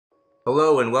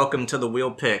Hello and welcome to the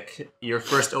Wheel Pick, your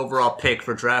first overall pick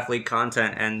for Draft League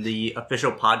content and the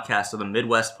official podcast of the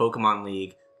Midwest Pokemon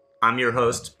League. I'm your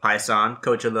host, Paisan,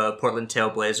 coach of the Portland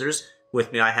Trailblazers.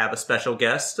 With me I have a special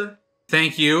guest.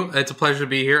 Thank you. It's a pleasure to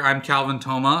be here. I'm Calvin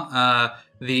Thoma,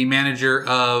 the manager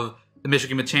of the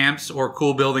Michigan Machamps, or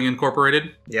Cool Building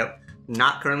Incorporated. Yep.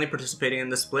 Not currently participating in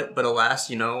the split, but alas,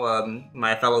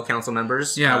 my fellow council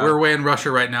members. Yeah, we're away in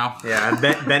Russia right now. Yeah,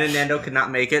 Ben and Nando could not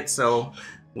make it, so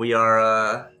we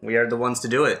are the ones to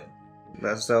do it.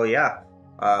 So yeah,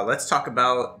 let's talk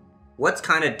about what's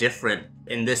kind of different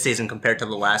in this season compared to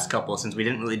the last couple, since we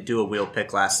didn't really do a wheel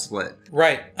pick last split.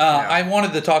 Right. I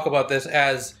wanted to talk about this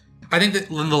as I think that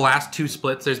in the last two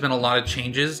splits, there's been a lot of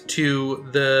changes to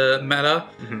the meta.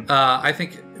 Mm-hmm. I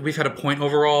think we've had a point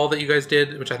overall that you guys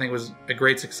did, which I think was a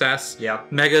great success. Yeah.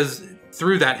 Megas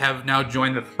through that have now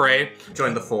joined the fray.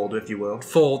 Joined the fold, if you will.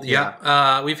 Fold,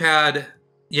 yeah. We've had...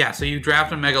 Yeah, so you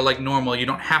draft a Mega like normal. You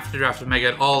don't have to draft a Mega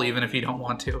at all, even if you don't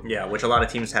want to. Yeah, which a lot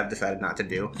of teams have decided not to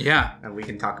do. Yeah. And we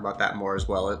can talk about that more as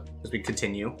well as we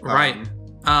continue. Right.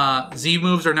 Z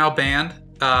moves are now banned.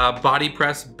 Body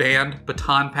press banned.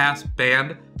 Baton pass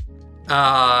banned.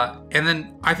 And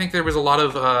then I think there was a lot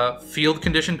of field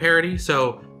condition parity.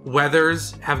 So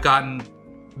weathers have gotten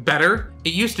better.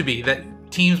 It used to be that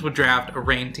teams would draft a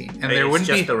rain team, and there wouldn't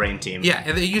be just the rain team. Yeah,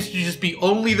 and it used to just be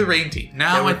only the rain team.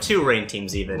 Now there were two rain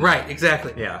teams even. Right,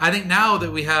 exactly. Yeah. I think now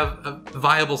that we have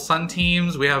viable sun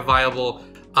teams, we have viable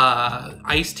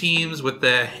ice teams with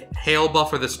the hail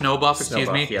buff or the snow buff. Excuse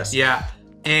me. Yes. Yeah,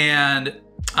 and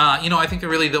I think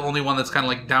really the only one that's kind of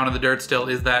like down in the dirt still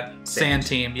is that sand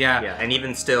team. Yeah. Yeah, and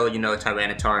even still,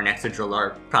 Tyranitar and Excadrill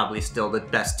are probably still the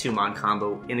best two-mon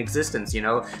combo in existence.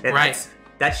 Right.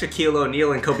 That's Shaquille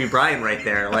O'Neal and Kobe Bryant right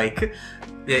there,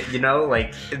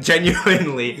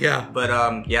 genuinely. Yeah. But,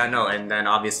 and then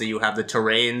obviously you have the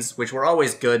terrains, which were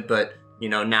always good, but,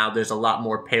 now there's a lot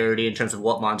more parity in terms of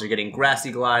what mons are getting Grassy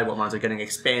Glide, what mons are getting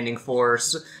Expanding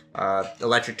Force.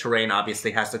 Electric Terrain obviously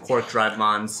has the Quark Drive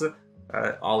mons.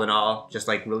 All in all, just,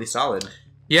 really solid.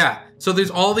 Yeah, so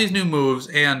there's all these new moves,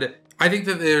 and I think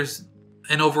that there's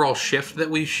an overall shift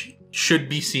that we should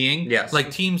be seeing. Yes.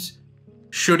 Teams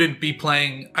shouldn't be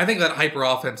playing. I think that hyper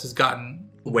offense has gotten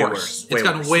worse. It's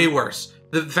gotten way worse.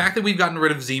 The fact that we've gotten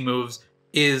rid of Z moves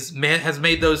has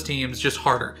made those teams just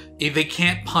harder. They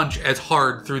can't punch as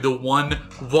hard through the one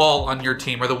wall on your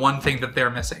team or the one thing that they're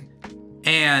missing.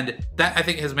 And that, I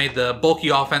think, has made the bulky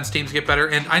offense teams get better.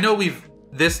 And I know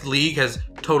this league has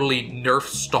totally nerfed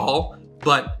stall,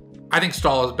 but I think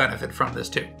stall has benefited from this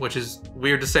too, which is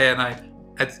weird to say, and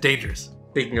it's dangerous.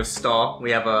 Speaking of stall,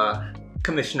 we have a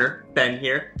Commissioner Ben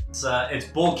here. It's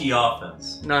bulky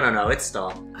offense. No, it's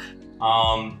stall.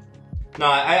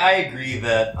 I agree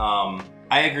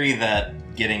that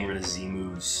getting rid of Z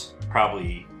moves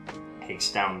probably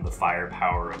takes down the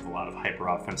firepower of a lot of hyper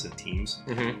offensive teams.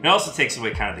 Mm-hmm. It also takes away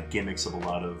kind of the gimmicks of a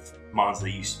lot of mons that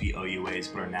used to be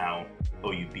OUAs but are now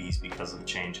OUBs because of the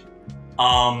change.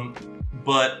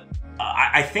 But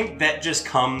I think that just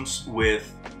comes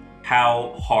with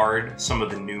how hard some of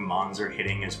the new mons are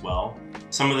hitting as well.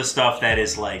 Some of the stuff that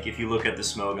is if you look at the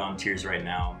Smogon tiers right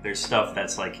now, there's stuff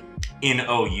that's in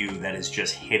OU that is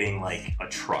just hitting like a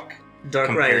truck.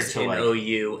 Darkrais in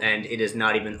OU, and it is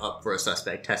not even up for a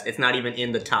suspect test. It's not even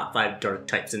in the top 5 dark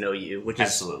types in OU, which is...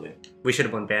 Absolutely. We should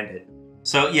have unbanned it.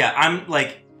 So yeah, I'm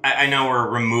I know we're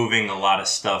removing a lot of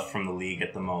stuff from the league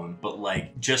at the moment,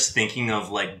 but just thinking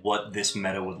of what this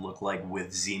meta would look like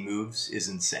with Z moves is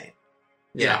insane.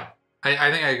 Yeah.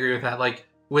 I think I agree with that.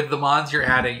 With the mons you're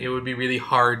adding, it would be really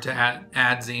hard to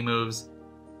add Z moves.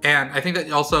 And I think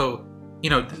that also,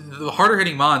 the harder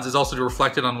hitting mons is also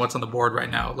reflected on what's on the board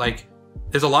right now.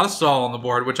 There's a lot of stall on the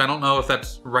board, which I don't know if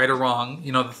that's right or wrong.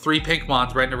 The 3 pink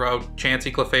mons right in a row,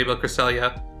 Chansey, Clefable,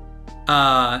 Cresselia,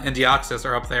 and Deoxys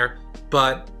are up there.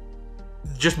 But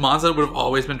just mons that would have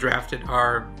always been drafted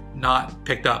are not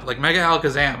picked up. Mega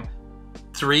Alakazam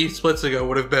 3 splits ago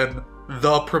would have been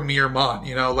the premier mon,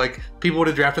 people would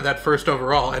have drafted that first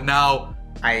overall, and now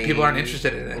people aren't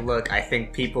interested in it. Look, I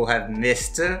think people have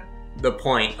missed the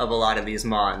point of a lot of these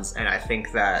mons, and I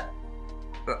think that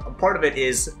part of it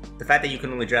is the fact that you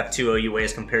can only draft 2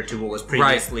 OUAs compared to what was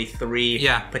previously 3,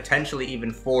 potentially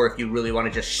even 4 if you really want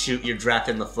to just shoot your draft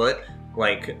in the foot.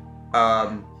 I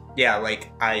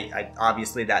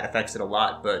obviously that affects it a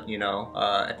lot, but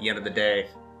at the end of the day,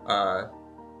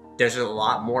 there's a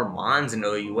lot more mons in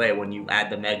OUA when you add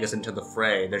the Megas into the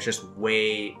fray. There's just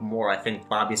way more. I think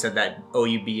Bobby said that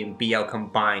OUB and BL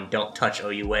combined don't touch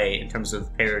OUA in terms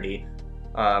of parity.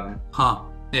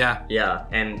 Yeah. Yeah,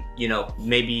 and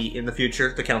maybe in the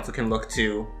future the council can look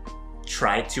to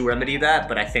try to remedy that,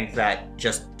 but I think that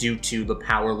just due to the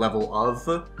power level of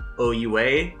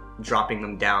OUA, dropping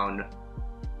them down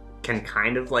can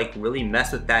kind of like really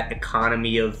mess with that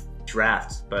economy of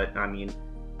drafts. But I mean,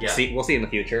 we'll see in the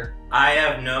future. I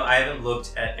haven't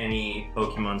looked at any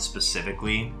Pokemon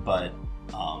specifically, but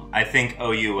I think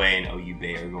OUA and OUB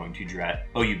are going to draft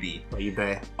OUB.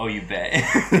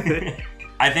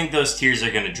 I think those tiers are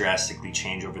going to drastically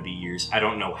change over the years. I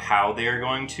don't know how they are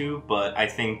going to, but I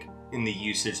think in the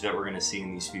usage that we're going to see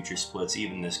in these future splits,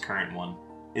 even this current one,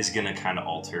 is going to kind of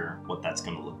alter what that's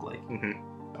going to look like.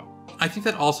 I think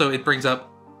that also it brings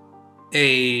up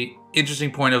a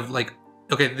interesting point of like,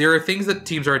 okay, there are things that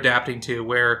teams are adapting to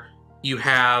where you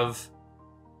have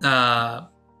I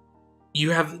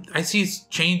see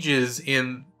changes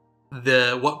in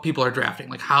what people are drafting,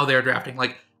 like how they're drafting.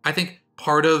 Like I think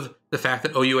part of the fact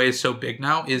that OUA is so big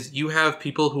now is you have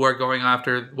people who are going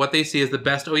after what they see as the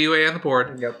best OUA on the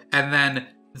board. Yep. And then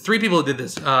 3 people did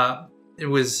this. It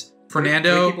was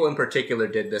Fernando. 3 people in particular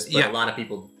did this, but a lot of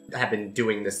people have been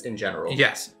doing this in general.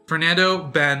 Yes. Fernando,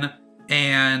 Ben,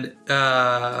 and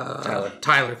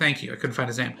Tyler, thank you. I couldn't find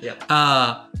his name. Yep.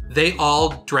 They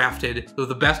all drafted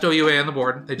the best OUA on the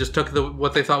board. They just took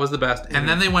what they thought was the best, and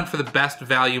then they went for the best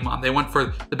value mon. They went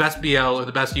for the best BL or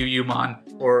the best UU mon.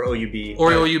 Or OUB.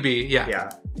 Or OUB, yeah.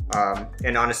 Yeah.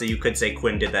 And honestly, you could say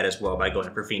Quinn did that as well by going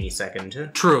for Feeney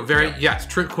second. True, yes,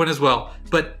 true, Quinn as well.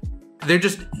 But they're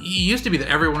just, it used to be that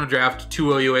everyone would draft 2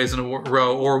 OUAs in a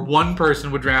row, or one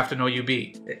person would draft an OUB.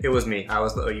 It was me. I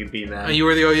was the OUB man. You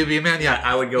were the OUB man? Yeah.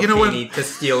 I would go Feeney to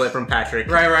steal it from Patrick.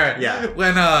 Right. Yeah.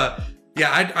 When,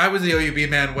 I was the OUB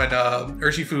man when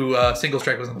Urshifu Single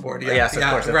Strike was on the board. Yeah, yes,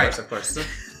 of course.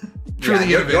 Truly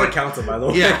your counsel, by the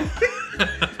way. Yeah.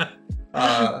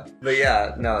 But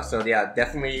yeah, no, so yeah,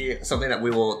 definitely something that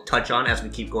we will touch on as we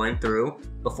keep going through.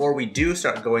 Before we do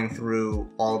start going through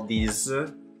all these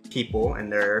people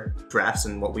and their drafts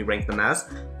and what we rank them as,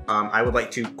 I would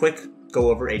like to go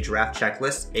over a draft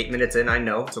checklist. 8 minutes in, I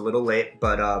know it's a little late,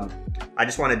 but I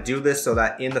just want to do this so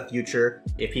that in the future,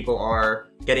 if people are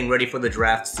getting ready for the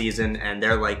draft season and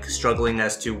they're like struggling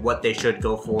as to what they should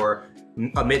go for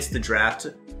amidst the draft,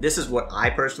 this is what I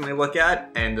personally look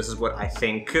at, and this is what I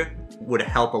think would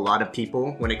help a lot of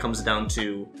people when it comes down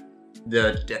to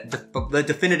the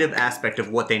definitive aspect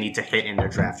of what they need to hit in their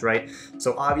draft, right?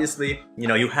 So obviously,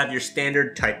 you have your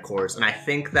standard type cores, and I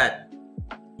think that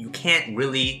you can't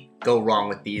really go wrong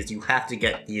with these. You have to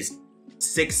get these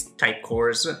 6 type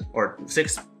cores, or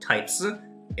 6 types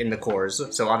in the cores.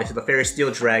 So obviously the Fairy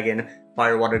Steel Dragon,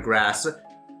 Fire, Water, Grass,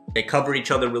 they cover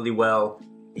each other really well.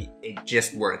 It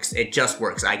just works. It just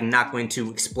works. I'm not going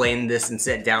to explain this and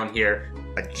sit down here,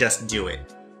 but just do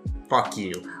it. Fuck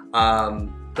you.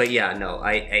 But yeah, no,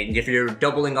 if you're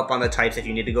doubling up on the types, if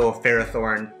you need to go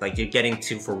Ferrothorn, like you're getting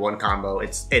 2 for 1 combo,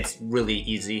 it's really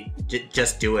easy.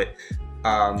 Just do it.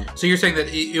 So you're saying that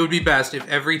it would be best if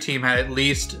every team had at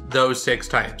least those 6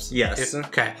 types? Yes.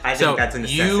 Okay. I think that's a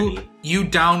necessity. You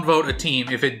downvote a team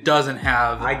if it doesn't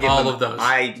have all of those.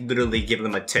 I literally give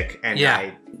them a tick, and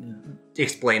I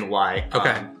explain why.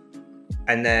 Okay.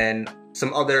 And then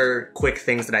some other quick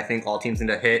things that I think all teams need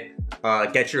to hit.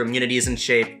 Get your immunities in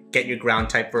shape. Get your ground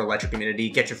type for electric immunity.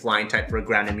 Get your flying type for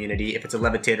ground immunity. If it's a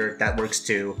levitator, that works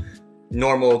too.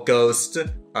 Normal, ghost,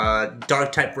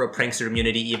 dark type for a prankster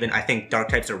immunity even. I think dark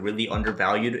types are really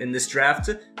undervalued in this draft.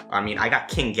 I mean, I got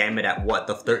King Gambit at what,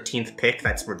 the 13th pick?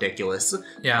 That's ridiculous.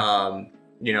 Yeah.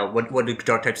 What do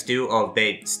dark types do? Oh,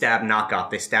 they stab, knock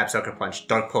off, they stab, sucker punch,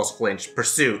 dark pulse, flinch,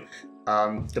 pursuit.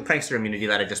 The prankster immunity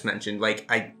that I just mentioned,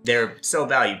 they're so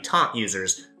valued. Taunt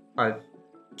users,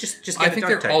 just get I think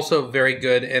they're type. Also very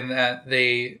good in that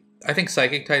I think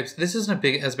psychic types. This isn't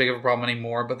as big of a problem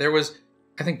anymore, but there was,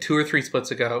 I think 2 or 3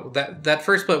 splits ago, that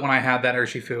first split when I had that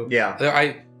Urshifu. Yeah.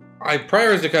 I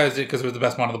prioritized it because it was the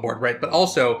best one on the board, right? But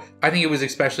also, I think it was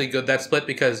especially good that split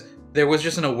because there was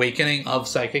just an awakening of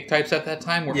psychic types at that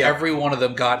time where every one of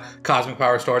them got cosmic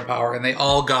power, stored power, and they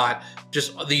all got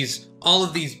just all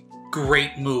of these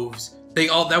great moves.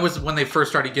 That was when they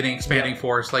first started getting expanding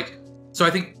force. So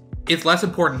I think it's less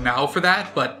important now for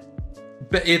that, but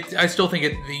I still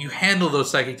think you handle those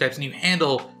psychic types and you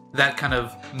handle that kind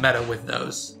of meta with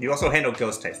those. You also handle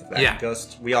ghost types with that. Yeah.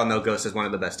 Ghost, we all know Ghost is one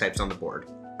of the best types on the board.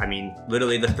 I mean,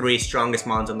 literally the 3 strongest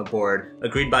mons on the board,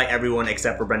 agreed by everyone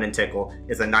except for Brendan Tickle,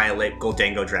 is Annihilate,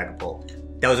 Goldango,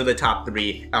 Dragapult. Those are the top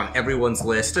 3 on everyone's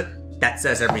list. That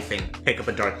says everything. Pick up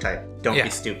a dark type. Don't be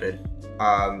stupid.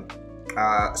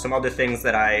 Some other things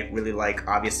that I really like,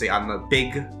 obviously I'm a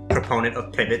big proponent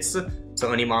of pivots.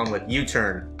 So any mon with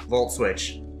U-turn, Volt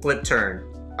Switch, Flip Turn,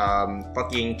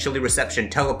 fucking Chilly Reception,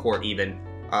 Teleport even,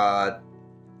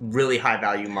 really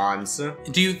high-value mons.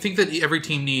 Do you think that every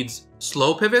team needs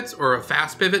slow pivots or a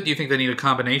fast pivot? Do you think they need a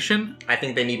combination? I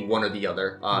think they need one or the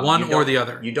other. One or the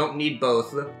other. You don't need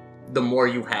both. The more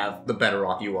you have, the better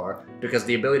off you are. Because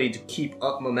the ability to keep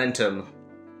up momentum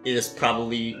is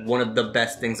probably one of the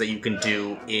best things that you can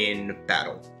do in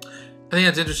battle. I think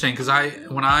that's interesting because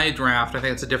when I draft, I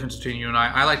think it's the difference between you and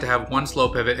I like to have one slow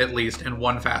pivot at least and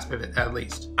one fast pivot at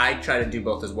least. I try to do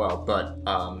both as well, but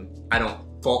I don't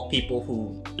fault people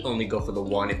who only go for the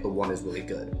one if the one is really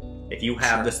good. If you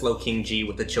have the slow King G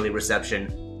with the chilly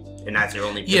reception, and that's your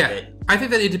only pivot. Yeah, I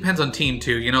think that it depends on team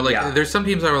too. You know, like there's some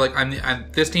teams that are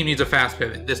like, this team needs a fast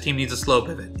pivot, this team needs a slow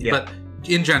pivot. Yeah. But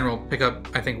in general, pick up,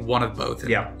 I think, one of both.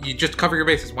 And you just cover your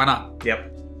bases. Why not?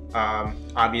 Yep.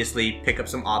 Obviously, pick up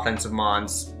some offensive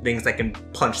mons, things that can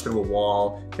punch through a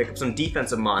wall. Pick up some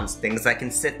defensive mons, things that can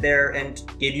sit there and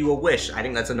give you a wish. I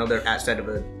think that's another aspect of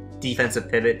a defensive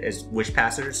pivot is wish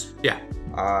passers. Yeah.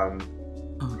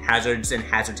 Hazards and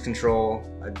hazards control,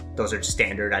 those are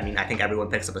standard. I mean, I think everyone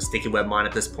picks up a sticky web mon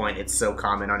at this point. It's so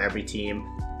common on every team,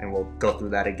 and we'll go through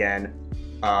that again.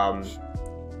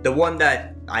 The one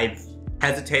that I've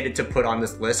hesitated to put on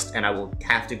this list, and I will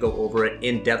have to go over it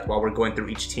in depth while we're going through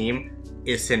each team,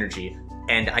 is synergy.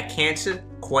 And I can't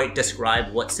quite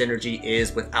describe what synergy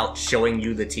is without showing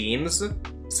you the teams,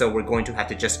 so we're going to have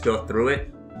to just go through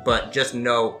it. But just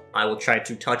know, I will try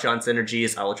to touch on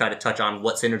synergies. I will try to touch on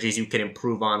what synergies you can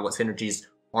improve on, what synergies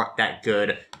aren't that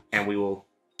good, and we will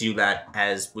do that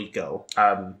as we go.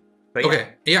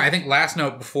 Yeah, I think last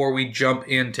note before we jump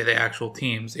into the actual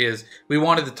teams is we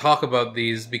wanted to talk about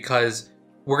these because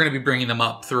we're going to be bringing them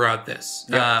up throughout this.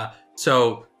 Yep.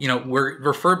 So, you know,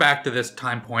 refer back to this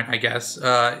time point, I guess,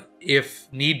 if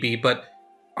need be. But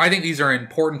I think these are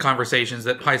important conversations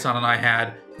that Python and I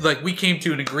had. Like, we came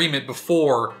to an agreement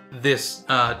before this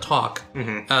talk.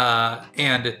 And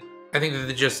I think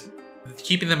that just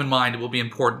keeping them in mind will be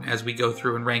important as we go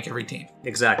through and rank every team.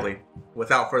 Exactly.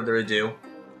 Without further ado,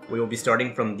 we will be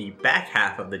starting from the back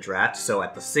half of the draft. So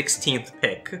at the 16th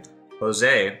pick,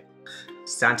 Jose,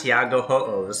 Santiago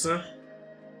Ho-ohs,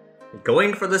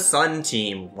 going for the Sun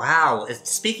team. Wow.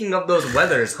 Speaking of those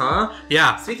weathers, huh?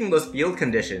 Yeah. Speaking of those field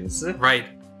conditions. Right.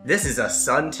 This is a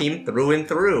Sun team through and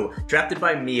through. Drafted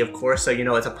by me, of course, so you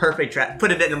know it's a perfect draft.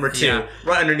 Put it at number 2,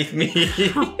 right underneath me.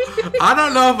 I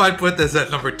don't know if I'd put this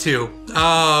at number 2.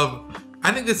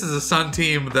 I think this is a Sun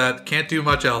team that can't do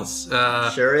much else.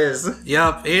 Sure is.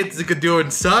 Yep, it's doing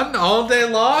Sun all day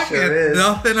long and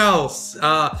nothing else.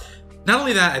 Not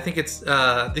only that, I think it's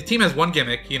the team has one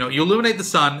gimmick. You know, you illuminate the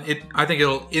Sun, I think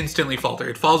it'll instantly falter.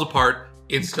 It falls apart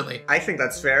instantly. I think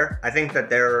that's fair. I think that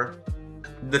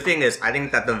the thing is, I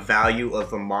think that the value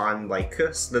of a mon like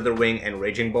Slitherwing and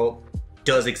Raging Bolt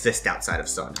does exist outside of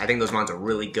Sun. I think those mons are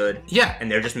really good. Yeah.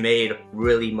 And they're just made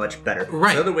really much better.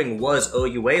 Right. Slitherwing was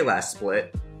OUA last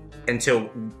split until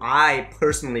I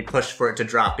personally pushed for it to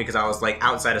drop because I was like,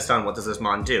 outside of Sun, what does this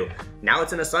mon do? Now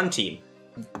it's in a Sun team.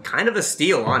 Kind of a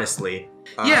steal, honestly.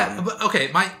 Yeah, but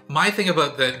okay, my thing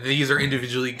about these are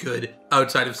individually good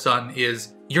outside of Sun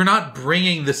is you're not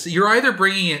bringing this. You're either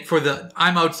bringing it for the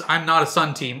I'm not a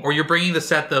Sun team, or you're bringing the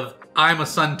set of I'm a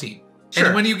Sun team. Sure.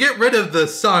 And when you get rid of the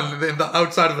Sun and the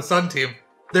outside of a Sun team,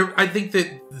 I think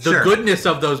that the goodness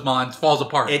of those mons falls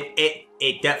apart.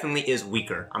 It definitely is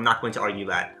weaker. I'm not going to argue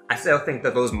that. I still think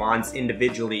that those mons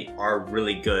individually are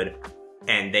really good,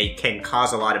 and they can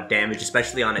cause a lot of damage,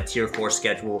 especially on a tier 4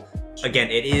 schedule. Again,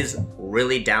 it is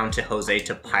really down to Jose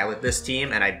to pilot this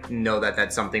team, and I know that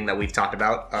that's something that we've talked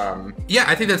about. Yeah,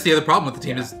 I think that's the other problem with the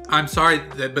team is, I'm sorry,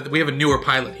 but we have a newer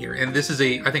pilot here, and this is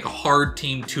I think a hard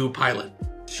team to pilot.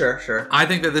 Sure. I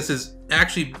think that this is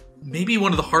actually maybe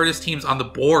one of the hardest teams on the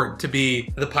board to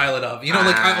be the pilot of. You know,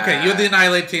 okay, you have the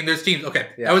Annihilate team, there's teams. Okay,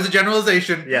 that was a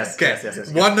generalization. Yes, okay.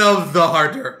 Yes. One of the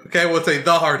harder. Okay, we'll say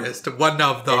the hardest. One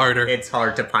of the harder. It's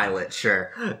hard to pilot,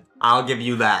 sure. I'll give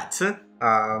you that.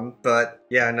 But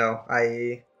yeah, no,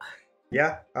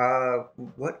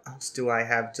 what else do I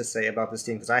have to say about this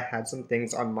team? Because I had some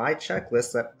things on my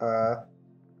checklist that,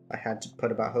 I had to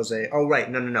put about Jose. Oh,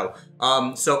 right. No.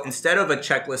 So instead of a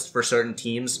checklist for certain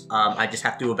teams, I just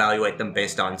have to evaluate them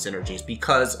based on synergies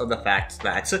because of the fact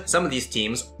that some of these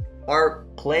teams are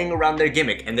playing around their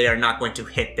gimmick and they are not going to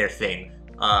hit their thing.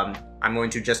 I'm going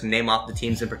to just name off the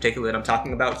teams in particular that I'm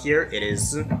talking about here. It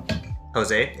is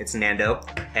Jose, it's Nando,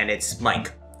 and it's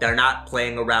Mike. They're not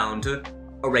playing around a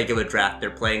regular draft. They're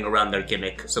playing around their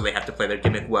gimmick, so they have to play their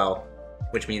gimmick well,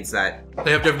 which means that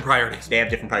they have different priorities.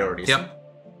 Yep.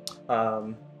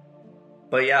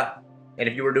 But yeah, and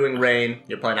if you were doing rain,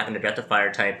 you're probably not going to draft a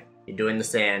fire type. You're doing the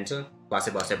sand, blah,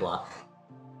 blah, blah,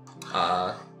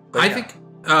 blah. I think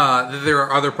there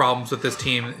are other problems with this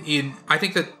team. I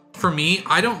think that, for me,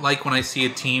 I don't like when I see a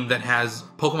team that has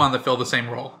Pokemon that fill the same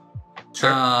role.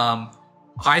 Sure.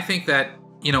 I think that,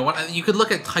 you know, you could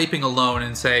look at typing alone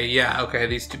and say, yeah, okay,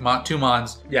 these two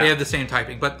Mons, they have the same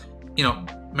typing. But, you know,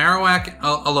 Marowak,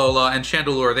 Alola, and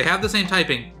Chandelure, they have the same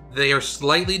typing. They are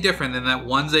slightly different in that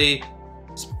one's a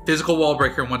physical wall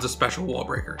breaker and one's a special wall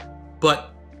breaker.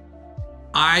 But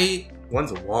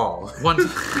one's a wall.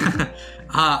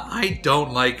 I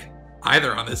don't like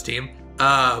either on this team.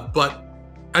 But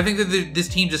I think that this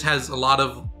team just has a lot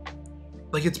of,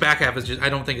 like, its back half is just, I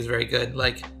don't think is very good.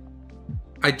 Like,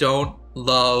 I don't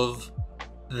love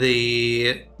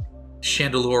the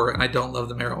Chandelure and I don't love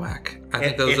the Marowak. I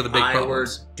think those are the big problems. If I were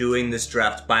doing this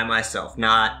draft by myself,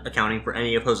 not accounting for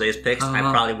any of Jose's picks, I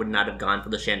probably would not have gone for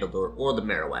the Chandelure or the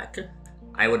Marowak.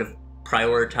 I would have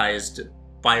prioritized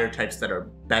fire types that are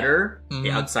better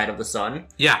outside of the sun.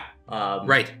 Yeah,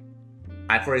 right.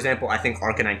 For example, I think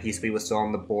Arcanine Peaceby was still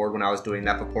on the board when I was doing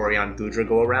that Vaporeon Goodra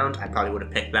go-around. I probably would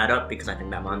have picked that up because I think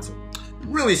that mon's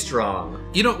really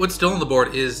strong. You know, what's still on the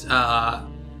board is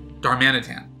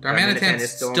Darmanitan. Darmanitan's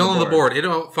is still on the board. It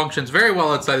functions very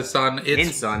well outside the sun. It's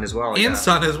in sun as well. In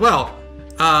sun as well.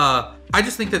 I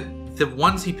just think that the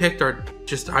ones he picked are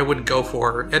just, I wouldn't go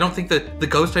for. I don't think that the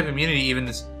ghost type immunity even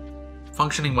is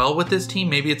functioning well with this team.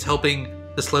 Maybe it's helping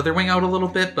the Slitherwing out a little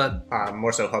bit, but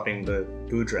more so helping the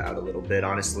Goodra out a little bit,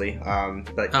 honestly.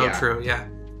 But yeah. True, yeah.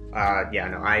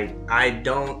 No, I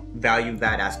don't value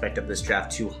that aspect of this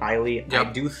draft too highly. Yep.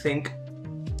 I do think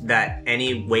that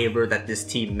any waiver that this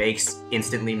team makes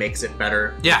instantly makes it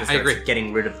better. Yeah, I agree.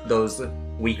 Getting rid of those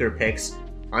weaker picks.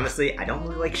 Honestly, I don't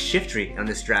really like Shiftry on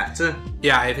this draft.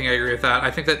 Yeah, I think I agree with that.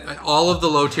 I think that all of the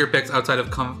low tier picks outside of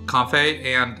Comfey,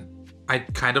 and I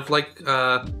kind of like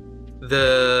the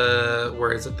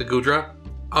Goodra.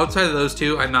 Outside of those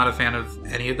two, I'm not a fan of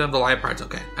any of them. The Liepard's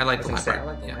okay. I like the Liepard. I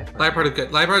like the Liepard. Liepard is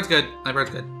good. Liepard's good.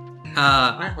 Liepard's good.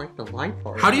 I like the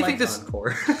Liepard. How do you think this?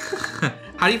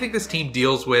 How do you think this team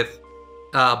deals with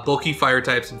bulky fire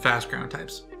types and fast ground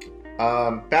types?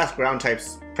 Fast ground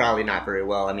types probably not very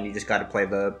well. I mean, you just got to play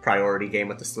the priority game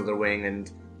with the Slitherwing, and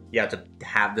you have to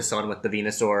have the Sun with the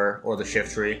Venusaur or the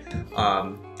Shiftry.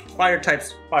 Fire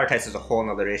types is a whole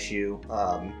nother issue.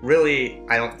 Really,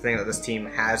 I don't think that this team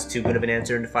has too good of an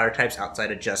answer into fire types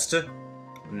outside of just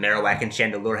Marowak and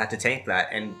Chandelure have to tank that,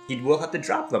 and he will have to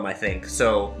drop them, I think.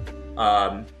 So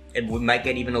it might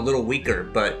get even a little weaker,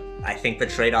 but I think the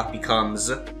trade-off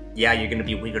becomes, yeah, you're going to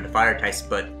be weaker to fire types,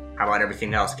 but how about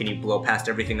everything else? Can you blow past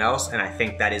everything else? And I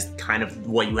think that is kind of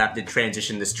what you have to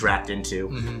transition this draft into.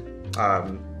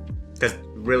 Because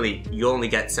really, you only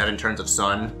get 7 turns of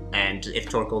Sun, and if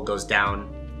Torkoal goes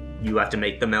down, you have to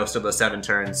make the most of those 7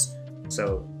 turns.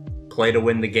 So play to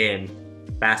win the game.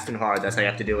 Fast and hard, that's how you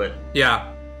have to do it.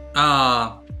 Yeah.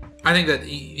 I think that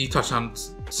you touched on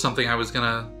something I was going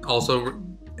to also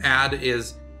add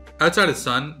is, outside of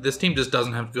Sun, this team just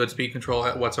doesn't have good speed control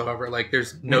whatsoever. Like,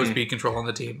 there's no speed control on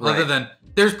the team. Right. Other than,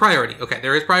 there's priority. Okay,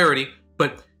 there is priority,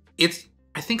 but it's,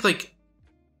 I think, like,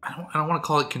 I don't want to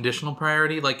call it conditional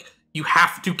priority. Like, you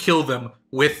have to kill them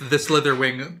with the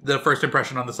Slitherwing, the first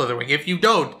impression on the Slitherwing. If you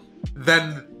don't,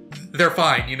 then they're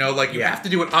fine, you know? Like, you have to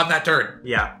do it on that turn.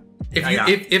 Yeah.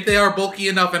 If they are bulky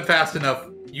enough and fast enough,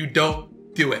 you don't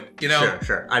do it, you know?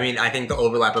 Sure. I mean, I think the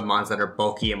overlap of mons that are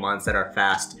bulky and mons that are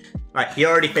fast. All right, you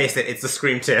already faced it. It's the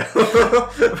Scream 2.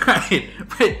 Right.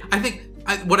 I think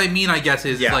what I mean, I guess,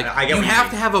 is you have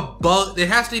to have a bug. It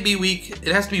has to be weak.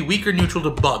 It has to be weak or neutral to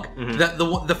bug.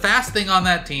 The fast thing on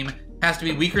that team has to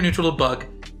be weak or neutral to bug.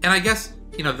 And I guess,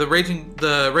 you know, the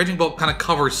Raging Bolt kind of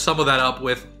covers some of that up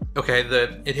with, okay,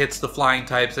 it hits the flying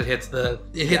types. It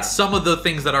hits some of the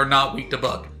things that are not weak to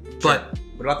bug. Sure. But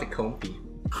what about the Comfey?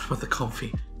 What about the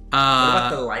Comfey? What about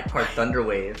the Liepard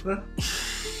Thunderwave?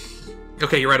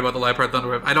 Okay, you're right about the Liepard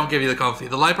Thunderwave. I don't give you the Comfey.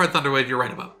 The Liepard Thunderwave, you're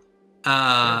right about.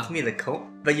 Give me the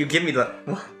but you give me the.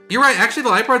 What? You're right. Actually,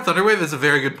 the Liepard Thunderwave is a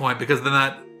very good point, because then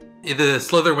the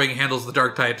Slitherwing handles the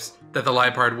dark types that the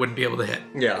Liepard wouldn't be able to hit.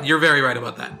 Yeah. You're very right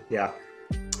about that. Yeah.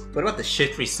 What about the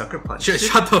Shiftry Sucker Punch?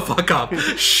 Shut the fuck up.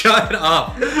 Shut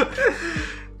up.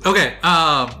 Okay,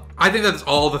 I think that's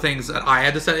all the things that I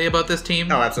had to say about this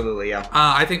team. Oh, absolutely, yeah.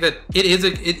 I think that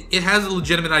it has a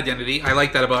legitimate identity. I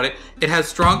like that about it. It has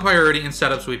strong priority in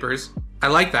setup sweepers. I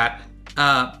like that.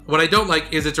 What I don't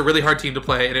like is it's a really hard team to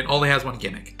play, and it only has one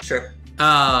gimmick. Sure.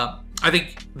 I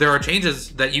think there are changes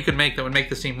that you can make that would make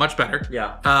this team much better.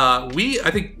 Yeah. We,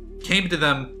 I think, came to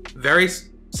them very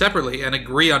separately and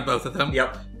agree on both of them.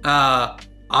 Yep.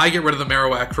 I get rid of the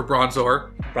Marowak for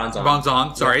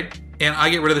Bronzong, sorry. Yep. And I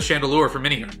get rid of the Chandelure for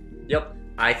Minior. Yep.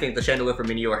 I think the Chandelure for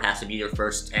Minior has to be your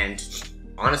first and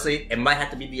honestly, it might have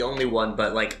to be the only one,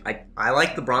 but like I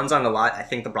like the Bronzong a lot. I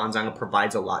think the Bronzong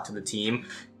provides a lot to the team,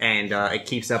 and it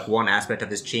keeps up one aspect of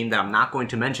his team that I'm not going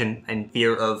to mention in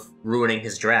fear of ruining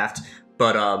his draft.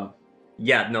 But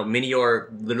yeah, no, Minior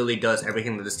literally does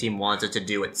everything that this team wants it to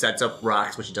do. It sets up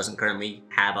rocks, which he doesn't currently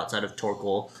have outside of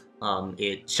Torkoal.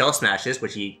 It shell smashes,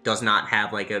 which he does not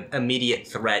have like an immediate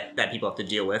threat that people have to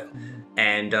deal with.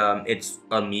 And it's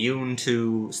immune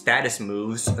to status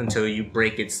moves until you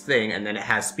break its thing, and then it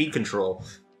has speed control.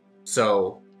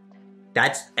 So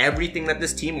that's everything that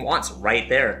this team wants right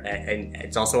there. And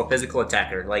it's also a physical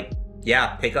attacker. Like,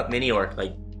 yeah, pick up Minior.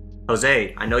 Like,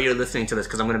 Jose, I know you're listening to this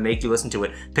because I'm going to make you listen to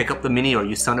it. Pick up the Minior,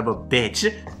 you son of a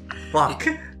bitch. Fuck.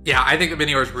 Yeah, I think the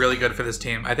Minior is really good for this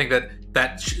team. I think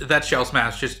that Shell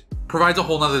Smash just provides a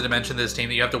whole nother dimension to this team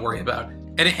that you have to worry about.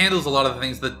 And it handles a lot of the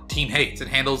things the team hates. It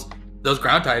handles those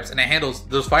ground types, and it handles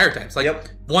those fire types. Like,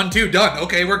 1-2, done.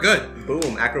 Okay, we're good.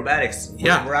 Boom, acrobatics.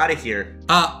 Yeah. We're out of here.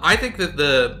 I think that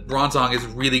the Bronzong is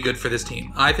really good for this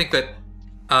team. I think that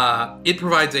it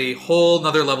provides a whole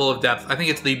nother level of depth. I think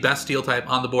it's the best steel type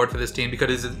on the board for this team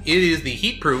because it is the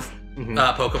heat-proof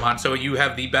Pokemon, so you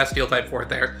have the best steel type for it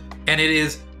there. And it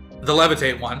is the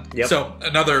Levitate one. So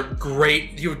another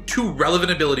great, you have 2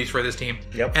 relevant abilities for this team.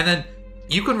 And then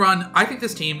you can run, I think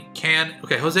this team can,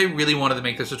 okay, Jose really wanted to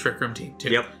make this a Trick Room team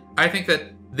too. I think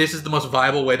that this is the most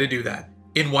viable way to do that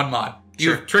in one mod.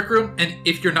 You have Trick Room, and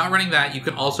if you're not running that, you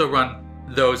can also run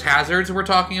those hazards we're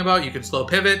talking about. You can slow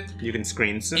pivot. You can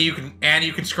screens. You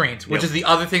can screens, which is the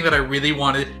other thing that I really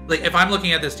wanted. Like, if I'm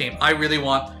looking at this team, I really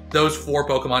want those 4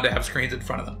 Pokemon to have screens in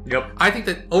front of them. I think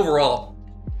that overall,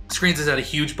 screens is at a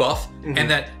huge buff, and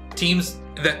that teams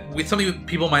that with something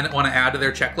people might want to add to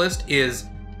their checklist is,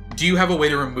 do you have a way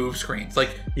to remove screens?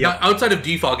 Like, not outside of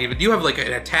defog even, do you have like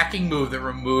an attacking move that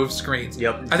removes screens?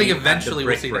 I think eventually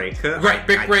we'll see that. Right,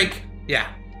 Brick Break. Yeah.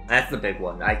 That's the big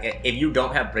one. If you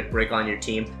don't have Brick Break on your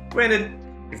team, granted,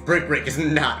 if Brick Break is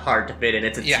not hard to fit in,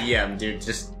 it's a TM, dude.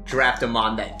 Just draft a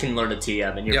mon that can learn a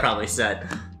TM and you're probably set.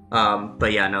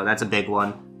 But yeah, no, that's a big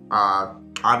one.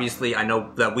 Obviously, I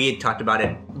know that we had talked about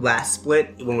it last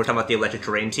split when we were talking about the electric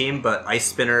terrain team, but Ice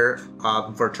Spinner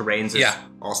for terrains is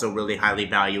also really highly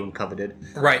valued and coveted.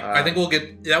 Right. I think we'll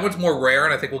get... That one's more rare,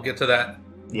 and I think we'll get to that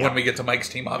when we get to Mike's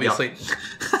team, obviously.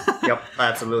 Yep,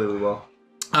 absolutely we will.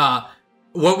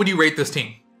 What would you rate this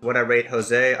team? Would I rate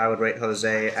Jose? I would rate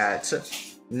Jose at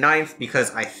 9th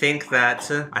because I think that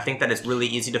it's really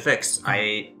easy to fix.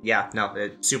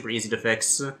 It's super easy to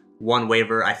fix. One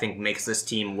waiver I think makes this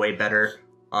team way better.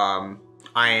 I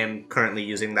am currently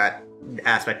using that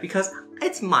aspect because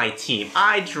it's my team.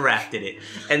 I drafted it,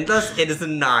 and thus it is a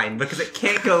 9 because it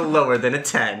can't go lower than a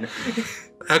 10.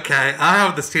 Okay, I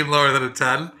have this team lower than a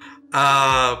 10.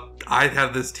 I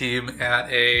have this team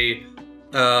at a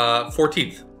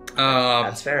 14th.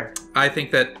 That's fair. I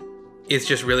think that it's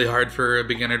just really hard for a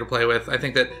beginner to play with. I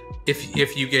think that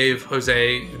if you gave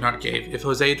Jose, if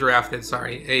Jose drafted,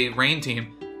 a rain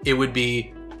team, it would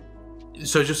be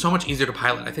just so much easier to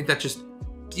pilot. I think that just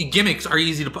gimmicks are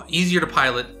easier to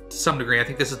pilot to some degree. I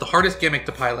think this is the hardest gimmick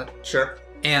to pilot. Sure.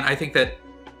 And I think that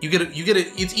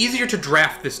it's easier to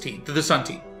draft this team, the Sun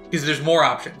team, because there's more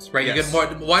options, right? Yes. You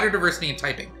get wider diversity in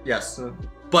typing. Yes.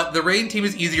 But the rain team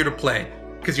is easier to play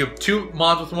because you have 2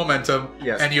 mods with momentum.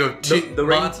 Yes. And you have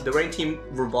the rain team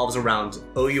revolves around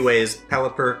OUAs,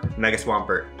 Pelipper, Mega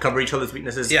Swampert. Cover each other's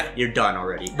weaknesses. Yeah. You're done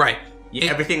already. Right.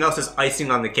 Everything else is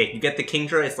icing on the cake. You get the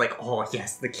Kingdra, it's like, oh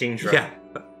yes, the Kingdra. Yeah.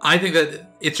 I think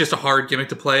that it's just a hard gimmick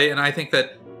to play, and I think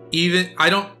that I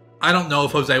don't know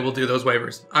if Jose will do those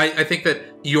waivers. I think that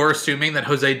you're assuming that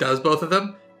Jose does both of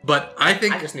them, but I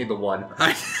just need the one.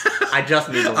 I just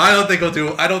need the one. I don't think he'll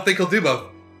do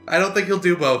both. I don't think he'll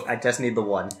do both. I just need the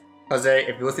one. Jose,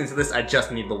 if you're listening to this, I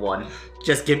just need the one.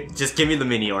 Just give me the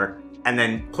Minior, and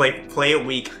then play a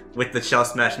week with the Shell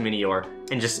Smash Minior,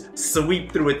 and just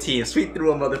sweep through a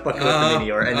motherfucker with the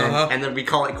Minior, and then we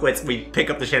call it quits. We pick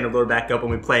up the Chandelure back up,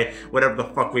 and we play whatever the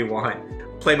fuck we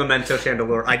want. Play Memento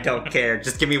Chandelure, I don't care.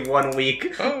 Just give me 1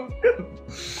 week.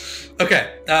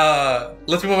 Okay,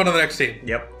 let's move on to the next team.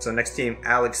 Yep, so next team,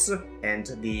 Alex and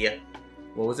the,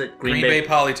 what was it? Green Bay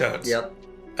Politoeds. Yep.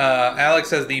 Alex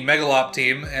has the Megalop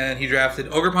team, and he drafted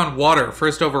Ogerpon Water,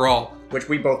 first overall. Which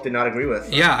we both did not agree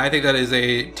with. Yeah, I think that is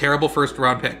a terrible first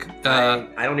round pick.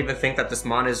 I don't even think that this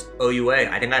mon is OUA.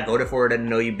 I think I voted for it at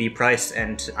an OUB price,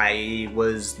 and I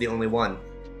was the only one.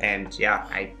 And yeah,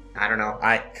 I don't know.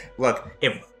 Look,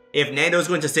 if Nando's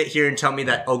going to sit here and tell me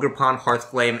that Ogerpon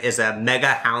Hearthflame is a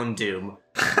Mega Houndoom,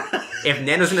 if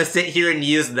Nando's going to sit here and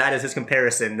use that as his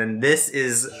comparison, then this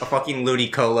is a fucking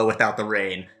Ludicolo without the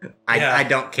rain. I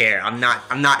don't care. I'm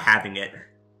not having it.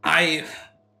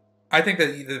 I think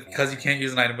that because you can't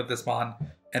use an item with this mon,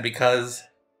 and because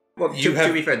to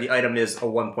be fair, the item is a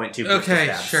 1.2. Okay,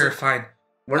 stabs. Sure, fine.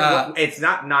 It's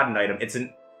not an item. It's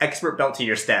an expert belt to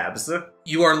your stabs.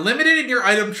 You are limited in your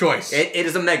item choice. It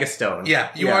is a Mega Stone. Yeah,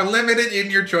 you are limited in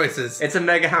your choices. It's a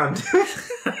Mega Hound.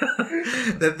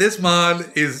 That this mon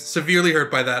is severely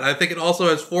hurt by that. I think it also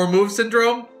has 4 move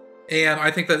syndrome, and I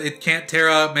think that it can't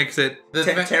Terra makes it...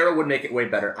 Terra would make it way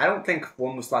better. I don't think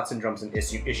 4 move slot syndrome's an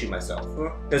issue myself.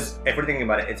 Because if we're thinking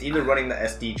about it, it's either running the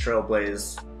SD,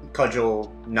 Trailblaze,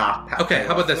 Cudgel, Knock... Okay,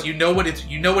 how about this? You know what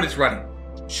it's running.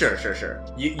 Sure.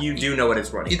 You do know what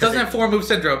it's running. It doesn't have 4 move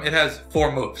syndrome. It has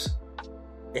 4 moves.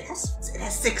 It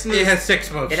has 6 moves. It has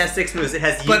 6 moves. It has 6 moves. It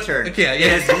has U-turn. Okay,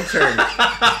 It has U-turn.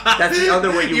 That's the other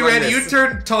way you run this. You ran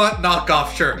U-turn, taunt,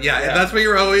 knockoff, sure. Yeah, and that's what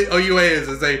your OUA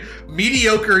is a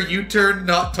mediocre U-turn,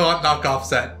 taunt, knockoff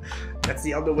set. That's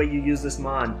the other way you use this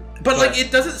mon. But like,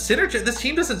 it doesn't synergize. This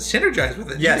team doesn't synergize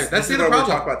with it. Yes, either. That's the other problem.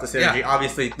 We'll talk about the synergy. Yeah.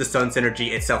 Obviously, the Sun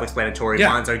synergy, it's self-explanatory. Yeah.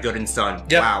 Mons are good in Sun.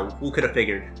 Yep. Wow, who could have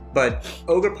figured? But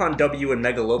Ogerpon W and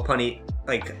Mega Lopunny,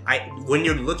 when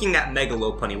you're looking at Mega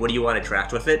Lopunny, what do you want to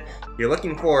draft with it? You're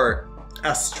looking for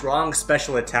a strong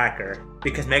special attacker,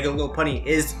 because Mega Lopunny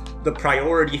is the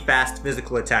priority fast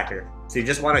physical attacker. So you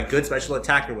just want a good special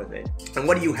attacker with it. And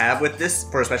what do you have with this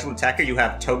for a special attacker? You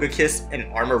have Togekiss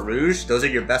and Armor Rouge. Those are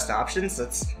your best options.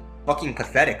 That's fucking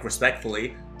pathetic,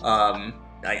 respectfully. I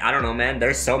don't know, man.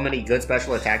 There's so many good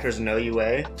special attackers in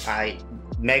OUA.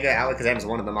 Mega Alakazam is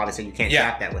one of them. Obviously, you can't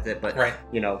tap that with it. But,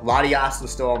 Latias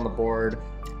was still on the board.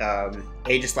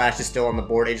 Aegislash is still on the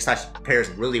board. Aegislash pairs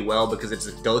really well because it's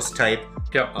a Ghost type.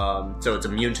 Yep. So it's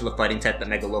immune to the fighting type that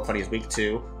Mega Lopunny is weak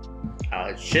to.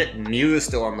 Mew is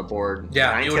still on the board.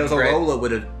 Yeah, Ninetales Alola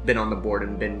would have been on the board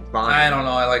and been fine. I don't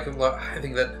know. I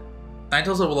think that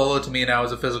Ninetales Alola to me now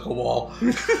is a physical wall.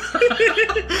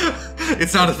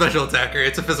 It's not a special attacker.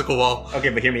 It's a physical wall. Okay,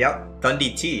 but hear me out.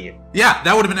 Thundy T. Yeah,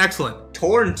 that would have been excellent.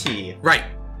 Torn T. Right.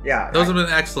 Yeah. Those would have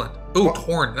been excellent. Ooh,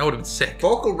 Torn. That would have been sick.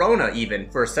 Volcarona even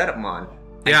for a setup mon.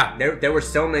 Yeah. There were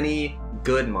so many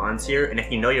good mons here, and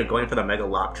if you know you're going for the Mega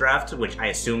Lop draft, which I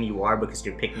assume you are because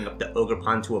you're picking up the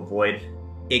Ogerpon to avoid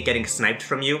it getting sniped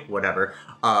from you, whatever.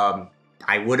 I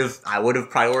would have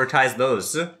prioritized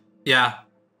those. Yeah.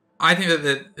 I think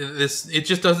that it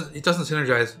just doesn't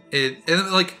synergize.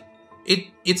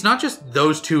 It's not just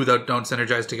those two that don't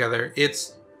synergize together.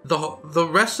 It's the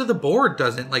rest of the board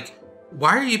doesn't. Like,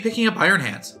 why are you picking up Iron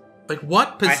Hands? Like,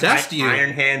 what possessed you?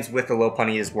 Iron Hands with the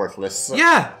Lopunny is worthless.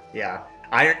 Yeah. Yeah.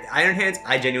 Iron Hands,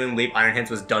 I genuinely believe Iron Hands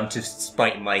was done to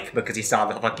spite Mike because he saw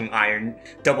the fucking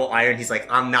double iron. He's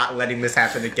like, I'm not letting this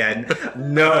happen again.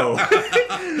 No.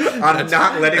 I'm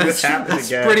not letting this happen again.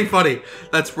 That's pretty funny.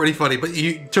 That's pretty funny. But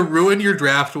to ruin your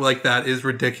draft like that is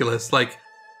ridiculous. Like,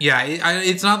 yeah,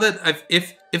 it's not that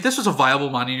if this was a viable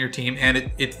mon in your team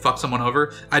and it fucked someone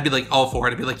over, I'd be like all for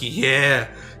it. I'd be like, yeah,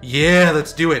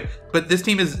 let's do it. But this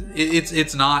team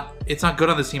it's not good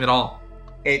on this team at all.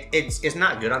 It's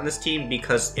not good on this team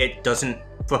because it doesn't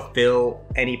fulfill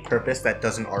any purpose that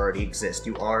doesn't already exist.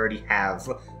 You already have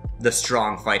the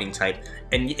strong fighting type,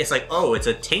 and it's like, oh, it's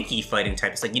a tanky fighting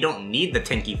type. It's like, you don't need the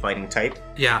tanky fighting type.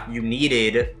 Yeah. You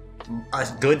needed a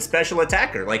good special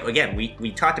attacker. Like, again,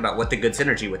 we talked about what the good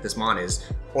synergy with this mon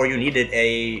is. Or you needed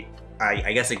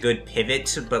I guess a good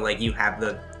pivot, but like you have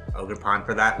the Ogerpon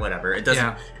for that, whatever. It doesn't.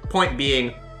 Yeah. Point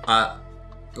being,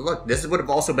 look, this would have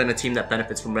also been a team that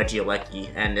benefits from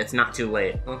Regieleki, and it's not too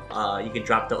late. You could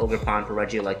drop the Ogerpon for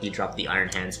Regieleki, drop the Iron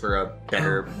Hands for a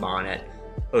better mon at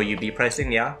OUB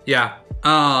pricing, yeah? Yeah.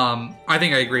 I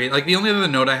think I agree. Like, the only other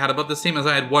note I had about this team is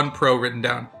I had one pro written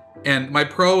down. And my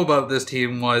pro about this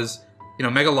team was,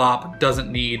 Mega Lop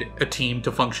doesn't need a team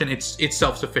to function. It's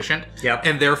self-sufficient. Yep.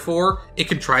 And therefore, it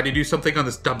can try to do something on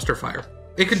this dumpster fire.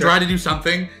 It can try to do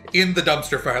something in the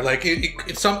dumpster fire. Like,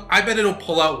 I bet it'll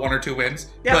pull out 1 or 2 wins.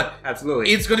 Yeah, but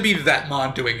absolutely. It's going to be that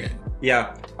mon doing it.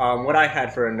 Yeah. What I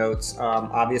had for notes,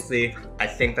 obviously, I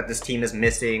think that this team is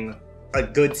missing a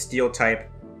good steel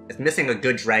type. It's missing a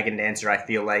good Dragon Dancer, I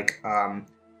feel like.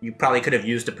 You probably could have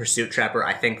used a Pursuit Trapper.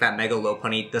 I think that Mega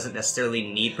Lopunny doesn't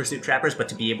necessarily need Pursuit Trappers, but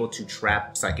to be able to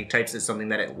trap Psychic types is something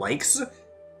that it likes.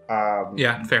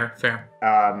 Yeah, fair.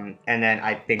 And then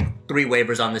I think 3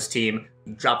 waivers on this team.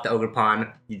 You drop the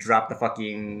Ogerpon, you drop the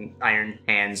fucking Iron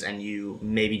Hands, and you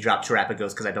maybe drop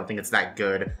Terrapagos because I don't think it's that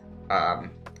good.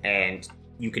 And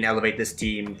you can elevate this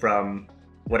team from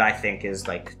what I think is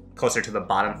like closer to the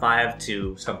bottom 5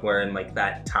 to somewhere in like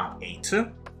that top 8.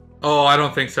 Oh, I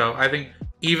don't think so. I think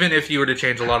even if you were to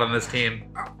change a lot on this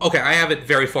team, okay, I have it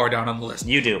very far down on the list.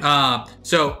 You do.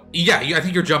 So yeah, I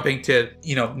think you're jumping to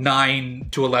 9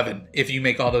 to 11 if you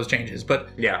make all those changes. But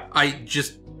yeah,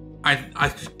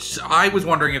 I was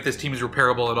wondering if this team is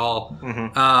repairable at all.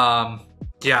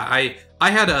 Yeah, I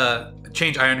had a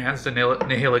change Iron Hands to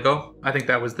Nihilego. I think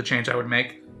that was the change I would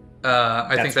make.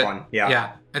 I think that fun.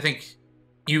 Yeah. I think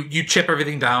you chip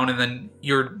everything down, and then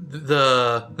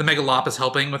the Megalop is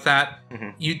helping with that.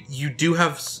 You do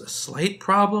have a slight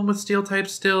problem with steel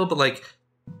types still, but like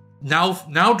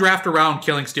now draft around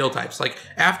killing steel types. Like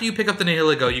after you pick up the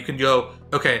Nihilego, you can go,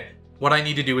 okay, what I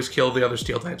need to do is kill the other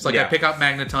steel types. Like I pick up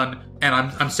Magneton and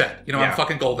I'm set. You know, I'm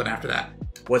fucking golden after that.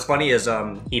 What's funny is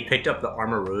he picked up the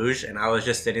Armor Rouge, and I was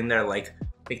just sitting there like,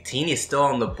 Victini's still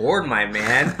on the board, my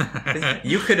man.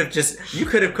 You could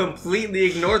have completely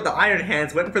ignored the Iron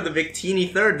Hands, went for the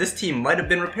Victini third. This team might have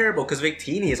been repairable, because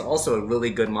Victini is also a really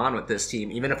good mon with this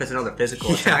team, even if it's another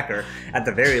physical attacker. At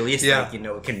the very least, like, you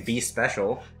know, it can be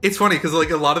special. It's funny, because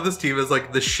like a lot of this team is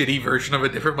like the shitty version of a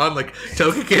different mon. Like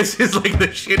Togekiss is like the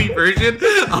shitty version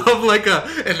of like an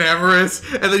Enamorus,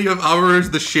 and then you have Amarus,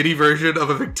 the shitty version of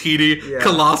a Victini,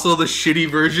 Colossal, the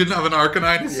shitty version of an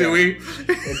Arcanine Hisui.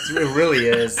 It really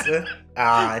is.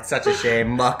 It's such a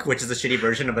shame. Muck, which is a shitty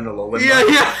version of an Alolan.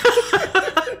 Yeah.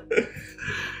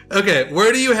 Okay,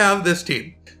 where do you have this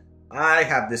team? I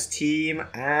have this team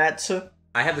at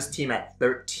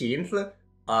 13th.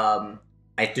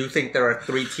 I do think there are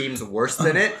 3 teams worse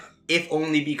than it, if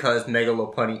only because Mega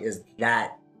Lopunny is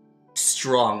that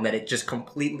strong that it just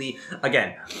completely...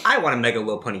 Again, I want a Mega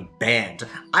Lopunny banned.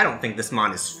 I don't think this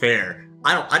mon is fair.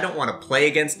 I don't want to play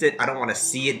against it. I don't want to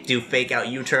see it do fake out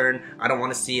U-turn. I don't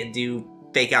want to see it do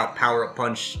fake out power up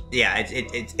punch. Yeah,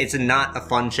 it's not a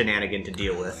fun shenanigan to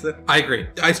deal with. I agree.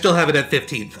 I still have it at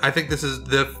 15th. I think this is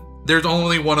there's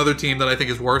only one other team that I think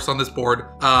is worse on this board.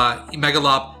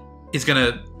 Megalop is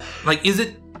gonna, like,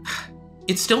 it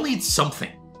still needs something.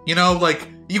 You know, like,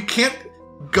 you can't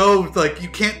go, like, you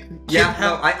can't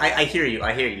I hear you.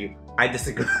 I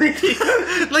disagree.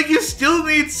 Like, you still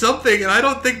need something, and I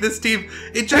don't think this team...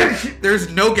 there's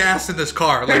no gas in this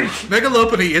car. Like, Mega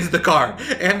Lopunny is the car,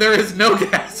 and there is no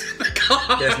gas in the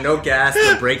car. There's no gas,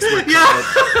 the brakes were cut.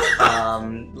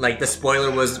 Like, the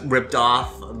spoiler was ripped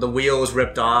off, the wheel was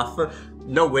ripped off,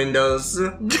 no windows.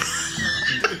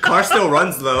 Car still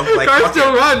runs, though. Like, car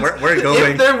still runs. We're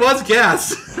going. If there was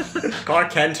gas. Car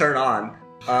can turn on.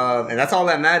 And that's all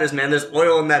that matters, man. There's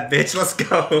oil in that bitch. Let's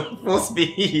go. Full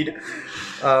speed.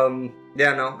 I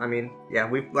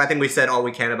think we said all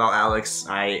we can about Alex.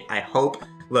 I hope.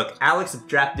 Look, Alex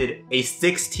drafted a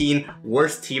 16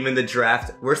 worst team in the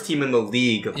draft, worst team in the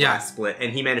league last split,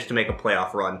 and he managed to make a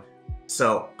playoff run.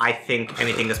 So I think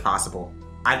anything is possible.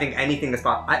 I think anything is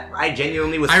possible. I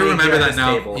genuinely was sitting here at this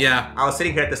table. Yeah. I was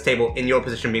sitting here at this table in your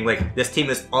position being like, this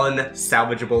team is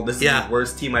unsalvageable. This is the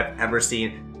worst team I've ever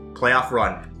seen. Playoff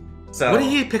run. So what did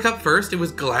he pick up first? It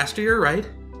was Glastrier, right?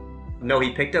 No, he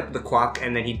picked up the Quack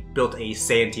and then he built a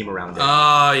sand team around it.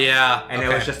 Oh, yeah. And it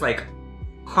was just like,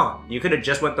 you could have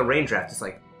just went the rain draft. It's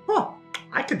like,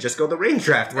 I could just go the rain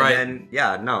draft. Right. And then,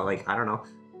 I don't know.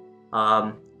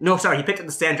 No, sorry, he picked up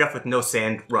the sand draft with no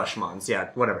sand rush mons.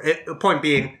 Yeah, whatever. Point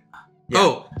being... Yeah.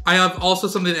 Oh, I have also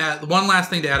something to add. One last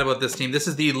thing to add about this team. This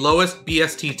is the lowest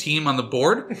BST team on the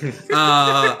board.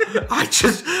 I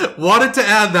just wanted to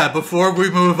add that before we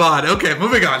move on. Okay,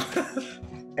 moving on.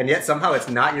 And yet somehow it's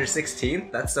not your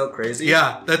 16th? That's so crazy.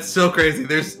 Yeah, that's so crazy.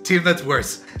 There's a team that's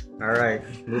worse. All right,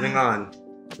 moving on.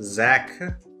 Zach,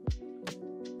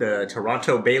 the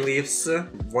Toronto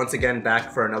Bayleefs, once again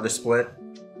back for another split.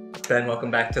 Ben, welcome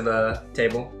back to the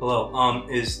table. Hello.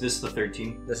 Is this the third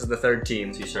team? This is the third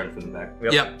team. So you started from the back?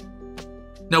 Yep.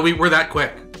 No, we're that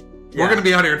quick. Yeah. We're going to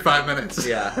be out here in 5 minutes.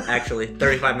 Yeah, actually.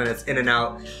 35 minutes in and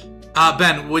out.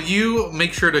 Ben, would you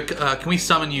make sure to... can we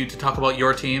summon you to talk about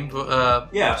your team?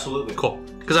 Yeah, absolutely. Cool.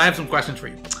 Because I have some questions for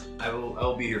you. I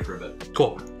will be here for a bit.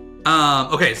 Cool.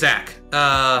 Okay, Zach.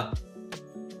 I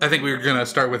think we were going to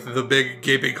start with the big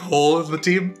gaping hole in the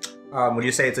team. Would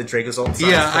you say it's a Dracozolt sized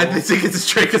hole? I think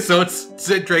it's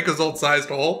a Dracozolt sized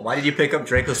hole. Why did you pick up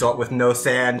Dracozolt with no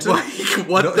sand? What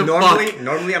the fuck?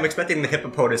 Normally I'm expecting the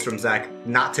Hippopotas from Zach.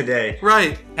 Not today.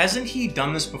 Right. Hasn't he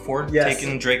done this before? Yes.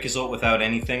 Taken Dracozolt without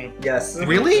anything? Yes.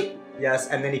 Really? Yes,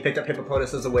 and then he picked up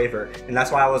Hippopotas as a waiver. And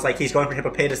that's why I was like, he's going for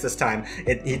Hippopotas this time.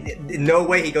 No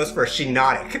way he goes for a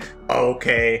Shiinotic.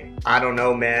 Okay. I don't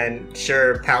know, man.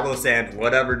 Sure, Palafins,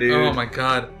 whatever, dude. Oh my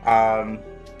god.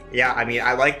 Yeah, I mean,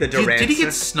 I like the Durants. Did he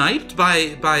get sniped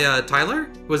by Tyler?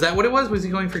 Was that what it was? Was he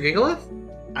going for Gigalith?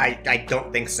 I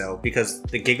don't think so, because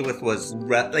the Gigalith was...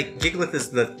 Gigalith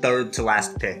is the third to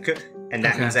last pick, and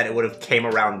that means that it would have came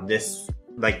around this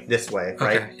way,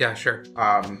 right? Okay, yeah, sure.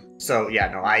 So, yeah,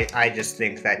 no, I just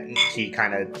think that he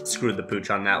kind of screwed the pooch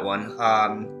on that one.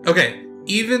 Okay,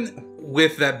 even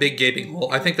with that big gaping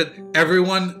hole, I think that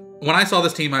everyone when I saw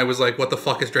this team, I was like, what the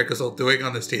fuck is Dracozolt doing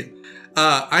on this team?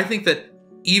 I think that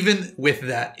even with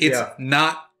that, it's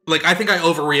not... Like, I think I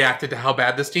overreacted to how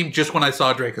bad this team just when I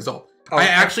saw Dracozolt. Oh, I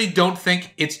actually don't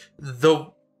think it's the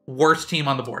worst team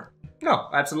on the board. No,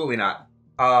 absolutely not.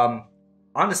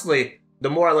 Honestly,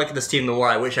 the more I look at this team, the more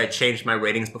I wish I changed my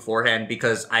ratings beforehand,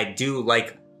 because I do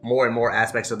like more and more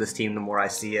aspects of this team the more I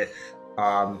see it.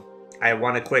 I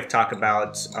want to quick talk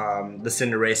about the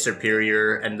Cinderace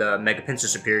Superior and the Mega Pinsir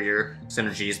Superior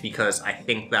synergies, because I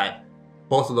think that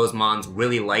both of those Mons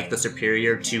really like the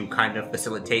Superior to kind of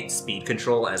facilitate speed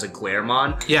control as a Glare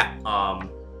Mon. Yeah.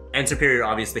 And Superior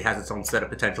obviously has its own set of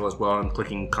potential as well in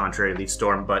clicking Contrary Leaf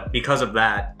Storm, but because of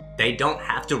that, they don't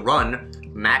have to run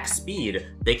max speed.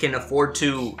 They can afford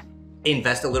to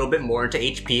invest a little bit more into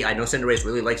HP. I know Cinderace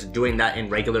really likes doing that in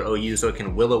regular OU, so it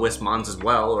can Will-O-Wisp Mons as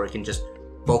well, or it can just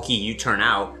bulky U-turn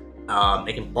out.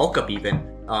 It can bulk up even.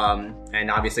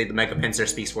 And obviously the Mega Pinsir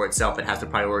speaks for itself. It has the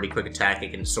priority quick attack.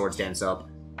 It can Swords Dance up.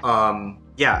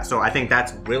 Yeah, so I think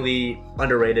that's really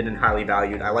underrated and highly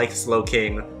valued. I like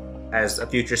Slowking as a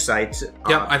future sight.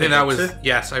 Yep, I think that was...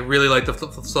 Yes, I really like the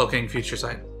Slowking future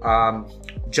sight.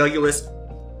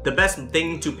 Jugulis, the best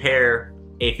thing to pair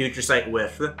a future sight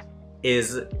with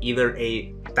is either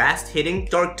a fast-hitting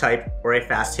Dark type or a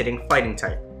fast-hitting Fighting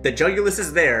type. The Jugulis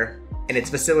is there, and it's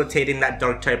facilitating that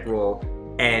Dark type role.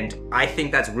 And I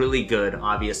think that's really good,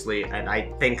 obviously, and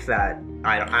I think that,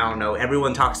 I don't know,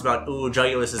 everyone talks about, ooh,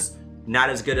 Jugulis is not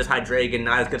as good as Hydreigon,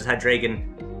 not as good as Hydreigon.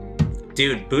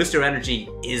 Dude, Booster Energy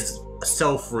is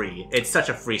so free. It's such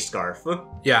a free scarf.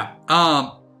 Yeah.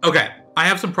 Okay, I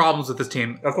have some problems with this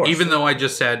team. Of course. Even though I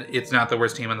just said it's not the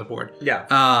worst team on the board. Yeah.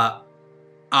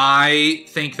 I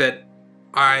think that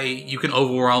you can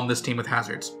overwhelm this team with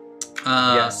hazards.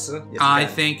 Yes. I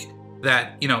think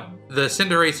that, you know, the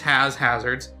Cinderace has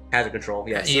hazards. Hazard control,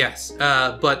 yes. Yes,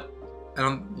 but I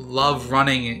don't love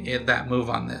running that move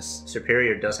on this.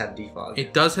 Superior does have defog.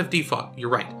 It does have defog, you're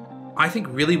right. I think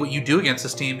really what you do against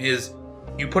this team is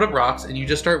you put up rocks and you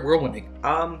just start whirlwinding.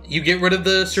 You get rid of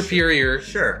the Superior.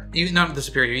 Sure. Not the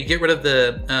Superior, you get rid of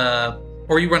the,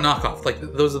 or you run knockoff. Like,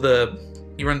 those are the,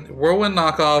 you run whirlwind,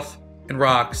 knockoff, and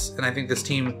rocks, and I think this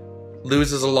team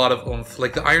loses a lot of oomph.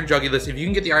 Like the Iron Jugulis, if you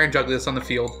can get the Iron Jugulis on the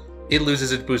field, it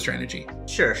loses its booster energy.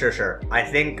 Sure. I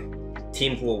think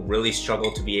teams will really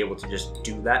struggle to be able to just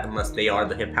do that unless they are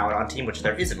the Hippowdon team, which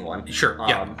there isn't one. Sure,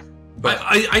 yeah. But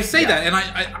I say that, and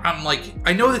I'm like,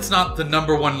 I know it's not the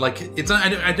number one, like, it's not,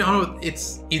 I don't know,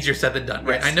 it's easier said than done,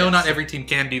 right? Yes, I know not every team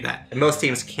can do that. And most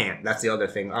teams can't, that's the other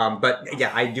thing. But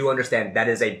yeah, I do understand that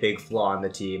is a big flaw in the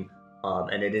team.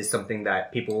 And it is something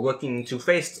that people looking to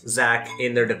face Zach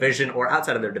in their division or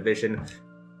outside of their division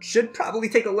should probably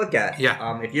take a look at.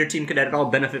 Yeah. If your team could at all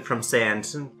benefit from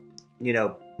Sand, you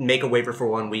know, make a waiver for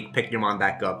 1 week, pick your Mon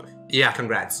back up. Yeah.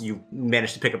 Congrats, you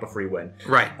managed to pick up a free win.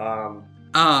 Right.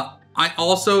 I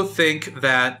also think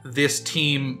that this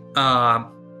team,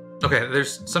 okay,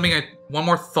 there's something one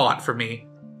more thought for me.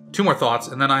 2 more thoughts,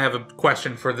 and then I have a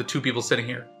question for the 2 people sitting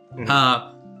here.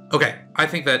 Mm-hmm. Okay, I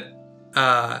think that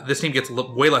this team gets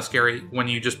way less scary when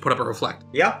you just put up a Reflect.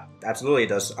 Yeah, absolutely it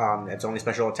does. It's only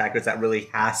special attackers that really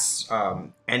has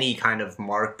any kind of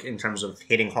mark in terms of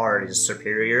hitting hard is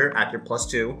Superior at your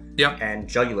 +2. Yep. And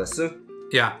Jugulis.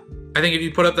 Yeah. I think if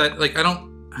you put up that, like, I don't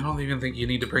even think you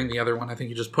need to bring the other one. I think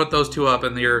you just put those 2 up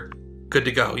and you're good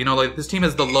to go. You know, like, this team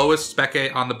is the lowest Spec A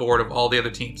on the board of all the other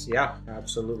teams. Yeah,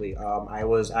 absolutely. I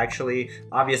was actually,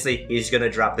 obviously, he's going to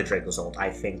drop the Dracozolt. I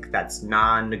think that's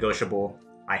non-negotiable.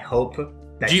 I hope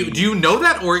that do you know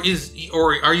that, or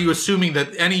are you assuming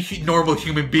that any normal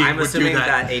human being would do that? I'm assuming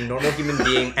that a normal human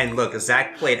being, and look,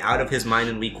 Zach played out of his mind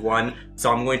in week 1,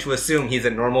 so I'm going to assume he's a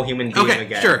normal human being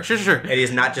again. Sure. And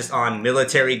he's not just on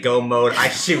military go mode. I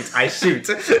shoot. I take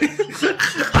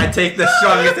the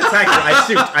strongest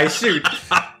attacker. I shoot.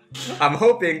 I'm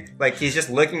hoping, like, he's just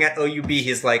looking at OUB,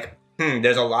 he's like,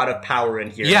 there's a lot of power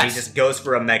in here. Yes. He just goes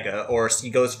for a Mega, or he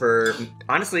goes for,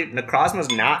 honestly,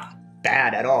 Necrozma's not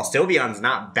bad at all. Sylveon's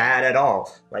not bad at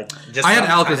all. Like, just I had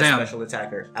Alakazam. Kind of special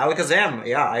attacker. Alakazam,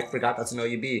 yeah, I forgot that's an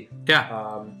OUB.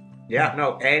 Yeah. Yeah,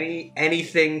 no,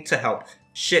 anything to help.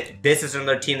 Shit, this is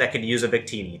another team that could use a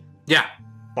Victini. Yeah.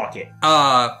 Fuck it.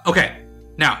 Okay.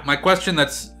 Now, my question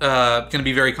that's going to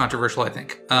be very controversial, I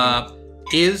think.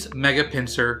 Is Mega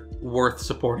Pinsir worth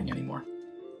supporting anymore?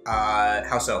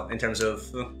 How so? In terms of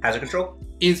hazard control?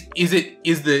 Is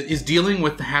dealing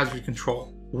with the hazard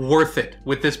control worth it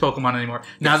with this Pokemon anymore?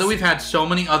 Yes. Now that we've had so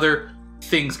many other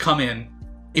things come in,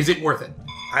 is it worth it?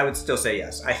 I would still say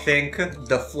yes. I think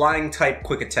the flying type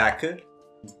quick attack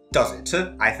does it.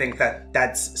 I think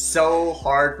that's so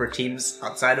hard for teams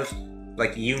outside of,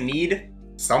 like, you need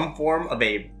some form of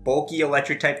a bulky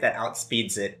electric type that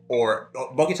outspeeds it, or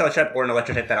bulky electric type or an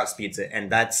electric type that outspeeds it,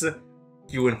 and that's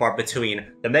few and far between.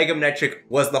 The Mega Manectric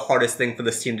was the hardest thing for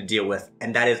this team to deal with,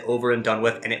 and that is over and done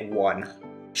with, and it won.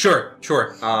 Sure.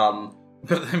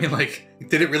 But I mean, like,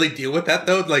 did it really deal with that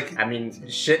though? Like, I mean,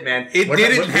 shit, man. It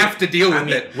didn't have to deal with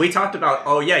it. We talked about,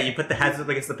 oh yeah, you put the hazards up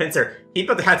against the pincer. He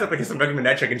put the hazards up against the Mega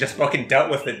Manectric and just fucking dealt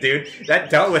with it, dude.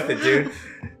 That dealt with it, dude.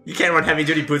 You can't run heavy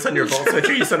duty boots on your Volt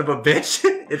Switcher, you son of a bitch.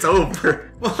 It's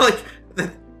over. Well, like,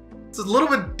 it's a little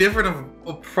bit different of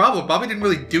a problem. Bobby didn't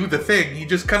really do the thing. He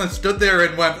just kind of stood there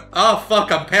and went, oh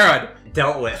fuck, I'm parried.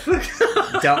 Dealt with.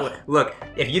 Dealt with. Look,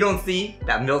 if you don't see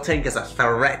that Miltank is a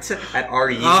threat at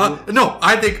RE... no,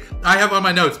 I think I have on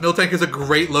my notes, Miltank is a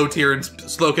great low tier and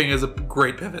Slowking is a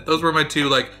great pivot. Those were my two,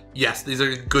 like, yes, these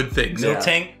are good things.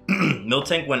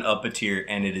 Miltank went up a tier,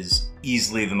 and it is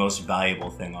easily the most valuable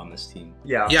thing on this team.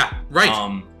 Yeah. Yeah,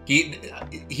 right.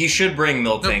 He should bring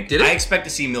Miltank. No, I expect to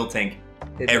see Miltank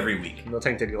every week.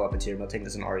 Miltank did go up a tier. Miltank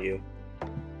is an RU.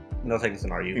 Miltank is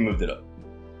an RU. We moved it up.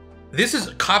 This is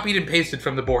copied and pasted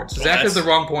from the board. So Zach has the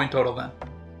wrong point total then.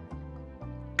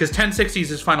 Because 1060 is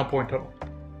his final point total.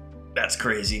 That's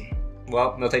crazy.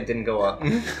 Well, Miltank didn't go up.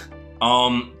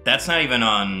 That's not even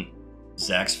on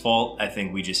Zach's fault. I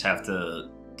think we just have to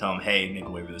tell him, hey, make a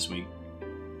waiver this week.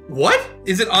 What?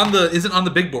 Is it on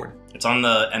the big board? It's on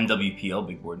the MWPL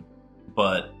big board.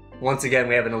 But once again,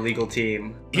 we have an illegal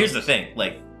team. Here's the thing,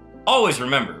 like, always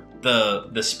remember,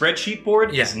 the spreadsheet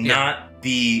board is not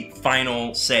the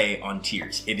final say on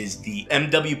tiers. It is the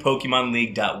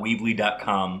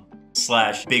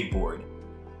mwpokemonleague.weebly.com/big board.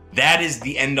 That is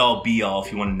the end all be all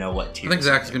if you want to know what tiers. I think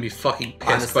Zach's gonna be fucking pissed.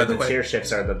 Honestly, by the way. Tier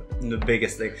shifts are the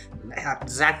biggest thing.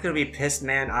 Zach's gonna be pissed,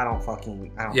 man. I don't know.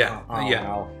 Yeah,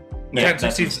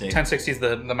 1060 is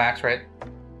the max, right?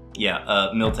 Yeah,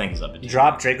 Miltank is up.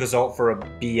 Drop Dracozolt for a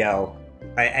BL.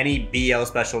 Any BL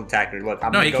special attacker. Look,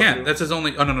 no, he can't. That's his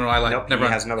only. Oh no, I lied. Nope, Never he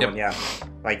mind. has another one. Yeah,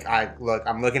 like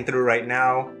I'm looking through right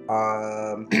now.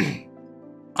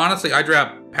 Honestly, I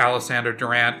drop Palisandre,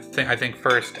 Durant, I think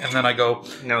first, and then I go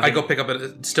pick up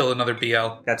still another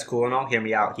BL. That's cool and all. Hear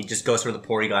me out. He just goes for the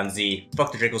Porygon Z.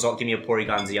 Fuck the Dracozolt. Give me a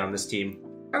Porygon Z on this team.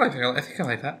 I think I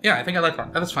like that. Yeah, I think I like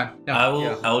that. That's fine. Yeah. I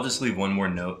will just leave one more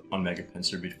note on Mega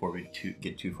Pinsir before we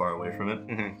get too far away from it.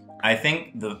 Mm-hmm. I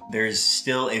think there's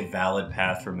still a valid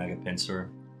path for Mega Pinsir,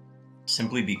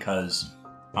 simply because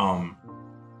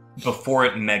before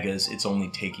it megas, it's only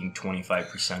taking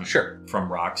 25% from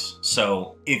rocks.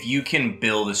 So if you can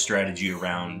build a strategy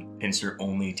around Pinsir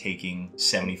only taking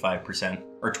 75%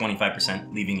 or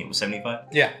 25%, leaving it with 75%.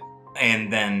 Yeah.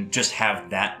 And then just have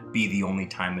that be the only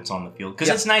time it's on the field. Because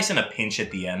it's nice in a pinch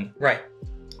at the end. Right.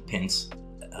 Pinch.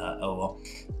 LOL.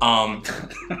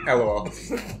 LOL.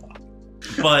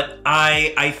 But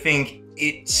I think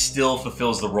it still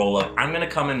fulfills the role of, I'm going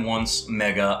to come in once,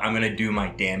 mega, I'm going to do my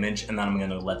damage, and then I'm going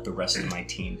to let the rest of my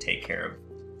team take care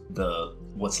of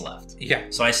what's left. Yeah.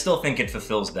 So I still think it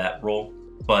fulfills that role.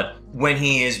 But when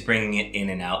he is bringing it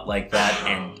in and out like that,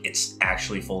 and it's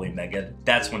actually fully mega,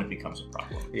 that's when it becomes a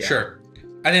problem. Yeah. Sure,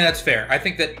 I think that's fair. I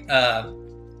think that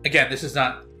again, this is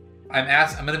not. I'm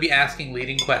going to be asking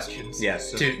leading questions.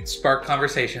 Yes. To spark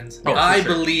conversations. Oh, I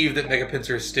believe that Mega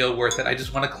Pinsir is still worth it. I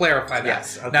just want to clarify that.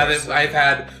 Yes. Now that I've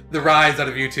had the rise out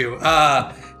of you two.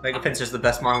 Mega Pinsir's the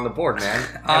best mon on the board, man.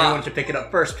 Everyone should pick it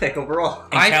up first pick overall.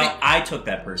 I took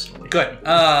that personally. Good.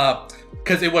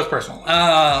 Because it was personal.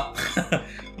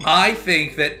 I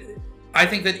think that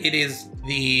it is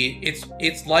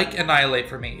it's like Annihilate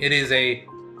for me. It is a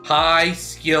high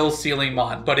skill ceiling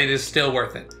mon, but it is still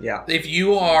worth it. Yeah. If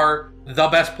you are the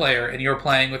best player and you're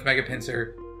playing with Mega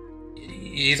Pinsir,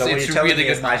 it's really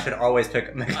good. I should always pick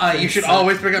up Mega Pinsir. You should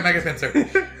always pick up Mega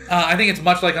Pinsir. I think it's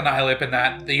much like Annihilate in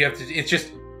that you have to.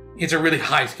 It's a really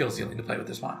high skill ceiling to play with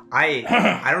this mon.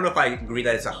 I don't know if I agree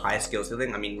that it's a high skill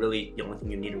ceiling. I mean, really, the only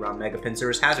thing you need around Mega Pinsir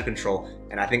is hazard control,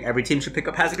 and I think every team should pick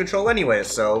up hazard control anyway.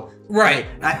 So right,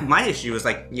 my issue is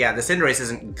like, yeah, the Cinderace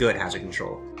isn't good hazard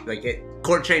control. Like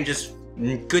court change is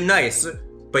good, nice,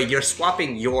 but you're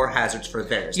swapping your hazards for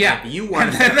theirs. Yeah, if you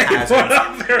want to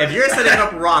hazards, if you're setting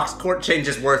up rocks, court change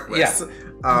is worthless.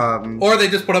 Yeah. Or they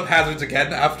just put up hazards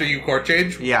again after you court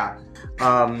change. Yeah.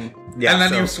 Yeah, and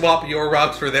then you swap your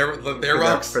rocks for their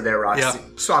rocks. For their rocks. Yeah.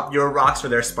 Swap your rocks for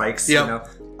their spikes. Yep. You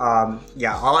know?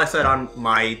 Yeah, all I said on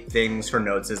my things for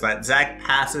notes is that Zach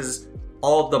passes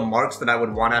all of the marks that I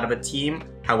would want out of a team.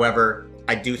 However,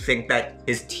 I do think that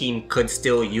his team could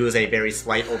still use a very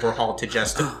slight overhaul to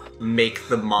just make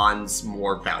the mons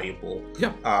more valuable.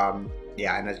 Yep.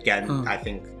 Yeah, and again, I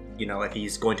think, you know, if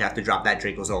he's going to have to drop that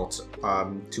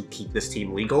Dracozolt to keep this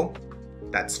team legal,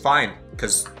 that's fine.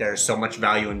 because there's so much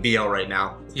value in BL right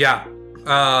now. Yeah.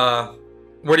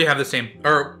 Where do you have this team?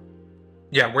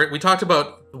 We talked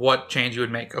about what change you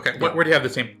would make. Okay, where do you have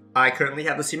this team? I currently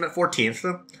have this team at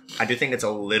 14th. I do think it's a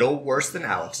little worse than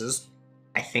Alex's.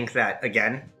 I think that,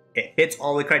 again, it fits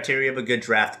all the criteria of a good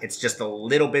draft. It's just a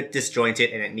little bit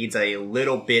disjointed, and it needs a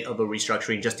little bit of a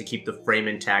restructuring just to keep the frame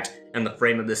intact. And the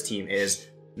frame of this team is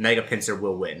Mega Pinsir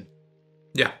will win.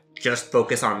 Yeah. Just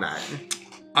focus on that.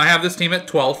 I have this team at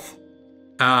 12th,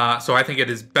 so I think it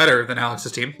is better than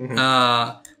Alex's team. Mm-hmm.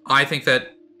 I think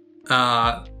that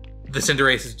the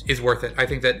Cinderace is worth it. I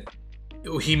think that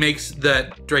he makes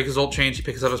that Dracozolt change. He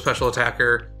picks up a special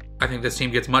attacker. I think this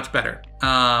team gets much better.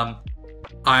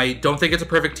 I don't think it's a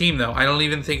perfect team, though. I don't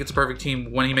even think it's a perfect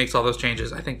team when he makes all those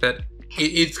changes. I think that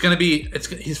it's going to be...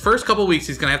 his first couple weeks,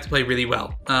 he's going to have to play really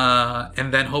well.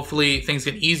 And then hopefully things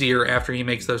get easier after he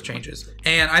makes those changes.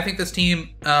 And I think this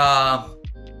team,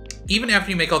 even after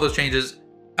you make all those changes,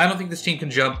 I don't think this team can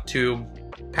jump to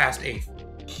past 8th.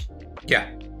 Yeah.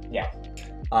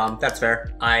 That's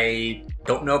fair. I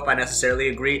don't know if I necessarily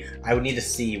agree. I would need to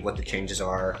see what the changes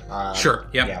are. Sure,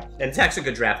 yeah. And Zach's a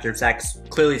good drafter. Zach's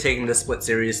clearly taking this split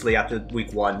seriously after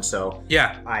week 1, so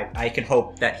yeah, I can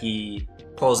hope that he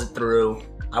pulls it through.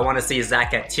 I want to see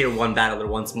Zach at tier 1 battler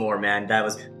once more, man. That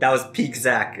was peak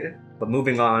Zach. But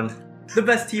moving on, the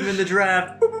best team in the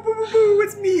draft.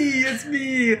 It's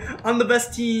me. I'm the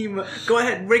best team. Go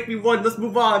ahead, rank me 1. Let's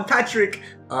move on, Patrick.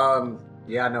 I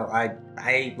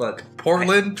look.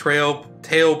 Portland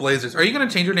Trailblazers. Are you going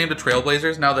to change your name to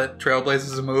Trailblazers now that Trailblazers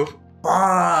is a move?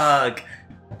 Fuck.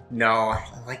 No, I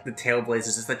like the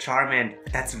Trailblazers. It's the Charmander.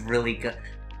 That's really good.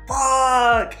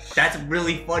 Fuck. That's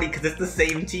really funny because it's the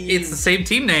same team. It's the same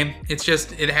team name. It's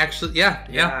just, it actually,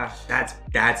 yeah.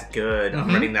 That's good. I'm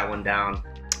writing that one down.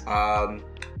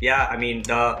 I mean,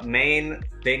 the main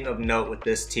thing of note with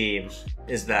this team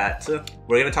is that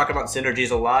we're going to talk about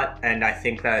synergies a lot, and I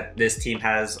think that this team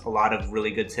has a lot of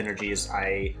really good synergies.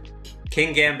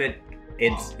 King Gambit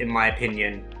is, in my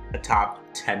opinion, a top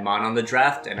 10 mon on the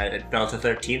draft, and it fell to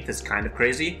 13th is kind of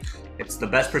crazy. It's the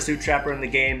best Pursuit Trapper in the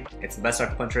game. It's the best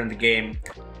Sucker Puncher in the game.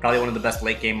 Probably one of the best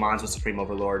late game mons with Supreme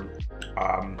Overlord.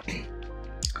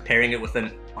 Pairing it with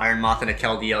an Iron Moth and a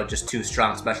Keldeo, just 2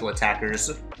 strong special attackers.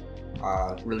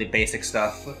 Really basic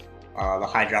stuff. The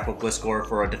Hydrapple Gliscor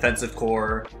for a defensive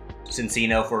core,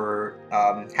 Cincino for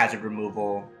hazard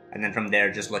removal, and then from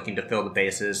there just looking to fill the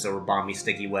bases, so Bomby,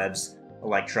 Sticky Webs,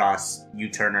 Electros,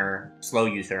 U-Turner, Slow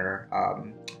U-Turner,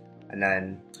 and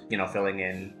then, filling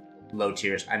in low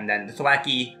tiers. And then the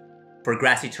Thwackey for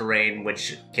grassy terrain,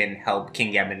 which can help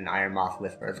King Gambit and Iron Moth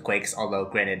with earthquakes, although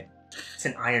granted, it's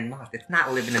an Iron Moth. It's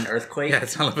not living in an earthquake. Yeah,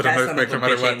 it's not living in an earthquake no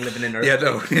matter what. Living in earthquake.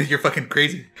 Yeah, no, you're fucking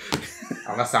crazy.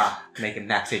 Unless I make it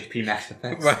max HP, max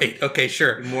defense. Right, okay,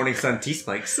 sure. Morning Sun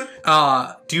T-Spikes.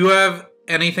 Do you have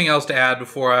anything else to add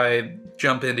before I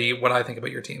jump into what I think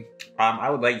about your team? I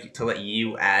would like to let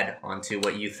you add onto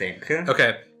what you think.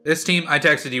 Okay. This team, I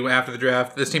texted you after the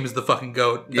draft. This team is the fucking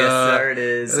GOAT. Yes, sir, it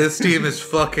is. This team is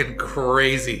fucking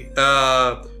crazy.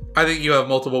 I think you have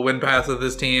multiple win paths with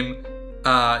this team.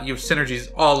 You have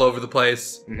synergies all over the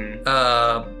place.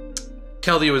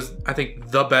 Keldeo is, I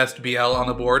think, the best BL on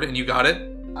the board, and you got it.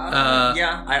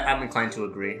 I'm inclined to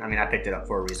agree. I mean, I picked it up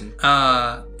for a reason.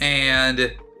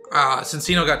 And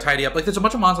Cincino got tidy up. Like, there's a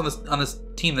bunch of mons on this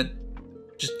team that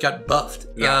just got buffed.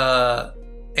 Yeah.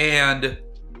 And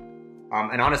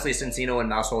honestly, Cincino and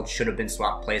Mousehold should have been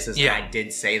swapped places. Yeah. And I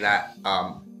did say that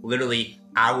literally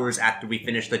hours after we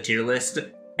finished the tier list,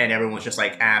 and everyone was just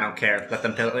like, I don't care. Let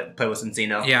them play with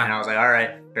Cincino. Yeah. And I was like, all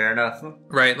right, fair enough.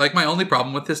 Right. Like, my only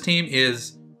problem with this team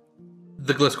is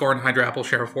the Gliscor and Hydrapple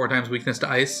share 4 times weakness to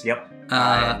ice. Yep.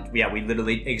 We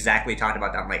literally exactly talked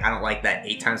about that. I'm like, I don't like that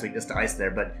 8 times weakness to ice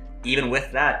there, but even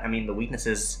with that, I mean, the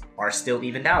weaknesses are still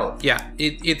evened out. Yeah,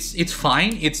 it's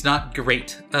fine. It's not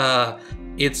great.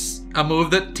 It's a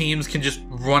move that teams can just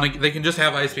run. They can just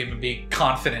have Ice Beam and be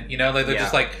confident. They're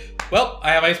just like, well, I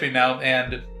have Ice Beam now,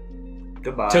 and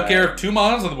goodbye. Took care of 2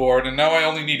 mons on the board, and now I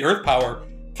only need Earth Power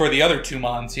for the other 2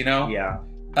 mons. Yeah.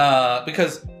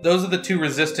 Because those are the 2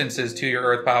 resistances to your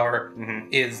Earth Power.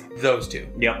 Is those 2.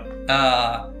 Yep.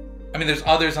 I mean, there's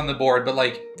others on the board, but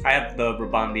like I have the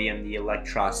Rabambi and the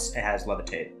Electros. It has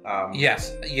Levitate.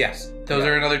 Yes. Those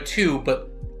are another 2, but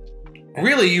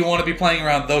really, you want to be playing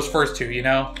around those first 2.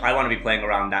 I want to be playing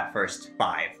around that first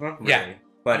 5. Really. Yeah.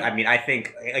 But I mean, I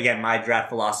think again, my draft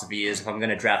philosophy is if I'm going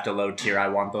to draft a low tier, I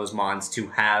want those mons to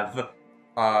have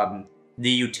the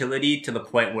utility to the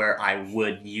point where I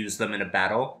would use them in a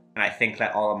battle. And I think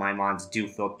that all of my mons do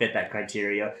fit that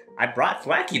criteria. I brought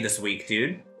Thwackey this week,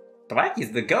 dude.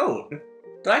 Thwacky's the GOAT.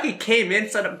 Darkrais came in,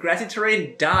 set up grassy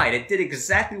terrain, died. It did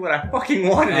exactly what I fucking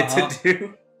wanted it to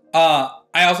do.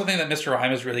 I also think that Mr.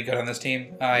 Rhyme is really good on this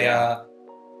team. I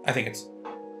think it's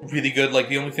really good. Like,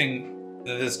 the only thing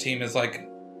that this team is like,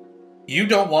 you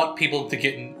don't want people to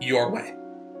get in your way.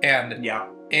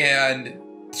 And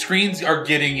screens are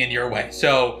getting in your way.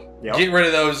 So get rid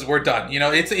of those, we're done. You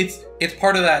know, it's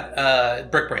part of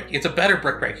that brick break. It's a better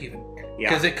brick break even.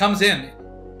 Because it comes in.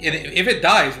 If it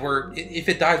dies, we're good. If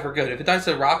it dies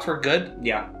to rocks, we're good.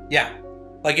 Yeah.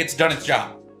 Like, it's done its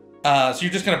job. So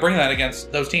you're just gonna bring that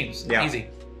against those teams. Easy.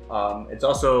 It's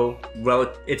also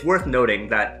it's worth noting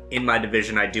that in my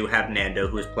division I do have Nando,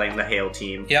 who is playing the Hail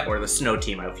team or the Snow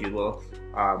team, if you will.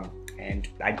 And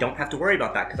I don't have to worry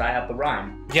about that because I have the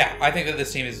Rhyme. Yeah, I think that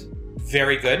this team is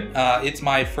very good. It's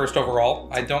my first overall.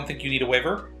 I don't think you need a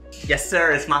waiver. Yes,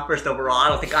 sir. It's my first overall. I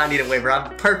don't think I need a waiver.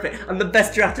 I'm perfect. I'm the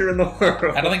best drafter in the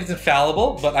world. I don't think it's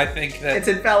infallible, but I think that... It's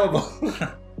infallible.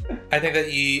 I think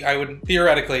that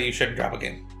theoretically, you shouldn't drop a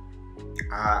game.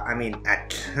 I mean,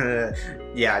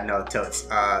 totes.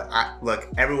 Look,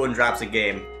 everyone drops a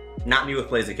game. Not me with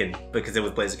Blaziken, because it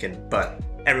was Blaziken, but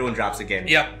everyone drops a game.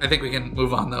 Yep, I think we can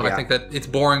move on, though. I think that it's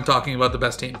boring talking about the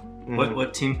best team.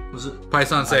 What team was it?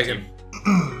 Python Sagan.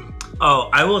 Oh,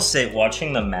 I will say,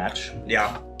 watching the match...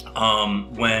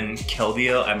 when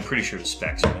Keldeo, I'm pretty sure it was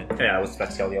Specs, right? Yeah, it was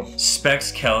Specs Keldeo. Specs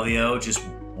Keldeo just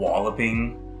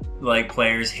walloping, like,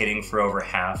 players, hitting for over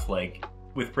half, like,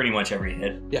 with pretty much every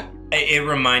hit. Yeah. It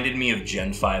reminded me of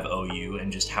Gen 5 OU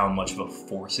and just how much of a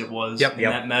force it was in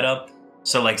that meta.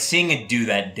 So, like, seeing it do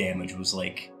that damage was,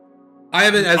 like, I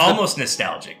have it as almost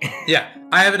nostalgic. Yeah,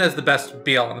 I have it as the best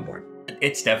BL on the board.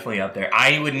 It's definitely up there.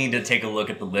 I would need to take a look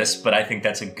at the list, but I think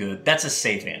that's a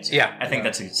safe answer. Yeah. I think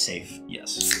that's a safe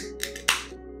yes.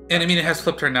 And I mean, it has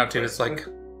flip turn now too. It's like...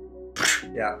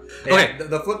 Yeah. Okay.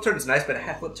 The flip turn's nice, but it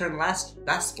had flip turn last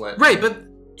split. Right, but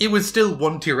it was still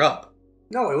one tier up.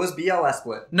 No, it was BL last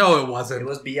split. No, it wasn't. It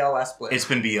was BL last split. It's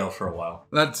been BL for a while.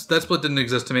 That split didn't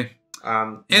exist to me.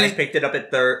 Mike picked it up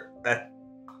at third?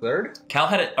 Cal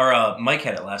had it, or Mike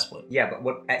had it last split. Yeah,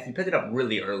 but he picked it up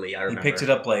really early, I remember. He picked it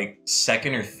up, like,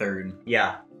 second or third.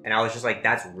 Yeah, and I was just like,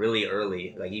 that's really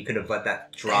early. Like, you could have let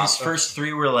that drop. His first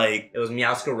three were, like... It was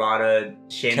Meowscarada,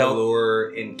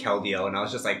 Chandelure, and Keldeo, and I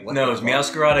was just like, what the fuck? No, it was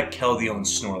Meowscarada, Keldeo, and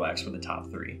Snorlax were the top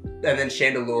three. And then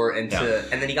Chandelure and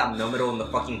then he got Melmetal in the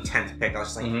fucking 10th pick. I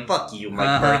was just like, fuck you,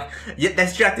 Mike Burke. Yeah,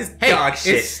 this draft is dog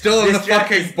shit. It's still in the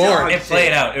fucking board. It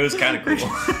played out. It was kind of cool.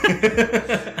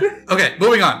 Okay,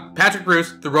 moving on. Patrick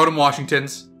Bruce, the Rotom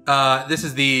Washingtons. This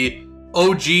is the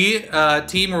OG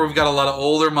team where we've got a lot of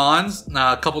older Mons,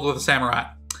 coupled with a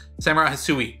Samurai. Samurai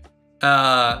Hisui.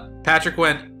 Patrick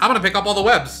went, I'm going to pick up all the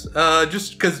webs,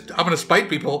 just because I'm going to spite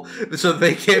people so that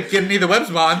they can't get any of the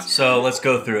webs Mons. So let's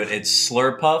go through it. It's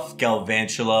Slurpuff,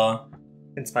 Galvantula,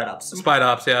 and Spidops.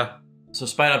 Spidops, yeah. So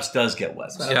Spidops does get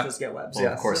webs. Spidops does get webs,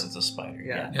 well, of course it's a spider.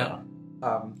 Yeah.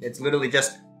 It's literally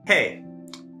just, hey,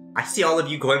 I see all of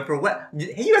you going for web.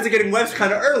 Hey, you guys are getting webs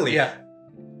kind of early. Yeah.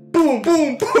 Boom,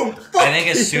 boom, boom. I think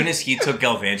as soon as he took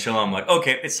Galvantula, I'm like,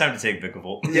 okay, it's time to take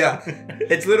Vikavolt. Yeah.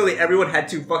 It's literally everyone had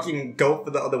to fucking go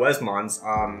for the other Wesmons.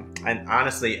 And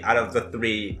honestly, out of the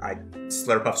three,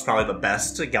 Slurpuff's probably the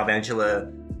best.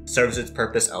 Galvantula serves its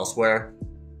purpose elsewhere.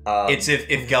 It's if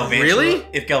Galvantula... Really?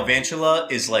 If Galvantula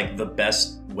is like the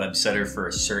best web setter for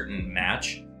a certain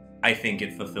match, I think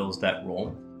it fulfills that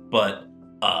role. But,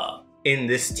 in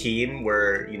this team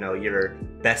where, you know, your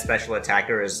best special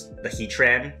attacker is the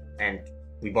Heatran, and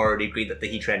we've already agreed that the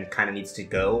Heatran kind of needs to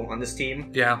go on this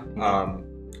team. Yeah.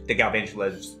 The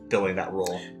Galvantula is filling that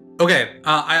role. Okay,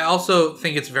 I also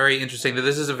think it's very interesting that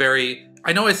this is a very...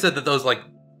 I know I said that those, like...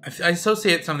 I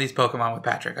associate some of these Pokemon with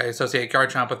Patrick. I associate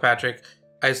Garchomp with Patrick.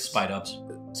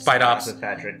 Spidops with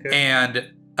Patrick.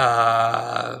 And,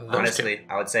 honestly,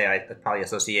 I would say I probably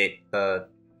associate the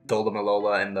Golem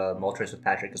Alola and the Moltres with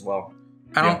Patrick as well.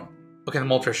 Okay, the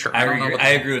Moltres, sure. I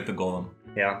agree with the Golem.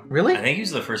 Yeah. Really? I think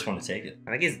he's the first one to take it. I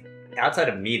think he's, outside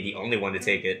of me, the only one to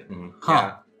take it. Huh.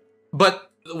 Yeah.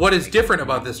 But what is different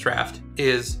about this draft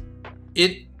is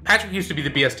Patrick used to be the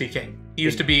BST king. He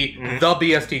used to be the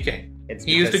BST king.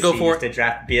 He used to go for to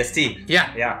draft BST.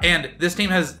 Yeah. Yeah. And this team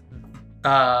has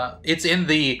it's in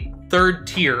the third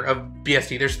tier of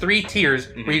BST. There's 3 tiers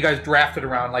where you guys drafted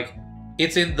around. Like,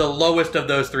 it's in the lowest of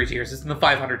those 3 tiers. It's in the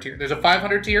 500 tier. There's a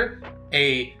 500 tier,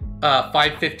 a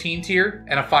 515 tier,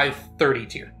 and a 530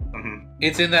 tier.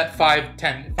 It's in that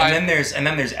 510. And then there's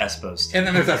Espos. And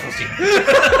then there's Espos team.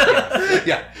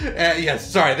 Yes.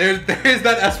 Sorry. There's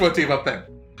that Espo team up there.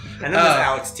 And then there's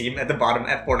Alex's team at the bottom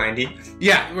at 490.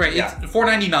 Yeah, right. It's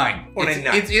 499.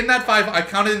 499. It's in that 5. I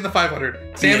counted in the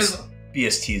 500.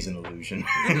 BST is an illusion.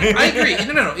 I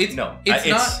agree. No. It's not. Yeah,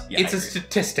 it's a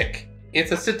statistic.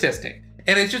 It's a statistic,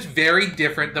 and it's just very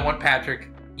different than what Patrick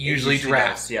usually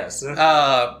drafts. Yes.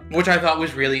 Which I thought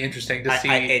was really interesting to see.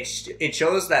 It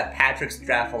shows that Patrick's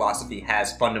draft philosophy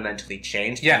has fundamentally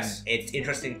changed. Yes. And it's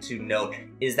interesting to note,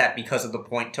 is that because of the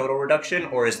point total reduction,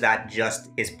 or is that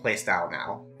just his playstyle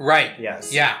now? Right.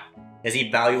 Yes. Yeah. Is he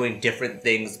valuing different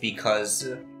things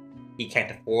because he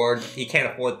can't afford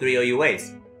 3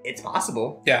 OUAs? It's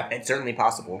possible. Yeah. It's certainly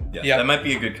possible. Yeah. That might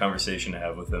be a good conversation to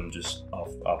have with him just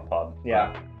off pod.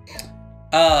 Yeah.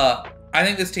 I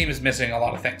think this team is missing a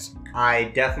lot of things. I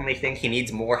definitely think he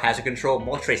needs more hazard control.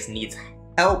 Moltres needs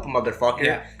help, motherfucker.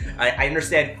 Yeah. I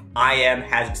understand I am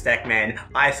Hazard Stack Man.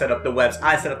 I set up the webs.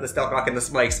 I set up the Stealth Rock and the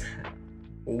Smikes.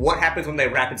 What happens when they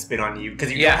rapid spin on you?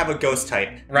 Because you don't have a ghost type.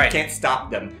 Right. You can't stop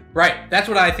them. Right. That's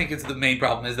what I think is the main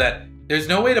problem, is that there's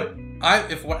no way to...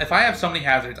 If I have so many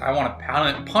hazards, I want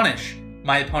to punish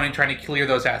my opponent trying to clear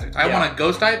those hazards. I want a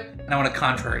ghost type, and I want a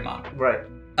contrary mod. Right.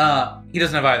 He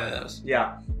doesn't have either of those.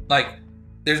 Yeah. Like,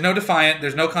 there's no Defiant,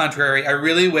 there's no Contrary. I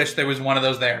really wish there was one of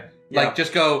those there. Yeah. Like,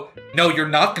 just go, no, you're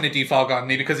not going to defog on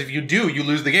me, because if you do, you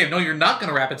lose the game. No, you're not going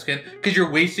to rapid spin, because you're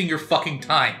wasting your fucking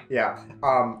time. Yeah.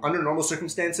 Under normal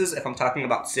circumstances, if I'm talking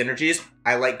about synergies,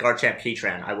 I like Garchomp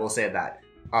Heatran. I will say that.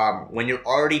 When you're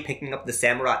already picking up the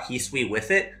Samurott Hisui with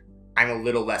it, I'm a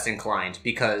little less inclined,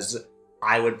 because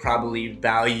I would probably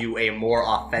value a more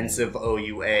offensive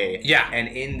OUA. Yeah. And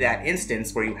in that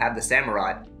instance where you have the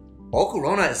Samurott,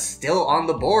 Volcarona is still on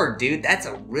the board, dude. That's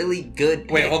a really good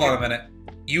pick. Wait, hold on a minute.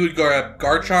 You would go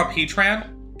Garchomp Heatran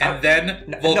and then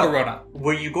Volcarona. No.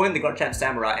 Were you going the Garchomp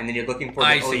Samurott and then you're looking for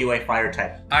the OUA fire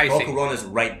type? Volcarona's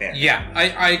right there. Yeah,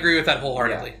 I agree with that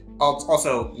wholeheartedly. Yeah.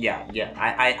 Also, yeah.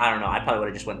 I don't know. I probably would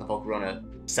have just went the Volcarona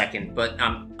second. But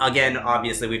again,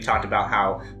 obviously, we've talked about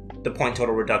how the point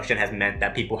total reduction has meant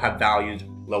that people have valued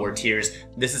lower tiers.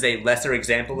 This is a lesser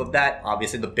example of that.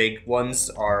 Obviously, the big ones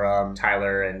are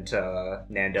Tyler and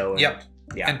Nando. And,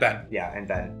 yeah, and Ben. Yeah, and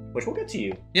Ben, which we'll get to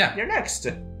you. Yeah. You're next.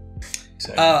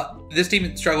 This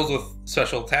team struggles with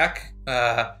special attack.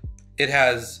 It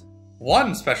has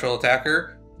one special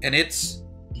attacker, and it's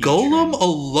Golem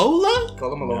Alola?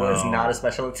 Golem Alola is not a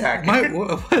special attack.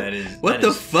 What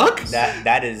the fuck?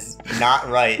 That is not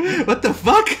right. What the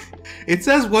fuck? It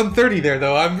says 130 there,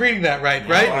 though. I'm reading that right?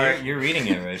 You're reading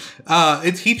it right.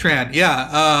 It's Heatran,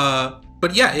 yeah.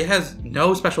 But yeah, it has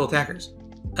no special attackers.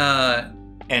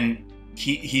 And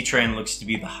Heatran looks to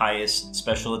be the highest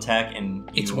special attack, and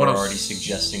you were already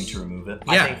suggesting to remove it.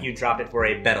 Yeah. I think you dropped it for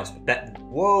a better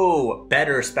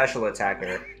special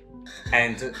attacker.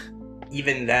 And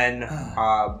even then,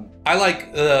 I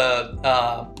like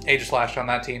Aegislash on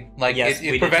that team. Like, yes,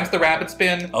 it prevents the rapid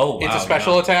spin. Oh, wow, it's a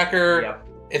special attacker. Yep.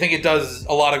 I think it does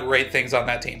a lot of great things on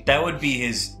that team. That would be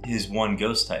his one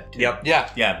ghost type, too. Yep.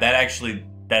 Yeah.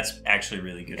 That's actually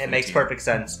really good. It makes perfect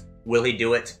sense. Will he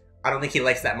do it? I don't think he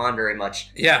likes that mon very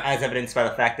much. Yeah. As evidenced by the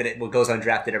fact that it goes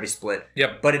undrafted every split.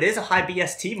 Yep. But it is a high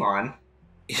BST mon.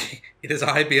 It is a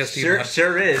high BST mon.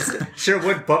 Sure is. Sure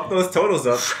would bump those totals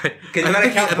up. Because you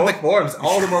gotta count both forms.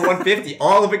 All of them are 150.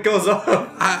 All of it goes up.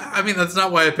 I mean, that's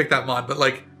not why I picked that mon, but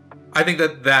like, I think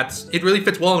it really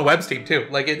fits well in the Webb's team too.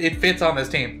 Like, it fits on this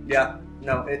team. Yeah.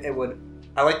 No, it would.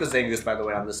 I like the Zangoose, by the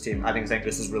way, on this team. I think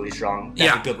Zangoose is really strong.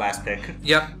 That's a good last pick.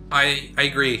 Yep, I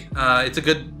agree.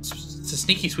 It's a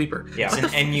sneaky sweeper. Yeah.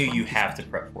 It's an NU you have to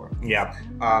prep for. Yeah.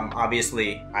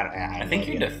 Obviously, I think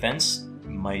your defense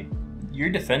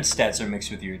stats are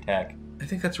mixed with your attack. I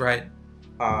think that's right.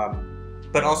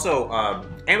 But also,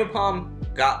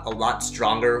 Ambipom got a lot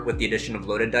stronger with the addition of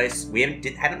loaded dice. We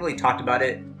haven't really talked about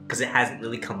it because it hasn't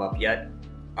really come up yet.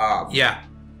 Yeah.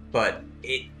 But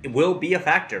it will be a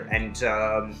factor, and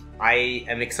I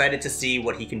am excited to see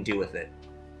what he can do with it.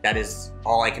 That is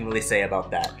all I can really say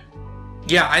about that.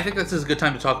 Yeah, I think this is a good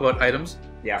time to talk about items.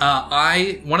 Yeah.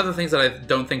 One of the things that I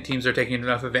don't think teams are taking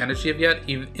enough advantage of yet,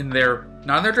 even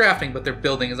not in their drafting, but their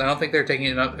building, is I don't think they're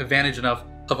taking advantage enough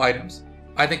of items.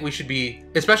 I think we should be,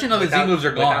 especially now that Z moves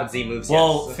are gone. Without Z moves,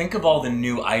 well, think of all the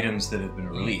new items that have been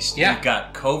released. Yeah. You've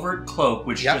got Covert Cloak,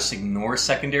 which just ignores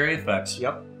secondary effects.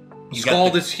 Yep.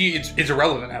 Scald is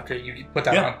irrelevant after you put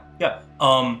that on. Yeah.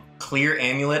 Clear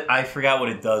Amulet, I forgot what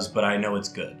it does, but I know it's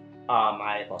good.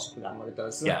 I've also forgotten what it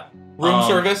does. Yeah. Room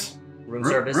service. Room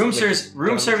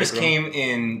service came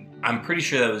in, I'm pretty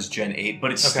sure that was Gen 8,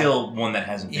 but it's still one that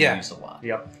hasn't been used a lot.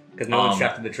 Yep. Because no one's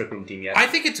drafted the Trick Room team yet. I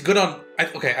think it's good on... I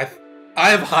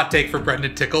have a hot take for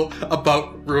Brendan Tickle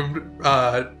about Room...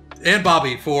 and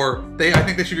Bobby I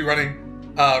think they should be running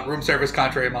Room service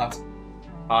contrary mods.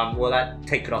 Well, that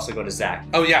take could also go to Zach.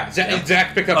 Oh yeah,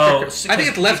 Zach picked up. I think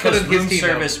it's less good than his team.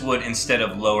 Service would, instead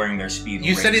of lowering their speed,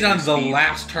 you set it on the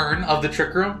last turn of the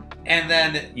Trick Room, and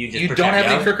then you don't have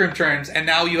any Trick Room turns, and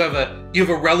now you have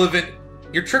a relevant.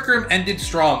 Your Trick Room ended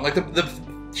strong. Like the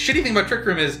shitty thing about Trick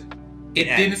Room is it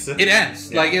ends.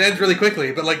 Yeah. Like it ends really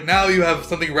quickly, but like now you have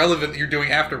something relevant that you're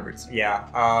doing afterwards. Yeah.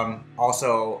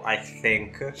 Also, I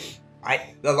think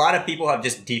a lot of people have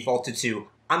just defaulted to,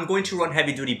 I'm going to run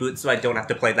heavy duty boots so I don't have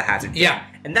to play the hazard game. Yeah.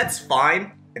 And that's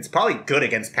fine. It's probably good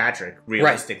against Patrick,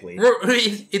 realistically.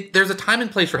 Right. There's a time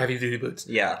and place for heavy duty boots.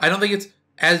 Yeah. I don't think it's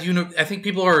as I think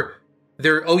people are,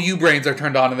 their OU brains are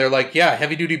turned on and they're like, yeah,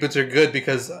 heavy duty boots are good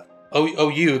because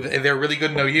OU, they're really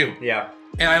good in OU. Yeah.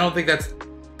 And I don't think that's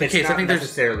the case. I think there's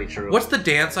necessarily true. What's the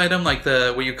dance item, like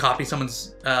where you copy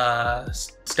someone's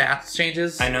stats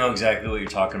changes? I know exactly what you're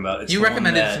talking about. It's you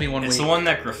recommended it to me one week. It's the one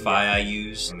that Grafai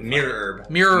used. Mirror Herb.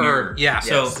 Mirror Herb, yeah.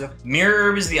 So Mirror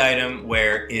Herb is the item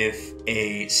where if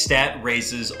a stat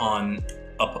raises on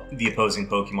the opposing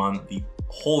Pokemon, the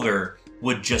holder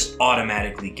would just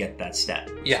automatically get that stat.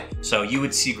 Yeah. So you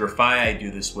would see Grafai do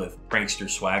this with Prankster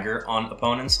Swagger on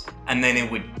opponents, and then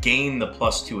it would gain the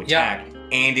 +2 attack,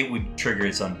 and it would trigger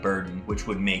its Unburden, which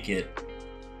would make it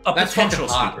a potential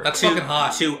sweeper. That's fucking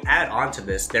hot. To add on to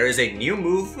this, there is a new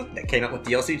move that came out with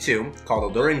DLC 2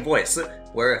 called Alluring Voice,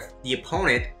 where if the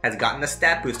opponent has gotten a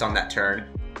stat boost on that turn,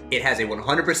 it has a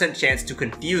 100% chance to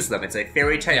confuse them. It's a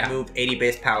fairy type move, 80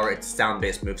 base power, it's a sound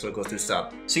based move, so it goes through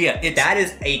sub. So yeah, that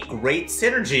is a great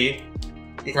synergy.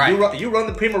 Right. You run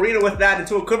the Primarina with that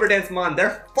into a Quiver Dance Mon,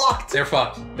 they're fucked. They're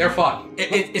fucked.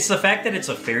 It's the fact that it's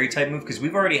a fairy type move, because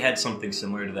we've already had something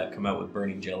similar to that come out with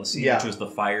Burning Jealousy, which was the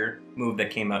fire move that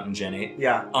came out in Gen 8.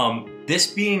 Yeah. This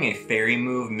being a fairy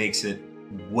move makes it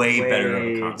way better of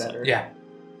a concept. Better. Yeah.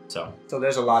 So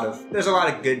there's a lot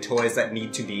of good toys that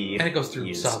need to be and it goes through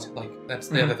used. sub. Like that's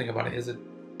the other thing about it is it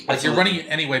like you're running it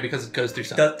anyway because it goes through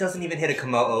sub. Doesn't even hit a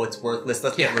Komodo. It's worthless.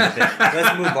 Let's get rid of it.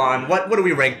 Let's move on. What do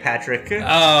we rank Patrick?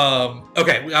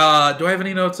 Okay. Do I have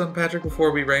any notes on Patrick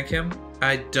before we rank him?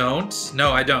 I don't.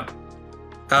 No, I don't.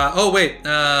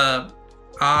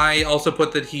 I also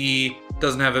put that he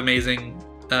doesn't have amazing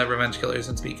revenge killers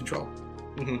and speed control.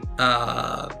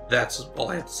 That's all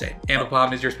I have to say.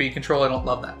 Ambipom is your speed control. I don't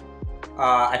love that.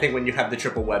 I think when you have the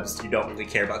triple webs, you don't really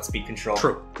care about speed control.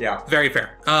 True. Yeah. Very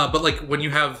fair. But like when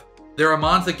you have, there are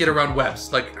mons that get around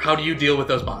webs. Like how do you deal with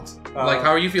those mons? Like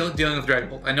how are you dealing with Dragon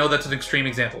Bolt? I know that's an extreme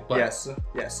example. But yes,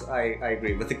 I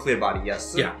agree with the clear body.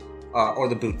 Yes. Yeah. Or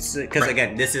the boots, because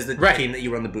again, this is the team that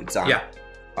you run the boots on. Yeah.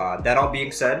 That all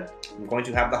being said, I'm going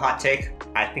to have the hot take.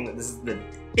 I think that this is the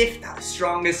 5th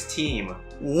strongest team.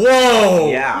 Whoa!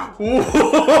 Yeah. Whoa!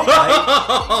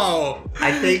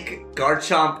 I think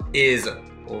Garchomp is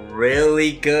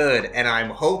really good, and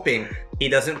I'm hoping he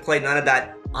doesn't play none of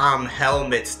that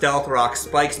Helmet, Stealth Rock,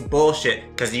 Spikes bullshit,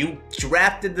 because you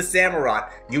drafted the Samurott.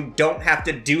 You don't have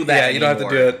to do that anymore. You don't have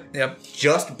to do it. Yep.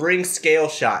 Just bring Scale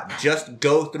Shot. Just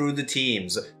go through the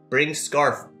teams. Bring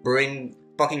Scarf. Bring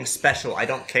fucking Special. I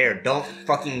don't care. Don't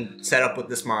fucking set up with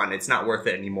this mon. It's not worth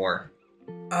it anymore.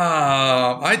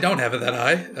 I don't have it that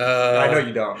high. I know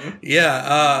you don't. Yeah,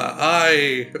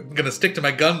 I'm gonna stick to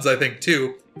my guns, I think,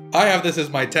 too. I have this as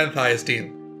my 10th highest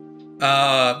team.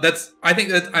 I think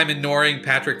that I'm ignoring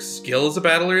Patrick's skill as a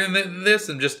battler in this,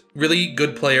 and just really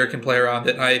good player can play around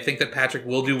it. I think that Patrick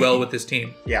will do well with this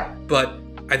team. Yeah. But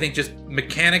I think just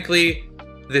mechanically,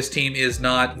 this team is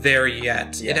not there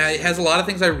yet. Yes. It has a lot of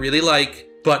things I really like,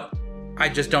 but I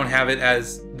just don't have it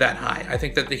as that high. I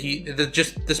think that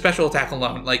just the special attack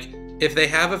alone, like if they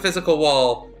have a physical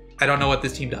wall, I don't know what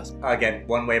this team does. Again,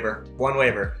 one waiver.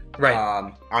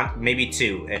 Right. Maybe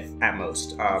 2 if at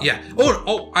most. Yeah.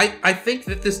 I think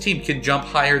that this team can jump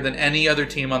higher than any other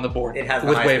team on the board. It has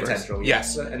the highest potential.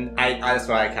 Yes. And that's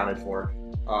what I accounted for.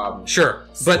 Sure.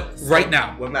 But right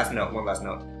now. One last note.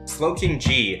 Slowking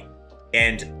G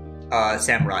and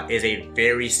Samurott is a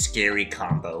very scary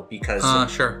combo because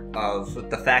of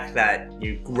the fact that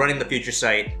you're running the Future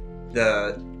Sight,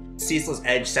 the Ceaseless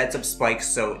Edge sets up spikes,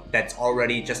 so that's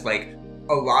already just like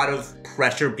a lot of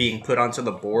pressure being put onto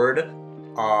the board.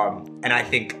 And I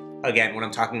think, again, when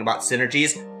I'm talking about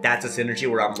synergies, that's a synergy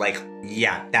where I'm like,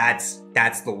 yeah, that's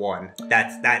the one.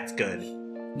 That's good.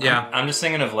 Yeah. I'm just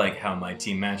thinking of like how my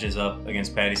team matches up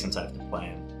against Patty since I have to play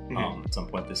him at some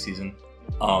point this season.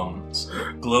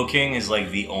 Glow King is like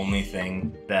the only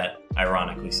thing that,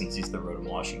 ironically, since he's the Rotom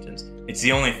Washingtons, it's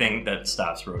the only thing that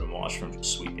stops Rotom Wash from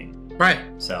just sweeping. Right.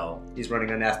 So he's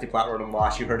running a nasty plat Rotom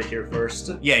Wash. You heard it here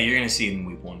first. Yeah, you're gonna see it in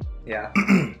week 1. Yeah.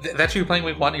 That's you playing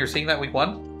week 1? You're seeing that week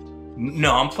 1?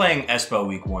 No, I'm playing Espo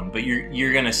week 1, but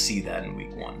you're gonna see that in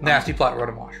week 1. Nasty plat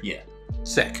Rotom Wash. Yeah.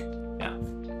 sick. Yeah.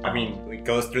 I mean, it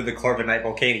goes through the Corviknight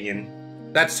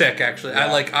Volcanion. That's sick, actually.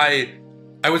 Yeah.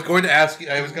 I was going to ask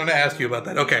you about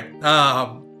that. Okay.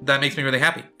 That makes me really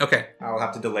happy. Okay. I'll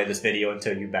have to delay this video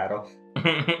until you battle.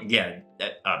 Yeah,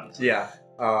 obviously. Yeah.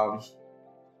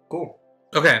 Cool.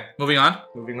 Okay, moving on.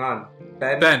 Moving on.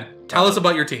 Ben? Ben, tell us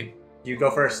about your team. You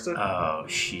go first. Oh,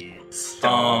 shit. Do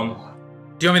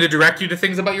you want me to direct you to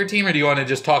things about your team, or do you want to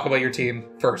just talk about your team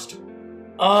first?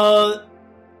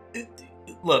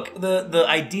 Look, the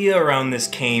idea around this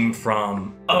came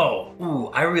from,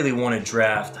 I really want to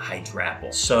draft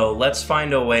Hydrapple. So let's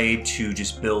find a way to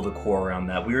just build a core around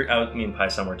that. Me and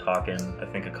Paisan were talking, I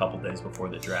think a couple days before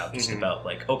the draft, just about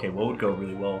like, okay, what would go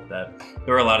really well with that?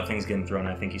 There were a lot of things getting thrown.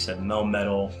 I think you said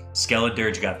Melmetal,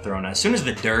 Skeledirge got thrown out. As soon as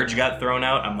the Dirge got thrown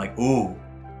out, I'm like, ooh,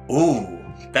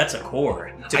 that's a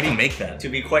core. I can make that. To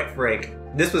be quite frank,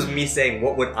 this was me saying,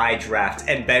 what would I draft?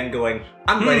 And Ben going,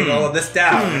 I'm writing all of this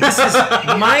down. This is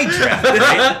my draft,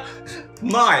 right?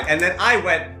 Mine. And then I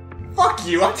went, fuck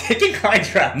you, I'm taking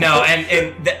Hydrapple. No,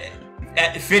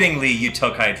 fittingly, you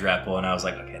took Hydrapple, and I was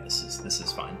like, okay, this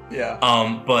is fine. Yeah.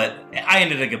 But I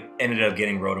ended up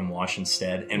getting Rotom Wash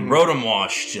instead, and Rotom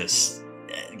Wash just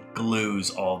glues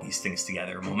all these things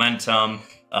together. Momentum,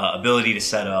 ability to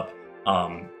set up,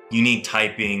 unique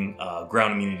typing,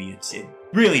 ground immunity. It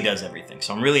really does everything.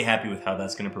 So I'm really happy with how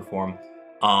that's going to perform.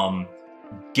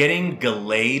 Getting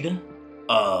Gallade,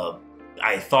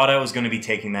 I thought I was going to be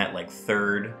taking that like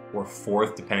 3rd or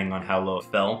 4th, depending on how low it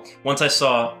fell. Once I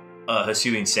saw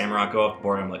Hisuian and Samurott go off the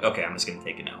board, I'm like, okay, I'm just going to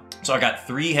take it now. So I got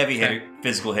 3 heavy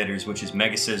physical hitters, which is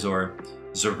Mega Scizor,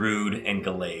 Zarude, and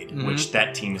Gallade, which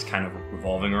that team is kind of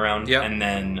revolving around. Yep. And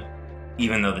then,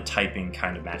 even though the typing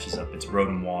kind of matches up, it's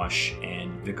Rotom Wash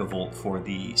and Vikavolt for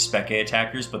the Spec A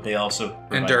attackers, but they also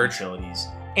provide utilities.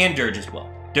 And Dirge as well.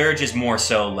 Dirge is more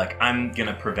so like, I'm going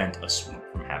to prevent a sweep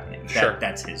from happening.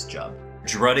 That's his job.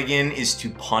 Druddigan is to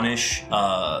punish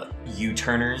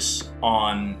U-turners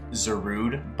on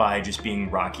Zarude by just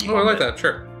being rocky. Oh, I like that,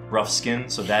 sure. Rough skin,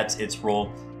 so that's its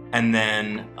role. And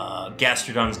then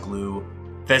Gastrodon's glue.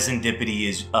 Pheasantipity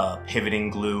is pivoting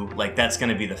glue. Like, that's going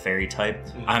to be the fairy type.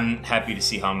 I'm happy to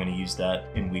see how I'm going to use that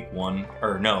in week 1.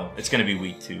 Or no, it's going to be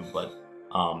week 2, but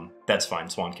that's fine.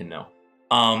 Swan can know.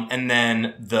 And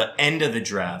then the end of the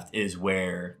draft is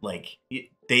where, like,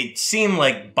 they seem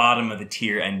like bottom of the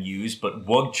tier NUs, but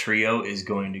Wugtrio is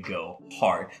going to go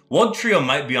hard. Wugtrio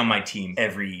might be on my team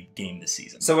every game this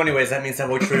season. So anyways, that means that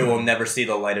Wugtrio will never see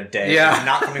the light of day. Yeah. He's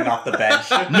not coming off the bench.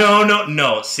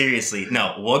 No, seriously.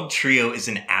 No, Wugtrio is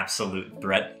an absolute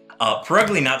threat.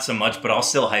 Purugly not so much, but I'll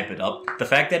still hype it up. The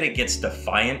fact that it gets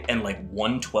Defiant and like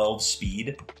 112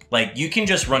 speed, like you can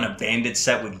just run a Bandit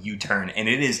set with U-turn and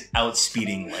it is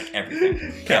outspeeding like everything.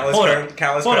 Hold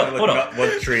up.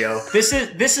 Wugtrio. This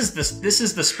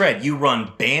is the spread. You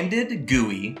run Banded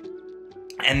Gooey,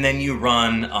 and then you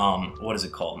run what is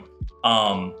it called?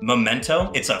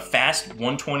 Memento. It's a fast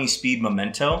 120 speed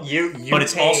Memento, but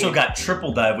it's also got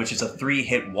Triple Dive, which is a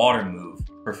 3-hit water move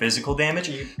for physical damage.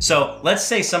 So let's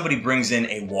say somebody brings in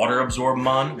a Water Absorb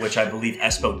Mon, which I believe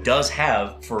Espo does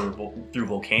have through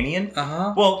Volcanion.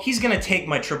 Well, he's gonna take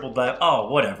my Triple Dive.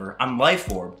 Oh, whatever. I'm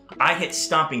Life Orb. I hit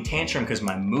Stomping Tantrum because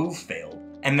my move failed,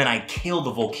 and then I kill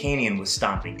the Volcanion with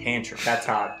Stomping Tantrum. That's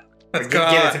hot. Give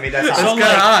it to me. That's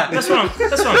hot. That's what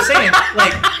I'm saying.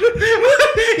 Like,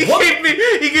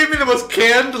 he gave me the most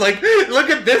canned, like, look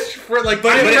at this for like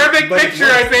perfect picture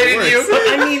I painted you.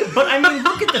 But I mean,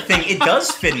 look at the thing. It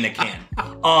does fit in a can.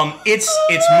 Its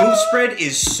move spread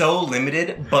is so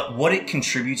limited, but what it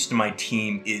contributes to my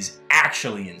team is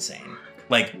actually insane.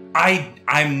 Like,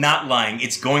 I'm not lying.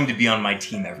 It's going to be on my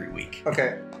team every week.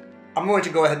 Okay, I'm going to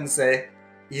go ahead and say,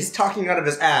 he's talking out of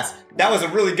his ass. That was a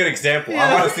really good example. Yeah.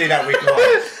 I want to see that week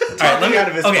long. Talking out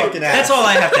of his fucking ass. That's all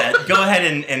I have to add. Go ahead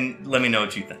and let me know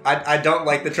what you think. I don't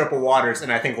like the triple waters,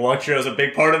 and I think Wugtrio is a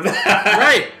big part of that.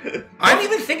 Right. I don't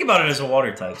even think about it as a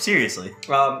water type. Seriously.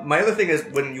 My other thing is,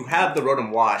 when you have the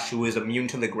Rotom Wash, who is immune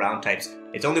to the ground types,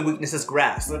 its only weakness is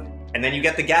grass. And then you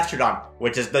get the Gastrodon,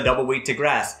 which is the double weak to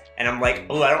grass. And I'm like,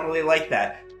 oh, I don't really like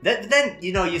that. Then,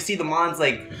 you know, you see the mons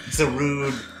like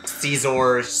Zarude,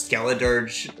 Scizor,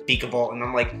 Skeledirge, Vikavolt, and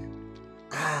I'm like,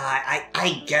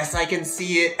 I guess I can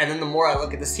see it. And then the more I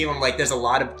look at this team, I'm like, there's a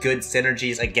lot of good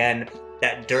synergies. Again,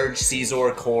 that Dirge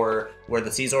Scizor core, where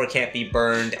the Scizor can't be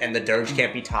burned and the Dirge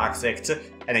can't be toxic,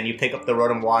 and then you pick up the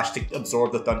Rotom Wash to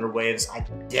absorb the Thunder Waves.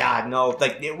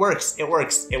 It works. It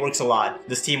works a lot.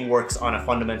 This team works on a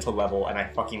fundamental level, and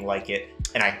I fucking like it.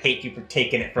 And I hate you for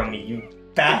taking it from me, you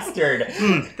bastard.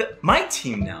 My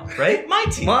team now, right? My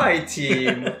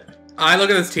team. I look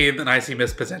at this team and I see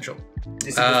missed potential.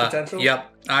 You see missed potential?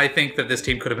 Yep. I think that this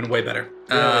team could have been way better.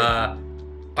 Really?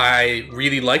 I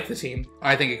really like the team.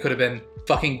 I think it could have been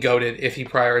fucking goated if he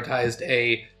prioritized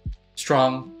a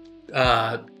strong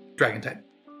dragon type.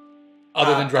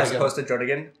 Other than Dragon. As opposed to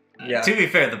Druddigan? Yeah. To be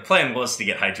fair, the plan was to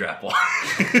get Hydra Block.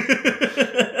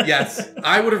 Yes.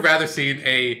 I would have rather seen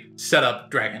a setup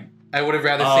dragon. I would have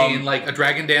rather seen like a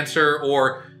Dragon Dancer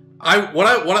or...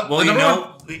 Well, you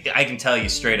know, I can tell you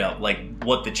straight up, like,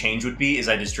 what the change would be is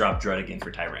I just dropped Druddigan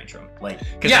for Tyrantrum. Like,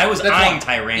 because I was eyeing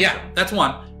Tyrantrum. Yeah, that's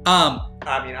one.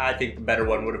 I mean, I think the better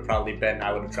one would have probably been,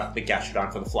 I would have dropped the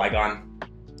Gastrodon for the Flygon.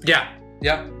 Yeah.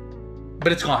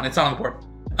 But it's gone. It's not on the board.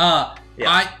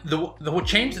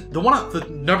 The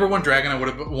number one dragon I would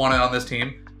have wanted on this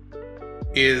team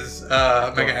is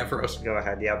Mega Ampharos. Go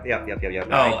ahead. Yep.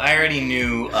 Oh, I already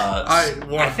knew.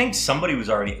 I think somebody was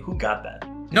already. Who got that?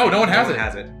 No one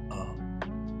has it.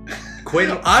 Quinn,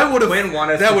 Quinn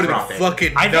wanted that to would drop have it.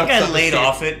 fucking. I think I laid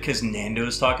off it because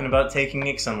Nando's talking about taking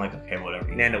it. Because I'm like, okay, whatever.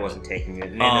 Nando wasn't taking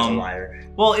it. Nando's a liar.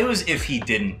 Well, it was if he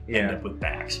didn't end up with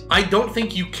backs. I don't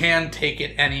think you can take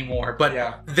it anymore. But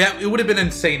that it would have been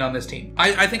insane on this team.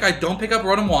 I think I don't pick up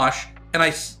Rotom Wash,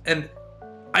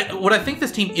 what I think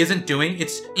this team isn't doing,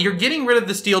 you're getting rid of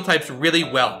the steel types really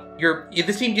well.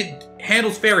 This team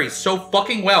handles fairies so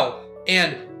fucking well,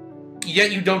 and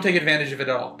yet you don't take advantage of it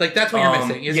at all. Like, that's what you're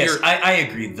missing. Yes, I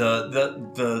agree.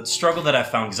 The struggle that I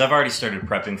found, because I've already started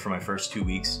prepping for my first 2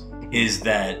 weeks, is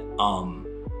that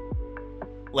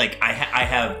like I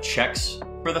have checks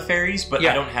for the fairies, but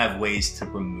I don't have ways to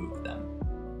remove them.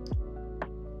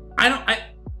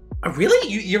 Really?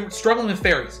 You're struggling with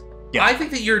fairies? Yeah. I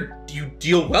think that you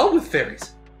deal well with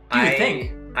fairies. I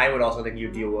think. I would also think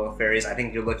you deal well with fairies. I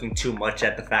think you're looking too much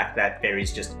at the fact that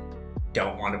fairies just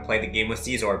don't want to play the game with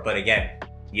Caesar. But again,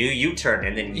 you turn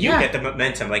and then you get the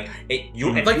momentum. Like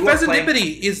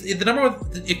Pheasantipity is the number one.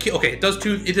 It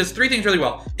does three things really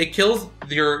well. It kills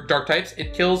your dark types.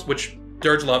 It kills, which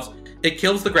Dirge loves. It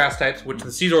kills the grass types, which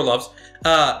the Caesar loves.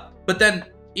 But then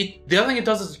the other thing it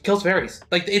does is it kills fairies.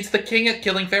 Like, it's the king at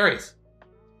killing fairies.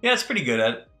 Yeah, it's pretty good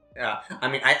at it. Yeah, I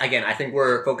mean, I think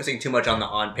we're focusing too much on the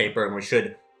on paper, and we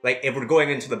should, like, if we're going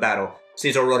into the battle,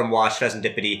 Caesar, Rotom Wash,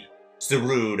 Pheasantipity,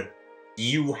 Zarude,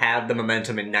 you have the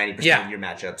momentum in 90% of your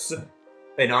matchups.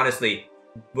 And honestly,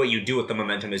 what you do with the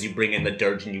momentum is you bring in the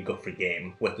Dirge and you go for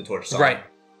game with the Torch Song. Right.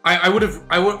 I would have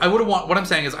what I'm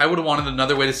saying is I would have wanted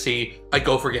another way to see I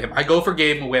go for game. I go for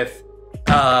game with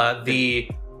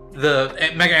the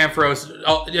Mega Ampharos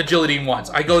agility once.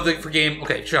 I go for game.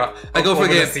 Okay, shut up. I go for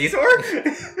the game. The Caesar?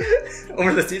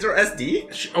 Over the Caesar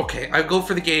SD? Okay, I go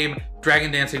for the game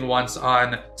Dragon Dancing once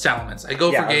on Salamence. I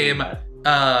go for game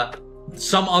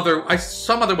some other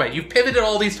way. You've pivoted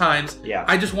all these times. Yeah.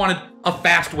 I just wanted a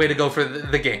fast way to go for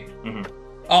the game. Mm-hmm.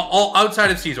 All outside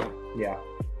of Caesar. Yeah.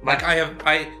 Like,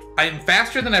 I am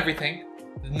faster than everything.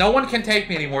 No one can take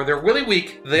me anymore. They're really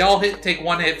weak. They all take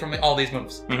one hit from all these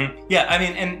moves. Mm-hmm. Yeah, I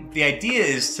mean, and the idea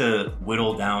is to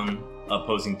whittle down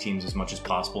opposing teams as much as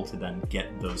possible to then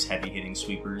get those heavy-hitting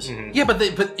sweepers. Mm-hmm. Yeah, but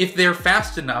if they're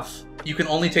fast enough, you can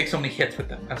only take so many hits with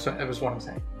them. That was what I'm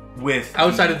saying.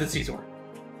 Outside of the Caesar.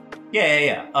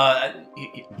 Yeah.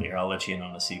 Here, I'll let you in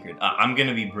on a secret. I'm going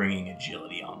to be bringing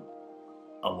agility on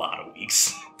a lot of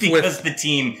weeks. Because the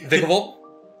team... Vikavolt?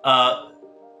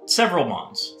 Several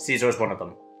Mons. Caesar is one of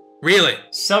them. Really?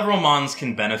 Several Mons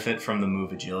can benefit from the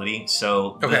move agility.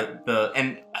 So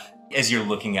and as you're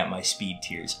looking at my speed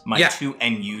tiers, my two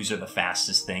NUs are the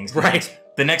fastest things.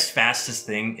 The next fastest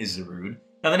thing is Zarude.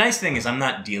 Now the nice thing is I'm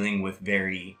not dealing with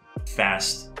very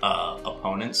fast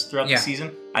opponents throughout the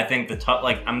season. I think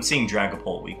I'm seeing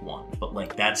Dragapult week 1,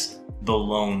 but that's the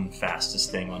lone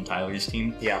fastest thing on Tyler's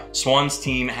team. Yeah. Swan's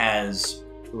team has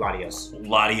Latios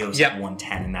at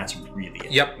 110, and that's really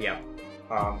it. Yep.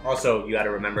 Also, you got to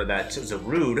remember that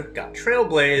Zarude got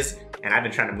Trailblaze, and I've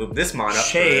been trying to move this mon up.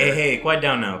 Hey, quiet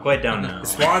down now.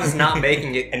 Swan is not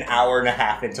making it an hour and a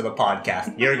half into the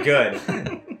podcast. You're good.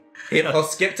 He'll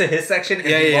skip to his section and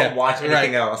he won't watch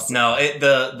anything else. No,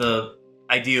 the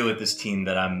idea with this team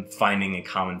that I'm finding a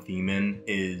common theme in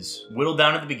is whittle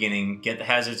down at the beginning, get the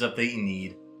hazards up that you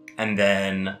need, and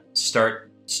then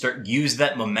use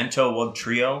that memento wug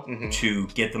trio to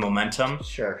get the momentum.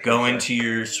 Go into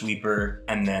your sweeper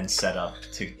and then set up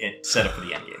for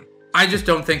the end game. I just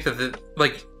don't think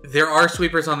that there are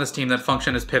sweepers on this team that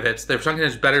function as pivots. They function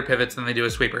as better pivots than they do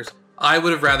as sweepers. I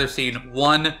would have rather seen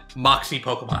one Moxie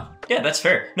Pokemon. Yeah, that's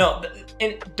fair. No,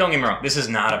 and don't get me wrong, this is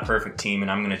not a perfect team,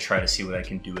 and I'm going to try to see what I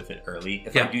can do with it early.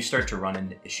 If I do start to run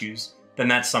into issues, then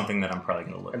that's something that I'm probably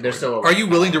going to look at. Are you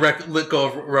willing to let go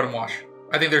of Rotom Wash?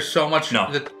 I think there's so much... No.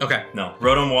 Okay. No.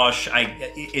 Rotom Wash,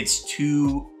 it's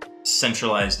too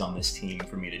centralized on this team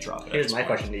for me to drop it. Here's my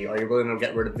question to you. Are you willing to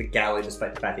get rid of the Galley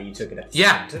despite the fact that you took it at the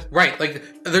Yeah, end? right. Like,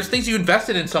 there's things you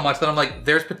invested in so much that I'm like,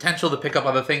 there's potential to pick up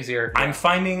other things here. I'm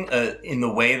finding, in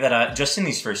the way that just in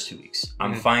these first 2 weeks,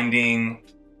 I'm finding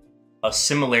a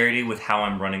similarity with how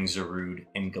I'm running Zarude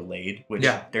and Gallade, which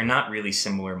they're not really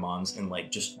similar mons in like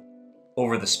just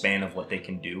over the span of what they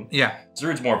can do. Yeah.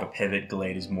 Zarude's more of a pivot,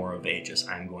 Gallade is more of a just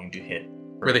I'm going to hit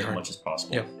really as hard. much as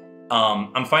possible. Yeah.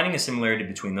 I'm finding a similarity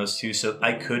between those two, so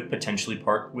I could potentially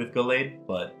part with Gallade,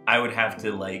 but I would have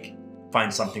to like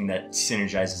find something that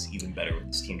synergizes even better with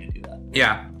this team to do that.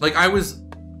 Yeah, like I was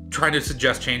trying to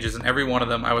suggest changes, and every one of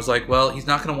them I was like, well, he's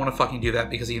not going to want to fucking do that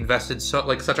because he invested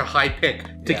such a high pick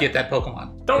to get that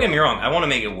Pokemon. Don't get me wrong, I want to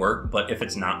make it work, but if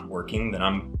it's not working, then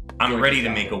I'm ready to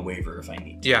make a waiver if I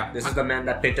need to. Yeah. This is the man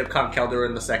that picked up Conkeldurr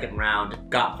in the second round,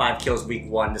 got 5 kills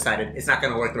week 1, decided it's not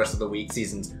going to work the rest of the week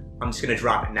seasons. I'm just going to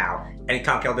drop it now. And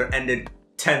Conkeldurr ended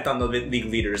 10th on the league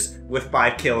leaders with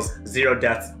 5 kills, 0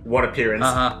 deaths, 1 appearance.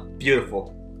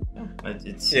 Beautiful.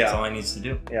 It's all I needs to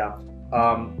do. Yeah.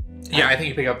 Yeah, I think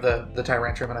you pick up the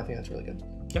Tyrantrum, and I think that's really good.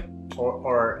 Yep.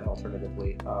 Or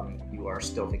alternatively, you are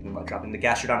still thinking about dropping the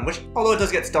Gastrodon, which, although it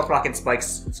does get Stealth Rock and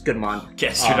Spikes, it's good mon.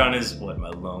 Gastrodon is, my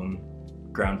lone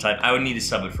ground type? I would need to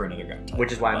sub it for another ground type.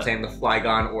 Which is why I'm saying the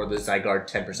Flygon or the Zygarde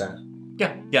 10%.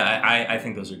 Yeah, I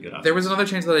think those are good options. There was another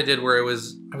change that I did where I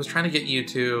was trying to get you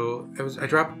to... I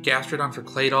dropped Gastrodon for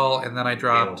Claydol, and then I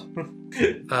dropped...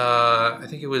 I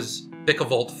think it was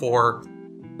Vikavolt for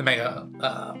the Mega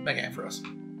Ampharos.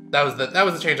 That was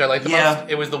the change I liked the most.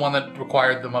 It was the one that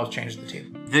required the most change to the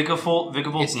team.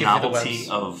 Vikavolt's novelty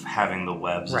of having the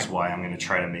webs is why I'm going to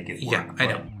try to make it work. Yeah, I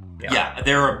know. Yeah,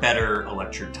 there are better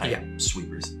electric type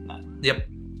sweepers than that. Yep.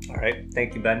 All right.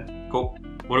 Thank you, Ben. Cool.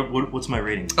 What's my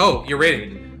rating? Oh, your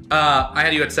rating. I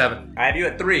had you at 7. I had you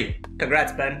at 3.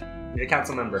 Congrats, Ben. You're a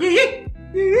council member. Do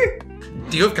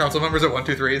you have council members at 1,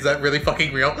 2, 3? Is that really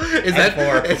fucking real? Is that 4?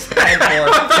 What the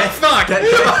fuck? What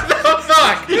the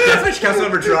fuck? Guess which council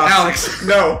member dropped? Alex.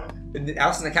 No.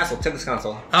 Alex in the castle took this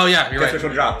council. Oh yeah, you're Guess right. which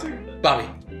one dropped? Bobby.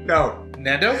 No.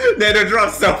 Nando? Nando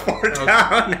dropped so far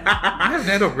down. I have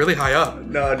Nando really high up.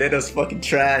 No, Nando's fucking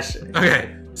trash.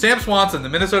 Okay. Sam Swanson, the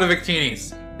Minnesota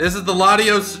Viktinis. This is the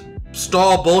Latios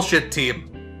stall bullshit team.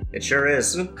 It sure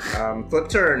is. Flip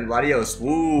turn, Latios.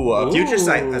 Ooh, Future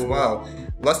Sight as well.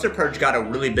 Luster Purge got a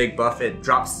really big buff. It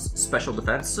drops special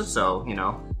defense, so, you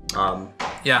know,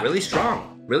 really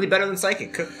strong. Really better than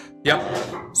Psychic. Yep.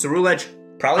 Cerulege,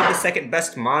 probably the second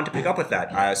best mon to pick up with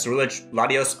that. Cerulege,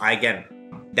 Latios,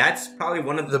 that's probably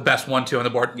one of the best 1-2 on the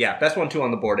board. Yeah, best 1-2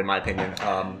 on the board in my opinion.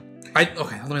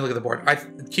 Okay, let me look at the board. I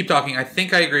keep talking. I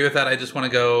think I agree with that. I just want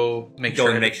to go make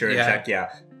sure and check,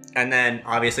 And then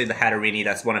obviously the Hatterini,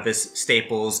 that's one of his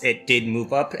staples. It did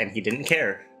move up and he didn't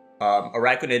care.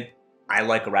 Araquanid, I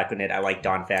like Araquanid. I like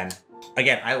Donphan.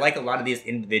 Again, I like a lot of these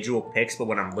individual picks, but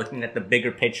when I'm looking at the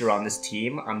bigger picture on this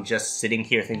team, I'm just sitting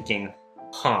here thinking,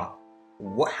 how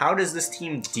does this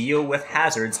team deal with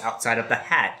hazards outside of the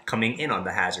hat coming in on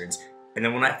the hazards? And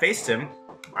then when I faced him,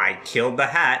 I killed the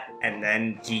hat, and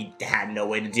then he had no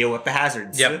way to deal with the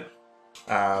hazards. Yep.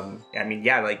 I mean,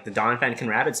 yeah, like the Donphan can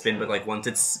rabbit spin, but like once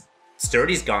its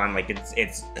Sturdy's gone, like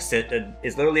it's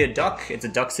literally a duck. It's a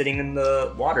duck sitting in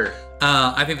the water.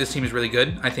 I think this team is really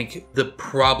good. I think the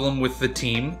problem with the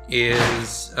team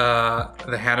is the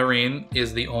Hatterene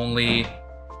is the only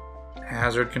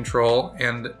hazard control,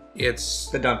 and it's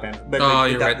the Donphan.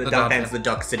 You're right. The Donphan's the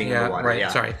duck sitting in the water. Right. Yeah.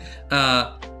 Sorry.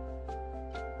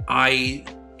 I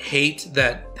hate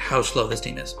how slow this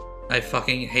team is. I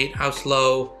fucking hate how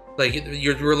slow. Like,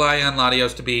 you rely on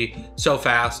Latios to be so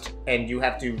fast. And you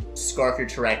have to scarf your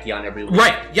Terrakion every week.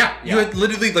 Right, yeah. You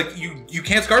literally, like, you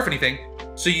can't scarf anything,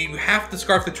 so you have to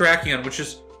scarf the Terrakion, which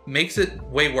just makes it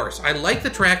way worse. I like the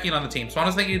Terrakion on the team, so I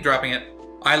was thinking of dropping it.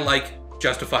 I like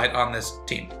Justified on this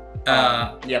team.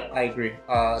 Yep, I agree.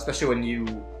 Especially when you...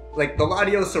 Like, the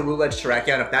Latios, Cerulege,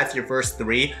 Terrakion, if that's your first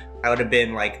 3, I would have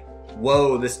been like,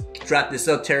 whoa, this draft is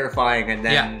so terrifying, and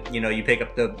then you know, you pick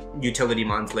up the utility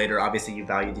mons later. Obviously you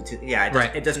value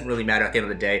it doesn't really matter at the end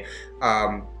of the day.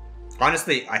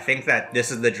 Honestly, I think that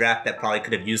this is the draft that probably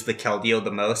could have used the Keldeo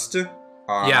the most.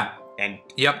 And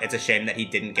it's a shame that he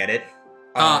didn't get it.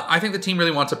 I think the team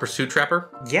really wants a Pursuit Trapper.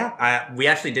 Yeah, we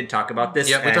actually did talk about this.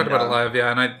 Yeah, we talked about it live,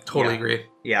 and I totally agree.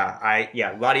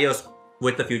 Latios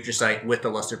with the Future Sight, with the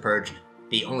Luster Purge,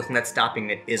 the only thing that's stopping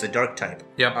it is a Dark type.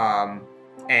 Yep.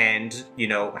 And, you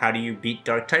know, how do you beat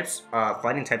Dark types?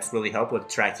 Fighting types really help, what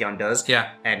Terrakion does.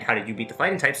 Yeah. And how do you beat the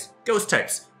fighting types? Ghost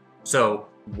types. So,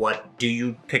 what do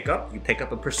you pick up? You pick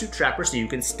up a Pursuit Trapper so you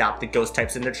can stop the ghost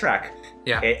types in the track.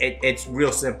 Yeah. It's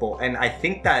real simple. And I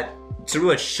think that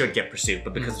Cerulege should get Pursuit,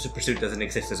 but because Pursuit doesn't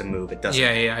exist as a move, it doesn't.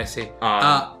 Yeah, I see.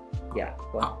 Yeah.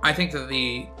 Well. I think that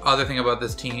the other thing about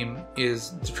this team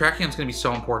is the Terrakion is going to be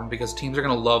so important because teams are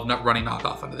going to love running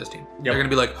knockoff onto this team. Yep. They're going to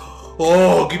be like,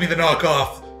 oh, give me the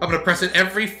knockoff. I'm going to press it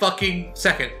every fucking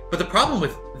second. But the problem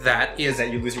with that is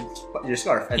that you lose your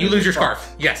scarf. You lose your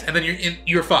scarf. Yes, and then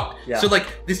you're fucked. Yeah. So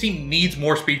like this team needs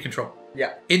more speed control.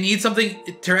 Yeah. It needs something.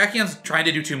 Terrakion's trying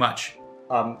to do too much.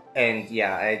 And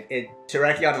yeah,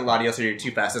 Terrakion and Latios are your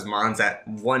two fastest mons at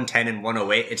 110 and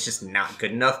 108. It's just not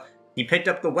good enough. He picked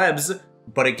up the webs,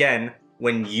 but again,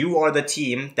 when you are the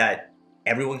team that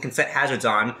everyone can set hazards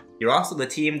on, you're also the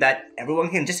team that everyone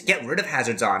can just get rid of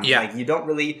hazards on. Yeah. Like, you don't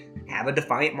really have a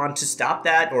Defiant mon to stop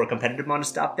that, or a competitive mon to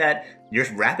stop that. Your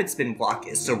Rapid Spin block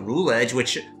is Cerulege,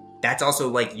 which that's also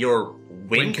like your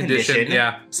win condition.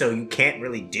 Yeah. So you can't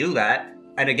really do that.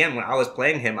 And again, when I was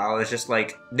playing him, I was just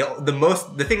like,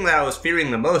 the thing that I was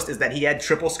fearing the most is that he had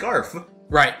triple scarf.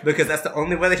 Right. Because that's the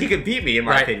only way that he could beat me, in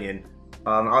my opinion.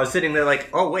 I was sitting there like,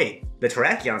 oh wait, the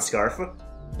Terrakion scarf,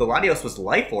 the Latios was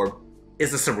Life Orb.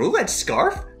 Is the Cerulege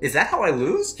scarf? Is that how I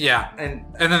lose? Yeah. And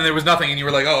then there was nothing, and you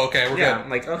were like, oh, okay, we're good.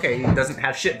 I'm like, okay, he doesn't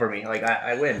have shit for me. Like,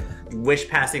 I win. Wish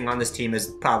passing on this team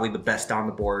is probably the best on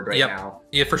the board right now.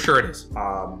 Yeah, for sure it is.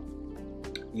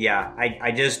 Yeah,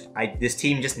 this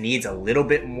team just needs a little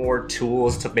bit more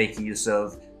tools to make use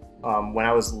of. When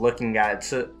I was looking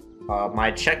at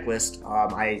my checklist,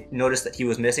 I noticed that he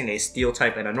was missing a Steel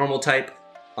type and a Normal type.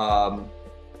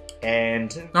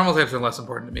 And normal types are less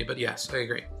important to me, but yes, I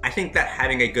agree. I think that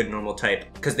having a good normal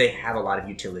type, because they have a lot of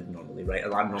utility normally, right? A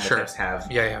lot of normal types have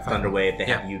Thunder Wave, they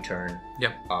have U-Turn.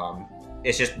 Yep.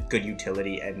 It's just good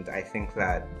utility, and I think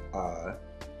that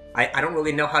I don't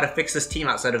really know how to fix this team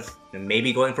outside of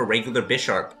maybe going for regular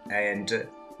Bisharp. And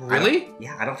really?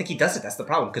 I don't think he does it. That's the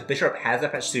problem, because Bisharp has a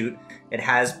pursuit, it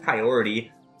has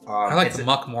priority. I like the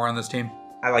Muck more on this team.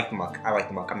 I like the Muck.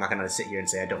 I'm not gonna sit here and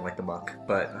say I don't like the Muck,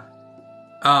 but.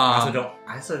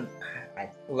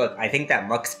 Look, I think that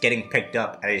Muck's getting picked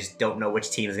up. I just don't know which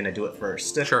team is going to do it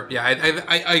first. Sure, yeah,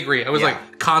 I agree. I was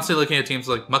like constantly looking at teams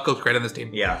like Muck goes great on this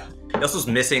team. Yeah. He also was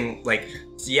missing, like,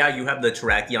 so yeah, you have the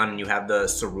Terrakion and you have the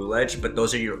Cerulege, but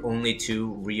those are your only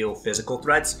two real physical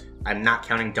threats. I'm not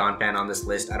counting Donphan on this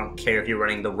list. I don't care if you're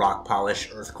running the Rock Polish,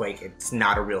 Earthquake. It's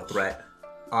not a real threat.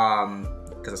 Because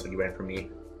that's what you ran for me.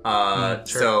 Sure.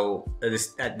 So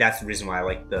that's the reason why I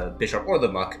like the Bisharp or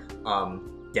the Muck.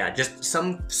 Yeah, just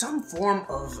some form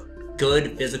of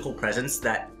good physical presence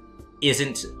that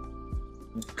isn't,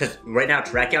 because right now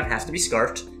Terrakion has to be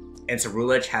Scarfed and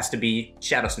Cerulege has to be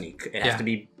Shadow Sneak. It has to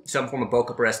be some form of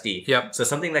bulk up or SD. Yep. So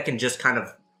something that can just kind of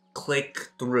click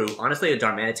through. Honestly, a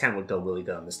Darmanitan would go really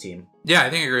good on this team. Yeah, I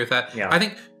think I agree with that. Yeah. I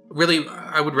think really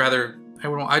I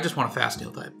just want a fast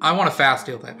Steel type. I want a fast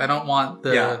Steel type. I don't want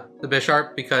the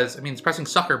Bisharp because, I mean, it's pressing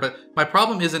Sucker, but my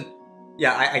problem isn't.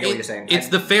 Yeah, I get what you're saying. It's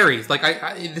the fairies. Like,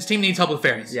 this team needs help with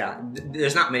fairies. Yeah,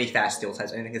 there's not many fast Steel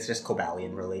types. I think it's just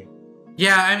Cobalion, really.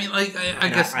 Yeah, I mean, like, I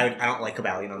guess. I don't like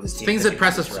Cobalion on this team. Things that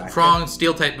press a strong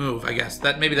Steel type move, I guess.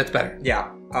 Maybe that's better.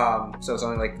 Yeah. So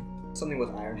something with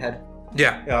Ironhead.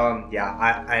 Yeah.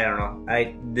 I don't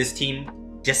know. This team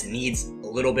just needs a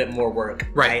little bit more work.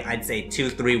 Right. I'd say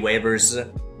 2-3 waivers.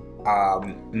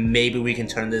 Maybe we can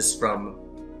turn this from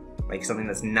like something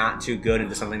that's not too good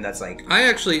into something that's like.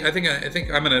 I think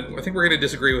we're gonna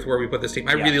disagree with where we put this team.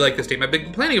 I really like this team. I've been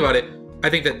complaining about it. I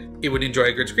think that it would enjoy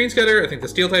a good screen scatter. I think the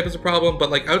Steel type is a problem,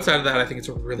 but like outside of that, I think it's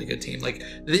a really good team. Like,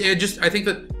 I think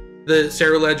that the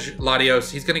Cerulege Latios,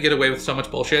 he's gonna get away with so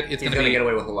much bullshit. He's gonna get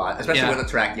away with a lot, especially with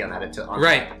the Terrakion added to.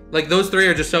 Right, like those three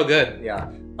are just so good. Yeah.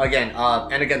 Again,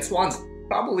 Swan's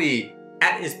probably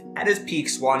at his peak.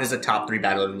 Swan is a top 3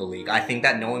 battler in the league. I think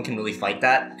that no one can really fight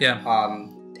that. Yeah.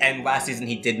 And last season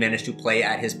he did manage to play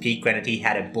at his peak. Granted, he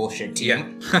had a bullshit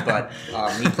team, but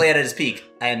he played at his peak.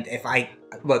 And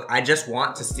I just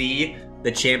want to see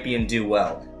the champion do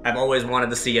well. I've always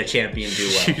wanted to see a champion do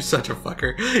well. You're such a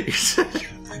fucker.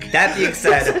 That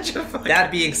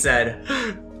being said,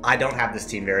 I don't have this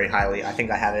team very highly. I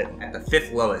think I have it at the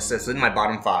 5th lowest. It's in my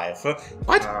bottom 5.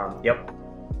 What? Yep.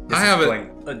 I have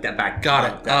it.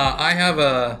 Got it. I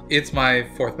have it's my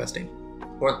 4th best team.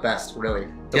 4th best, really.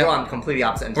 We're on completely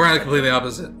opposite. We're on completely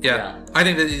opposite. Yeah. I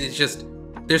think that it's just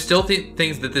there's still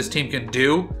things that this team can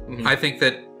do. Mm-hmm. I think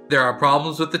that there are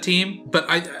problems with the team, but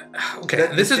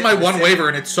this is my one waiver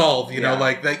and it's solved. You know,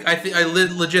 like I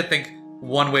legit think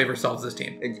one waiver solves this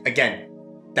team. Again,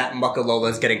 that Muckalola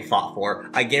is getting fought for.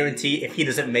 I guarantee if he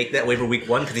doesn't make that waiver week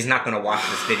 1, because he's not going to watch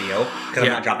this video, because I'm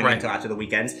not dropping it until after the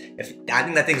weekends. I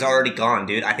think that thing's already gone,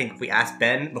 dude. I think if we asked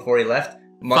Ben before he left,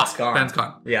 Muck's gone. Ben's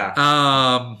gone.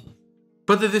 Yeah.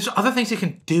 But there's other things you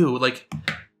can do. Like,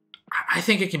 I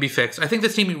think it can be fixed. I think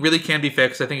this team really can be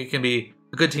fixed. I think it can be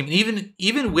a good team. And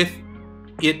even with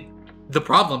the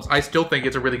problems, I still think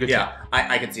it's a really good team. Yeah,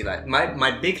 I can see that.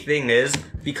 My big thing is,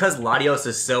 because Latios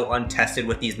is so untested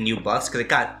with these new buffs, because it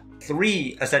got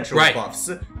 3 essential buffs,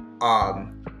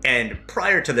 and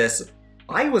prior to this,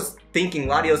 I was thinking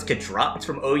Latios could drop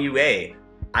from OUA.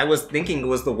 I was thinking it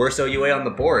was the worst OUA on the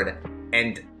board,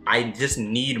 and I just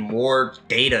need more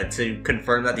data to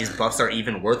confirm that these buffs are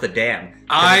even worth a damn.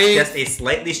 It's just a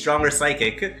slightly stronger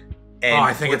Psychic, and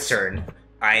I think it's turn.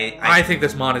 I think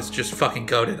this mon is just fucking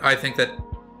goated. I think that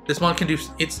this mon can do.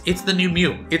 It's the new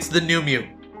Mew. It's the new Mew.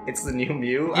 It's the new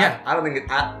Mew. Yeah. I don't think.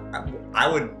 I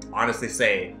would honestly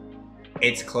say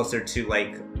it's closer to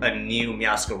like a new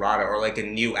Meowscarada or like a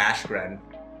new Ashgren.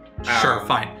 Sure,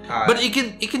 fine. But it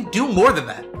can do more than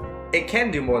that. It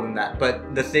can do more than that,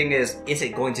 but the thing is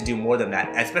it going to do more than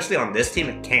that? Especially on this team,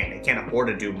 it can't. It can't afford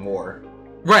to do more.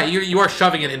 Right, you are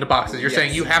shoving it into boxes. You're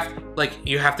saying you have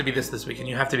to be this week, and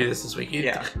you have to be this week.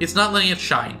 It's not letting it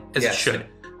shine as it should.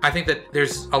 I think that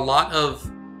there's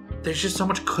just so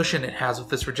much cushion it has with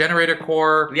this Regenerator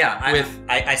core. Yeah,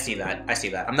 I see that. I see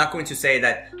that. I'm not going to say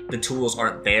that the tools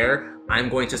aren't there. I'm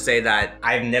going to say that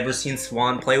I've never seen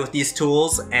Swan play with these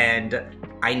tools, and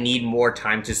I need more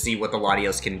time to see what the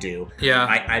Latios can do. Yeah.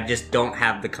 I just don't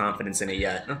have the confidence in it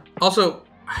yet. Also,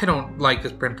 I don't like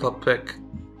this Brinplup pick.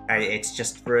 It's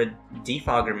just for a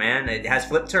defogger, man. It has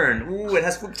flip turn. Ooh, it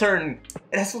has flip turn.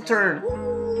 It has flip turn.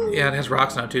 Ooh. Yeah, it has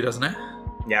rocks now too, doesn't it?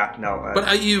 Yeah, no.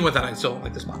 But even with that, I still don't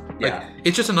like this mon. Like, yeah.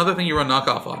 It's just another thing you run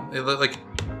knockoff on. Like,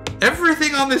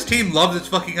 everything on this team loves its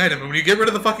fucking item. And when you get rid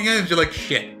of the fucking items, you're like,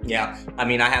 shit. Yeah. I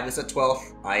mean, I have this at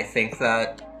 12th. I think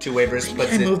that 2 waivers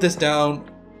puts it. Move this down.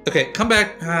 Okay, come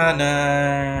back.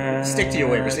 Nah. Stick to your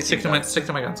waivers. Stick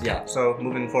to my guns. Yeah. So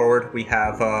moving forward, we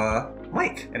have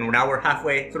Mike, and now we're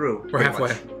halfway through. We're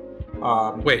halfway.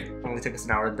 Wait. Only took us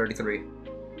an hour and 33.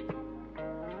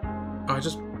 Oh, I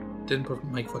just didn't put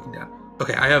Mike fucking down.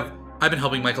 Okay, I've been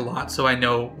helping Mike a lot, so I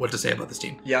know what to say about this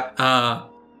team. Yeah.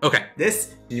 Okay.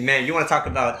 This man, you want to talk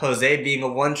about Jose being a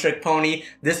one-trick pony?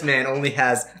 This man only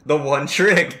has the one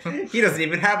trick. He doesn't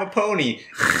even have a pony.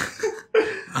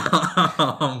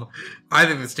 I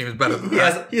think this team is better than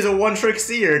that. He's a one-trick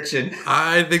sea urchin.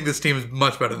 I think this team is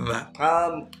much better than that.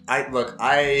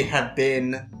 I have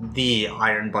been the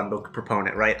Iron Bundle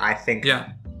proponent, right? I think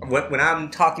when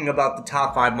I'm talking about the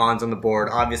top 5 mons on the board,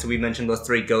 obviously we mentioned those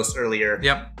 3 ghosts earlier.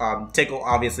 Yep. Tickle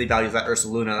obviously values that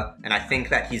Ursaluna, and I think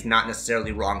that he's not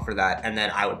necessarily wrong for that. And then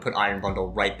I would put Iron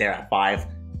Bundle right there at 5.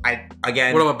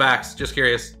 What about Bax? Just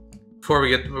curious. Before we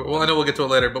get, I know we'll get to it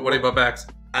later, but what about Bax?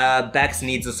 Bax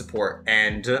needs the support,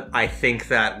 and I think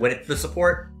that when it's the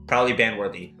support, probably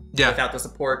ban-worthy. Yeah. Without the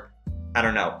support, I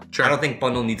don't know. Sure. I don't think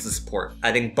Bundle needs the support.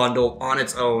 I think Bundle on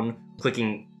its own,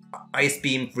 clicking Ice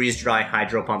Beam, Freeze Dry,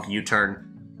 Hydro Pump,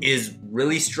 U-Turn is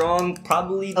really strong.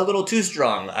 Probably a little too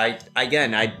strong. I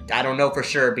don't know for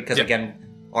sure because again,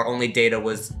 our only data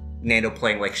was Nano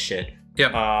playing like shit.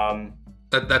 Yeah.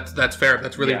 That's fair.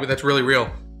 That's really real.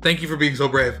 Thank you for being so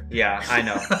brave. Yeah, I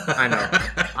know.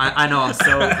 I know.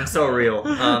 I'm so real.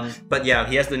 But yeah,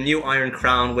 he has the new Iron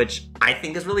Crown, which I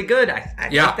think is really good. I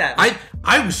like that.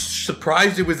 I was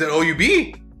surprised it was at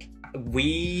OUB.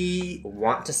 We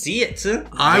want to see it.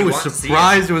 I was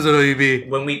surprised it was at OUB.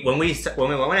 When we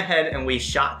went ahead and we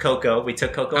shot Coco, we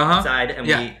took Coco outside and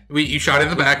you shot it in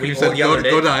the back and you said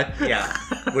go die. Yeah.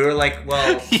 We were like,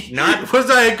 well, not was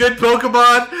I a good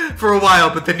Pokemon for a while,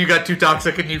 but then you got too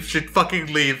toxic and you should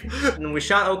fucking leave. When we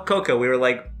shot Coco, we were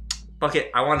like, fuck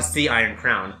it, I want to see Iron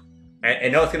Crown. I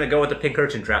know it's gonna go with the Pink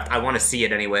Urchin draft. I want to see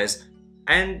it anyways.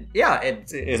 And yeah,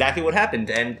 it's exactly what happened,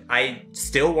 and I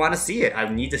still want to see it. I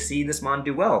need to see this mon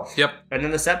do well. Yep. And then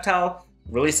the Sceptile,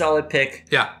 really solid pick.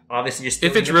 Yeah. Obviously, you're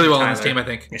stealing it fits really well on this team, I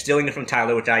think. You're stealing it from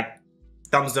Tyler, which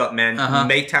thumbs up, man.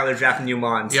 Make Tyler draft new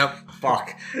mons. Yep.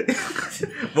 Fuck.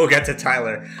 We'll get to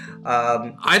Tyler.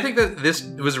 I think that this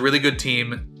was a really good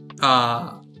team.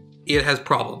 It has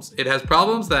problems. It has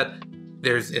problems that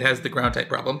it has the ground type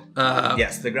problem.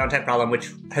 Yes, the ground type problem,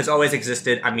 which has always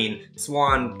existed. I mean,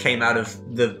 Swan came out of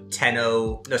the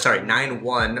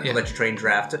 9-1 Electric Train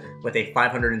draft with a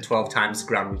 512 times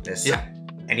ground weakness. Yeah.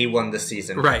 And he won this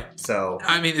season. Right. So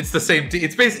I mean, it's the same team.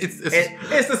 It's the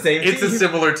same. It's a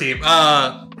similar team.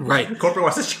 Right. Corporate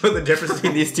wants to show the difference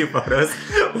between these 2 photos.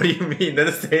 What do you mean? They're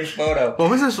the same photo.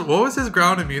 What was his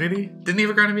ground immunity? Didn't he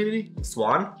have a ground immunity?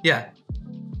 Swan? Yeah.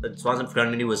 Swanson's ground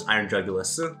immunity was Iron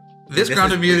Drugulus. This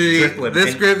ground immunity,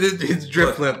 this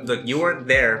Drifloon. Look, you weren't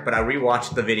there, but I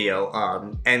rewatched the video,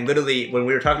 and literally, when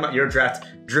we were talking about your draft,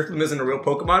 Drifloon isn't a real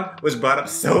Pokemon was brought up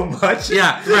so much.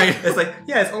 Yeah, right. It's like,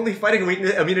 yeah, its only fighting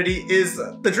immunity is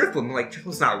the Drifloon. I'm like,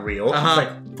 Drifloon's not real. It's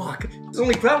like, fuck, its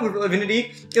only ground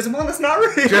immunity is a mon that's not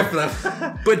real.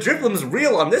 Drifloon. But Drifloon's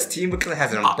real on this team because it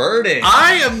has an Unburden.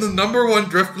 I am the #1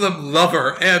 Drifloon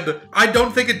lover, and I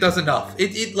don't think it does enough.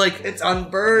 It's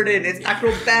Unburden, it's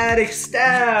acrobatic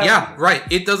stab. Yeah. Right,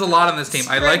 it does a lot on this team.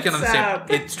 I like it on this team.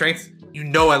 It strength. You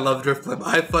know I love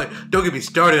Drifloon. Don't get me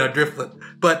started on Drifloon,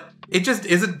 but it just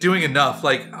isn't doing enough.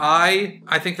 Like I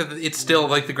think that it's still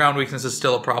like the ground weakness is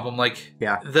still a problem. Like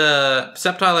the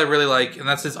Sceptile I really like, and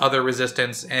that's his other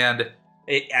resistance. And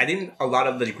I think a lot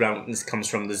of the ground weakness comes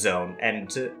from the zone.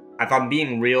 And if I'm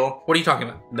being real, what are you talking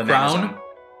about? The Ground,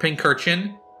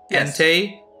 Pincurchin,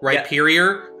 Entei,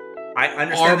 Rhyperior. I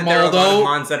understand that there are a lot of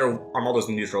mons that are Armaldo's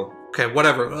neutral. Okay,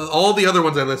 whatever. All the other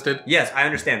ones I listed. Yes, I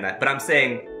understand that. But I'm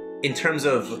saying, in terms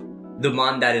of the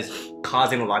mon that is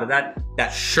causing a lot of that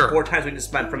 4 times we just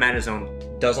spent for Mana Zone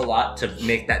does a lot to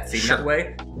make that seem that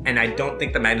way. And I don't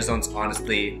think the Mana Zone's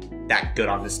honestly that good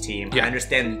on this team. I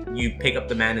understand you pick up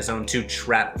the Mana Zone to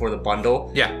trap for the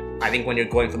bundle. I think when you're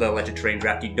going for the Electric Terrain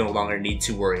draft, you no longer need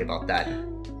to worry about that.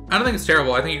 I don't think it's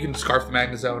terrible. I think you can Scarf the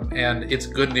Magna Zone, and it's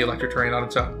good in the Electric Terrain on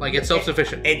its own. Like, it's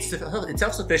self-sufficient. It's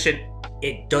self-sufficient.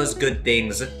 It does good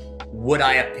things. Would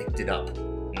I have picked it up?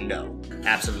 No.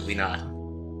 Absolutely not.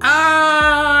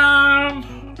 I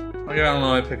don't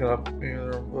know if I pick it up. I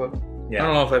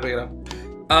don't know if I pick it up.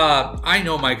 I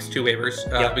know Mike's 2 waivers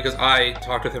because I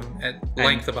talked with him at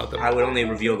length about them. I would only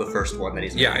reveal the first one that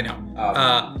he's making. Yeah,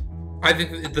 I know. I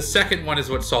think the second one is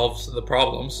what solves the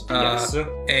problems. Yes.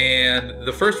 And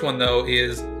the first one, though,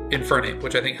 is Infernape,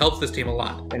 which I think helps this team a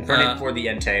lot. Infernape for the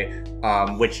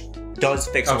Entei, which does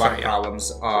fix a lot of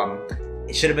problems.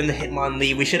 It should have been the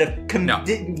Hitmonlee. We should have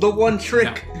the one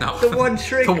trick. No. The one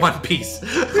trick. The one piece.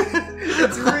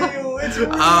 It's real. It's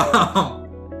real.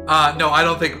 No, I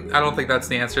don't think that's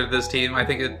the answer to this team. I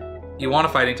think you want a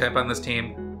fighting type on this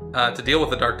team to deal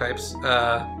with the dark types.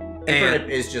 Infernape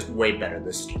is just way better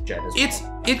this gen as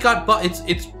well.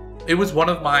 It was one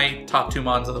of my top 2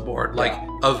 mons on the board.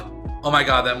 Oh my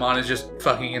god, that mon is just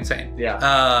fucking insane.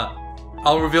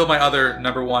 I'll reveal my other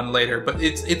 #1 later, but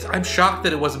I'm shocked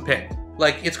that it wasn't picked.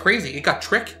 Like, it's crazy. It got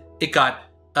Trick, it got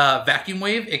Vacuum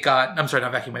Wave, I'm sorry,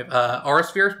 not Vacuum Wave, Aura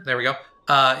Sphere, there we go.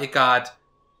 It got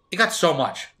so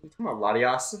much. You talking about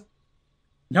Latias?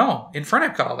 No,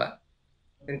 Infernape got all that.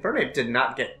 Infernape did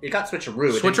not get... It got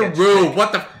Switcheroo. Switcheroo!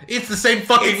 What the... It's the same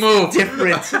fucking move!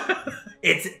 Different.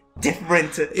 It's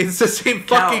different. It's the same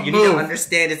fucking move. You need to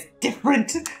understand it's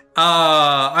different.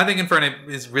 I think Infernape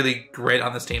is really great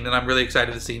on this team, and I'm really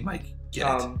excited to see Mike get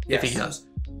it, if he does.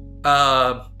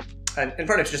 And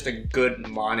Infernape's just a good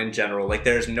mon in general. Like,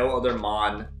 there's no other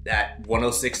mon at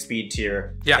 106 speed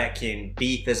tier that can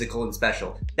be physical and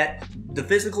special. The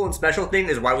physical and special thing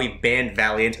is why we banned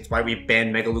Valiant. It's why we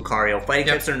banned Mega Lucario. Fighting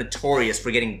types are notorious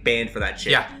for getting banned for that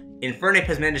shit. Infernape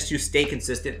has managed to stay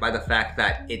consistent by the fact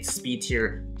that its speed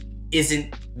tier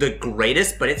isn't the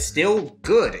greatest, but it's still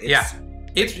good.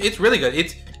 It's really good.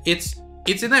 It's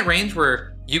in that range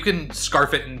where you can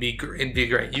Scarf it and be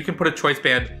great. You can put a Choice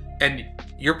Band and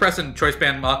you're pressing Choice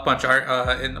Band Mach Punch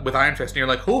with Iron Fist, and you're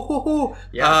like, hoo.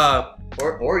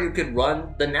 Or you could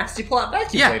run the Nasty Plot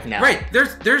Vacuum Wave now. Right.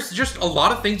 There's just a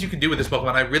lot of things you can do with this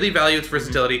Pokemon. I really value its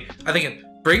versatility. I think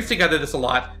it brings together this a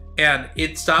lot, and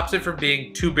it stops it from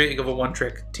being too big of a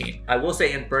one-trick team. I will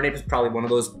say Infernape is probably one of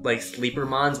those like sleeper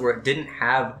mons where it didn't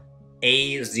have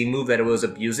a Z move that it was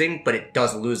abusing, but it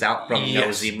does lose out from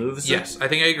no Z moves. Yes, I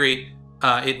think I agree.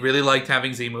 It really liked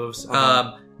having Z moves.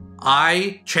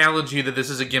 I challenge you that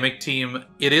this is a gimmick team.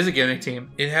 It is a gimmick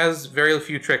team. It has very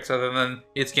few tricks other than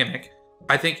its gimmick.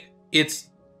 I think it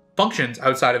functions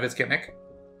outside of its gimmick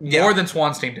more than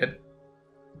Swan's team did.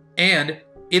 And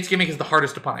its gimmick is the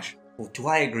hardest to punish. Well, do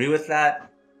I agree with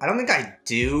that? I don't think I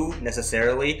do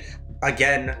necessarily.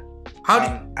 Again,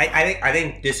 I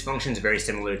think this functions very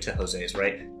similar to Jose's,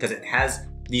 right? Because it has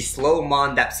the slow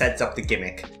mon that sets up the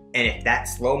gimmick. And if that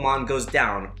slow mon goes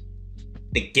down,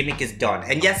 the gimmick is done.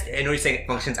 And yes, I know you're saying it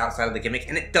functions outside of the gimmick,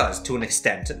 and it does to an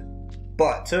extent.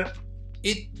 But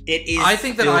it is. I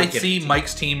think that I see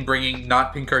Mike's team bringing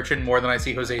not Pincurchin more than I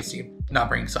see Jose's team not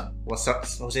bringing Sun. Well,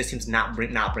 Jose's team's not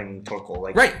bringing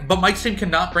Torkoal. Right, but Mike's team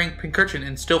cannot bring Pincurchin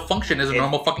and still function as a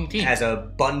normal fucking team. As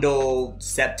a bundle,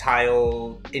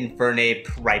 Sceptile, Infernape,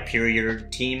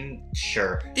 Rhyperior team,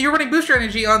 sure. You're running Booster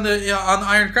Energy on the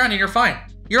Iron Crown, and you're fine.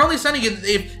 You're only sending it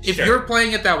if Sure. you're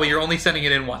playing it that way. You're only sending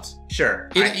it in once. Sure.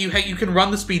 You can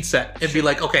run the speed set and be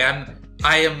like, okay,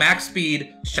 I am max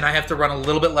speed and I have to run a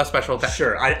little bit less special attack.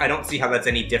 Sure. I don't see how that's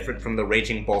any different from the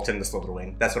Raging Bolt and the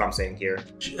Slitherwing. That's what I'm saying here.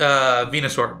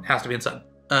 Venusaur has to be in Sun.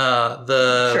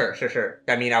 Sure.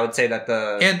 I mean, I would say that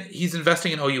and he's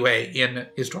investing in OUA in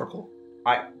his Torkoal.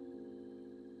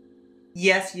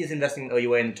 Yes, he is investing in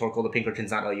OUA and Torkoal. The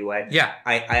Pinkerton's not OUA. Yeah.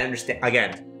 I understand.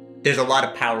 Again, there's a lot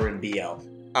of power in BL.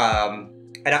 And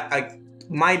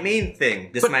my main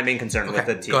thing, this is my main concern with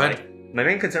the team. Go ahead. Right? My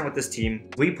main concern with this team,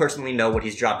 we personally know what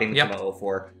he's dropping the Komodo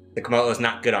for. The Komodo is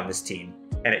not good on this team,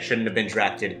 and it shouldn't have been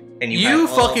drafted. And you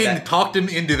fucking talked him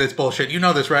into this bullshit. You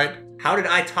know this, right? How did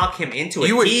I talk him into it?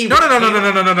 No.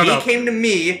 He came to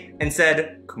me and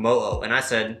said, Komodo, and I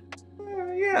said,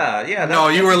 yeah. No,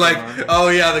 you were like, oh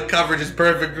yeah, the coverage is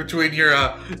perfect between your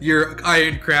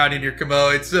Iron Crown and your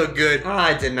Komodo. It's so good.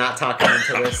 I did not talk him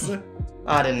into this.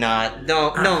 I did not.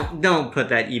 Don't put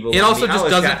that evil. It also just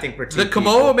doesn't. The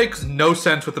Komodo makes no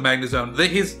sense with the Magnezone.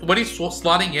 What he's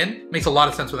slotting in makes a lot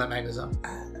of sense with that Magnezone.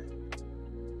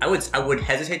 I would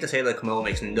hesitate to say that Komodo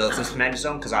makes no sense with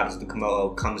Magnezone because obviously the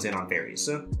Komodo comes in on fairies.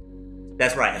 So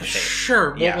that's right. I have to say.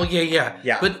 Sure. Yeah. Well,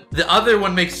 yeah. But the other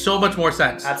one makes so much more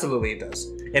sense. Absolutely, it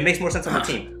does. It makes more sense on the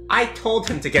team. I told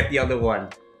him to get the other one.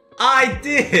 I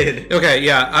did. Okay.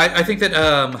 Yeah. I think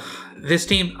that this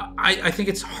team, I think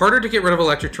it's harder to get rid of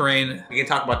electric terrain. We can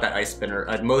talk about that Ice Spinner.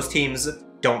 Most teams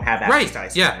don't have access to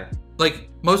Ice Spinner. Yeah. Like,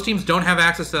 most teams don't have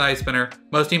access to the Ice Spinner.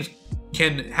 Most teams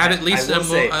can have at least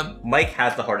Mike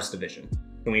has the hardest division.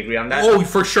 Can we agree on that? Oh,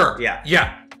 for sure.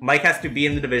 Yeah. Mike has to be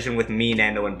in the division with me,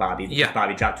 Nando, and Bobby. Yeah.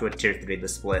 Bobby dropped to a tier 3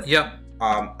 this split. Yep.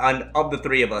 And of the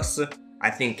three of us, I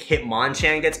think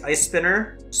Hitmonchan gets Ice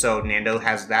Spinner, so Nando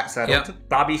has that settled. Yep.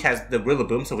 Bobby has the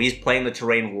Rillaboom, so he's playing the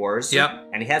Terrain Wars. Yep.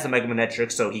 And he has a Mega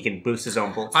Manectric, so he can boost his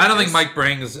own Bolt. I don't think Mike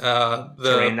brings the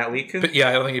Terrain that week. Yeah,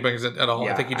 I don't think he brings it at all.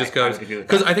 Yeah, I think he just goes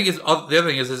because I think the other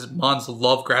thing is his Mons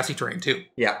love grassy terrain too.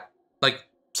 Yeah. Like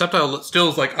Sceptile still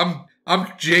is like I'm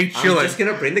Jay chillin'. I'm just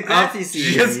gonna bring the grassy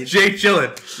seed. Just Jay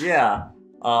chillin'. Yeah.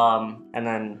 And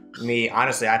then me,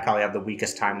 honestly, I probably have the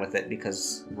weakest time with it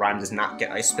because Rhyme does not get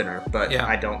Ice Spinner, but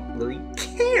I don't really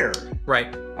care.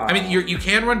 Right. I mean, you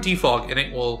can run Defog and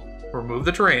it will remove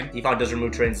the terrain. Defog does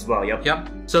remove terrains as well, yep.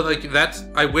 So, like,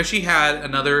 I wish he had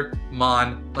another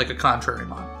Mon, like a contrary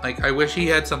Mon. Like, I wish he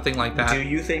had something like that. Do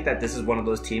you think that this is one of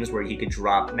those teams where he could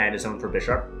drop Magnezone for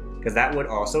Bishop? Because that would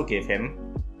also give him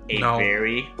a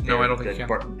very I don't think he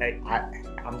can.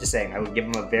 I'm just saying, I would give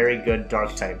him a very good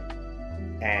Dark type.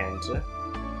 And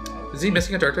is he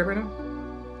missing a Dark type right now?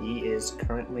 He is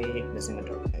currently missing a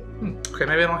Dark type. Okay,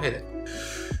 maybe I don't hate it.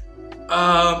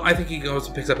 I think he goes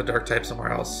and picks up a Dark type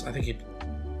somewhere else. Maybe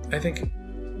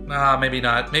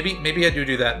not. Maybe I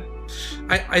do that.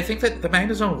 I think that the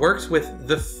Magnezone works with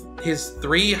his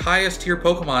 3 highest tier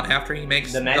Pokemon after he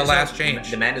makes the last change.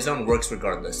 The Magnezone works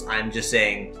regardless. I'm just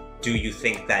saying, do you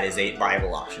think that is a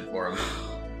viable option for him?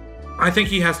 I think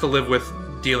he has to live with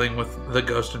dealing with the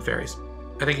Ghost and Fairies.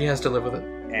 I think he has to live with it.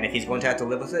 And if he's going to have to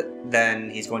live with it, then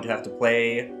he's going to have to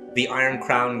play the Iron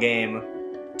Crown game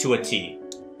to a T.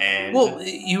 And well,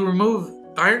 you remove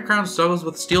Iron Crown struggles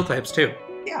with Steel types too.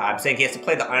 Yeah, I'm saying he has to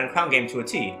play the Iron Crown game to a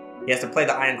T. He has to play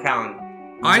the Iron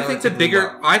Crown. I think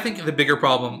the bigger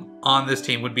problem on this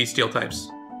team would be Steel types.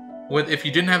 If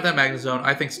you didn't have that Magnezone,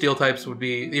 I think Steel types would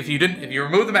be. If you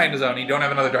remove the Magnezone, you don't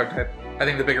have another Dark type. I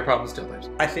think the bigger problem is Steel types.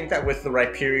 I think that with the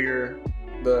Rhyperior,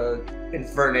 the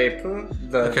Infernape,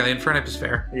 the Infernape is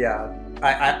fair. Yeah,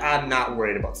 I'm not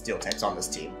worried about Steel types on this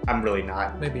team. I'm really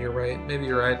not. Maybe you're right.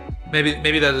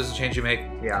 Maybe that is a change you make.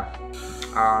 Yeah.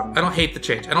 I don't hate the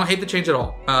change. I don't hate the change at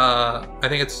all. I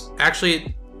think it's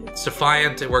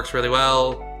Defiant. It works really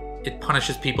well. It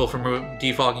punishes people from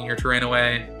defogging your terrain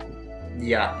away.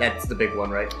 Yeah, that's the big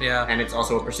one, right? Yeah. And it's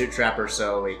also a Pursuit Trapper,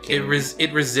 so it can...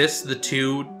 It resists the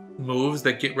 2 moves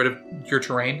that get rid of your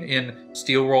terrain in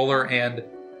Steel Roller and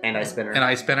Ice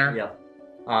Spinner. Yeah.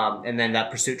 And then that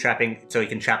Pursuit Trapping, so you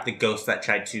can trap the ghosts that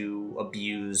tried to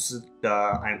abuse the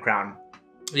Iron Crown.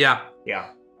 Yeah.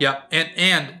 Yeah. Yeah,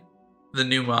 and the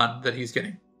new Mon that he's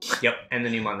getting. Yep, and the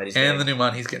new Mon that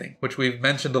he's getting. Which we've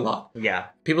mentioned a lot. Yeah.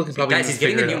 People can probably he's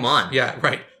getting a new Mon. Yeah,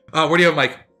 right. Where do you have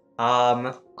Mike?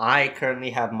 I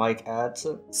currently have Mike at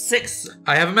 6.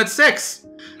 I have him at 6.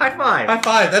 High five. High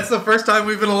five. That's the first time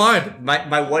we've been aligned.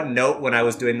 My one note when I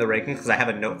was doing the rankings, because I have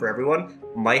a note for everyone,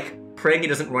 Mike, praying he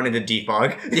doesn't run into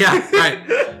defog. Yeah,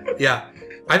 right. Yeah.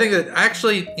 I think that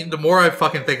actually, the more I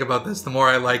fucking think about this, the more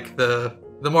I like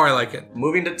it.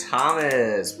 Moving to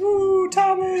Thomas. Woo,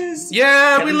 Thomas.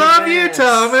 Yeah, Kevin we love Durants. You,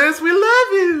 Thomas. We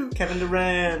love you. Kevin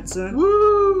Durant.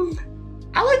 Woo.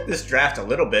 I like this draft a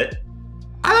little bit.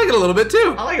 I like it a little bit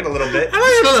too. I like it a little bit. I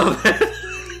like it a little bit.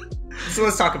 So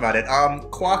let's talk about it.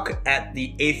 Quack at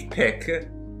the 8th pick.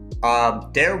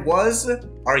 There was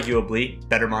arguably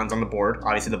better mons on the board.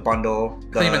 Obviously, the bundle,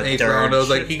 the I meant 8th round. I was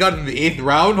like, he got in the 8th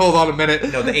round? Hold on a minute.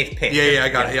 No, the 8th pick. Yeah, I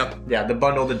got it. Yep. Yeah, the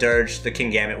bundle, the Dirge, the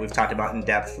Kingambit we've talked about in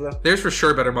depth. There's for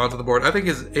sure better mons on the board. I think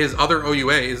his other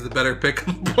OUA is the better pick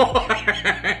on the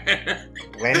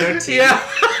board. Lando T. Yeah.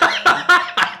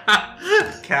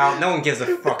 Cal, no one gives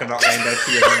a fuck about Lando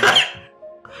T anymore.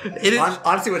 It is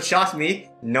honestly what shocked me.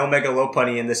 No Mega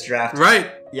Lopunny in this draft.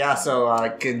 right. Yeah, so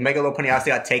Mega Lopunny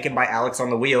obviously got taken by Alex on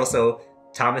the wheel, so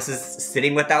Thomas is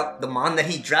sitting without the mon that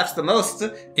he drafts the most.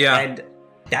 Yeah. And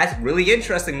that's really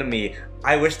interesting to me.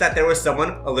 I wish that there was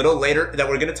someone a little later that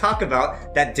we're going to talk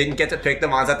about that didn't get to pick the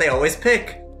mons that they always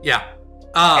pick. Yeah.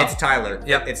 It's Tyler.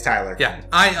 Yep. It's Tyler. Yeah.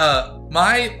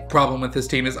 My problem with this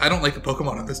team is I don't like the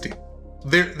Pokemon on this team.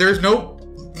 There's no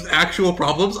actual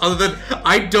problems other than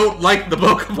I don't like the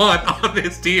Pokemon on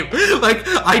this team. Like,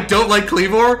 I don't like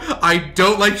Kleavor, I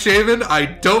don't like Shaman, I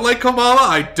don't like Kamala,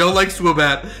 I don't like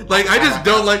Swoobat. Like, I just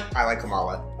don't like... I like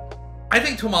Kamala. I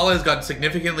think Kamala has gotten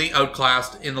significantly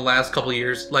outclassed in the last couple of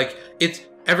years. Like,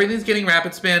 everything's getting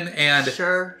Rapid Spin and...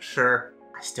 Sure.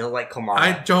 I still like Kamala.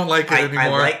 I don't like it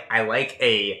anymore. I like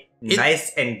a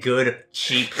nice and good,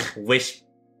 cheap Wish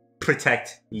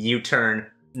Protect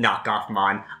U-turn knockoff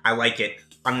mon. I like it.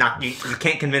 I'm not. You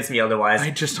can't convince me otherwise.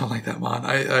 I just don't like that mon.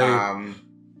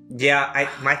 Yeah.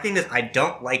 My thing is I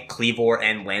don't like Kleavor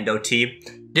and Lando T.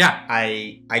 Yeah.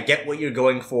 I get what you're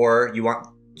going for. You want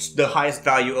the highest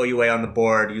value OUA on the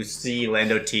board. You see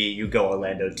Lando T. You go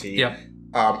Lando T. Yeah.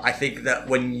 I think that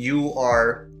when you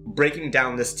are breaking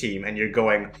down this team and you're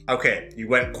going, okay, you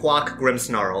went Quack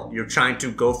Grimmsnarl. You're trying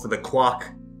to go for the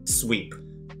Quack sweep.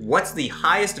 What's the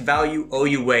highest value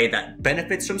OUA that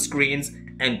benefits from screens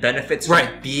and benefits from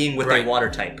being with a water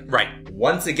type? Right.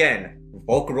 Once again,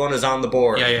 Volcarona's on the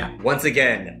board. Yeah. Once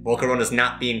again, Volcarona's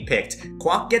not being picked.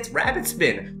 Quack gets Rapid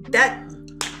Spin. That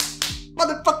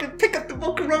motherfucker, pick up the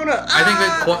Volcarona.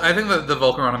 I think that the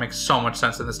Volcarona makes so much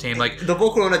sense in this team. Like, the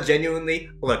Volcarona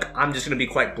genuinely, look, I'm just gonna be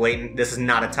quite blatant. This is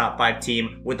not a top 5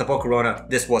 team. With the Volcarona,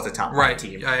 this was a top 5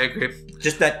 team. I agree.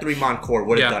 Just that 3-mon core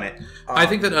would have done it. I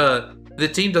think that the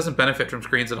team doesn't benefit from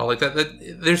screens at all. Like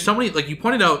that there's so many, like you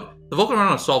pointed out, the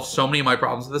Volcarona solves so many of my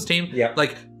problems with this team. Yeah.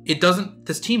 Like,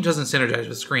 this team doesn't synergize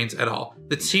with screens at all.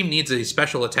 This team needs a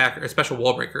special attacker, a special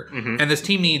wall breaker. Mm-hmm. And this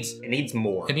team needs... It needs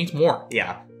more.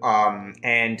 Yeah.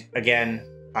 And again,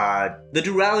 the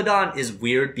Duraludon is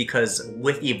weird because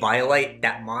with Eviolite,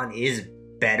 that mon is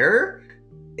better.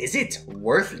 Is it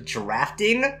worth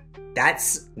drafting?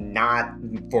 That's not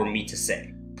for me to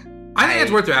say. I think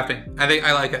it's worth drafting.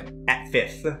 I like it. At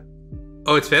 5th.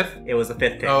 Oh, it's 5th? It was the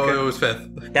 5th pick. Oh, it was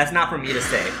 5th. That's not for me to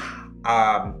say.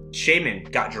 Shaman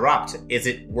got dropped. Is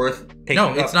it worth picking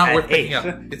up? No, it's not worth picking 8th?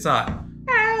 up. It's not.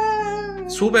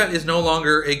 Swoobat is no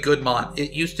longer a good mon.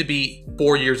 It used to be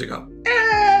 4 years ago.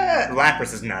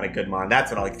 Lapras is not a good mon.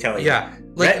 That's what I'll tell you. Yeah.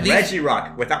 Like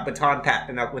Regirock without baton pass,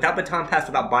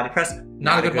 without body press,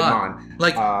 not a good mon.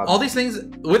 Like all these things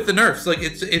with the nerfs, like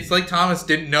it's like Thomas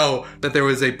didn't know that there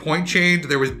was a point change,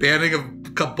 there was banning of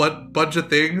a bunch of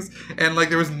things, and like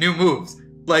there was new moves.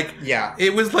 Like, yeah,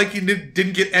 it was like you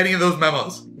didn't get any of those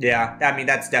memos. Yeah, I mean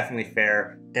that's definitely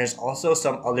fair. There's also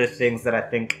some other things that I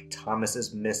think Thomas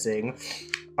is missing.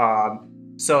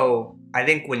 So I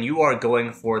think when you are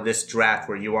going for this draft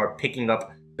where you are picking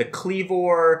up the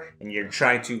Kleavor and you're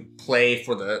trying to play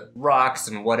for the rocks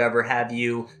and whatever have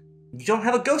you, you don't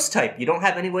have a ghost type. You don't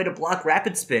have any way to block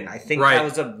Rapid Spin. I think that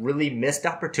was a really missed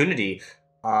opportunity.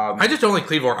 I just don't like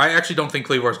Kleavor. I actually don't think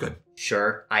Kleavor is good.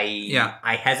 Sure.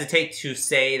 I hesitate to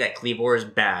say that Kleavor is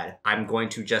bad. I'm going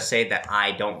to just say that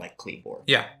I don't like Kleavor.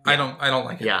 Yeah. I don't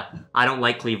like it. Yeah, I don't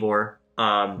like Kleavor.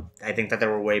 I think that there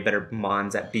were way better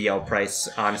mons at BL price.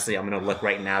 Honestly, I'm going to look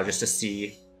right now just to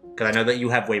see, because I know that you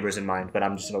have waivers in mind, but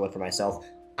I'm just going to look for myself.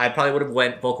 I probably would have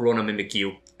went Volcarona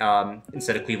Mimikyu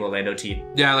instead of Kleavor Lando T.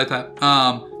 Yeah, I like that.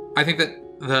 I think that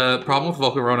the problem with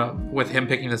Volcarona, with him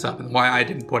picking this up, and why I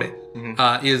didn't put it,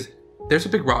 is there's a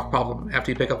big rock problem after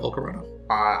you pick up Volcarona.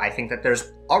 I think that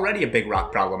there's already a big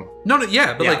rock problem.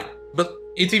 But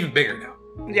it's even bigger now.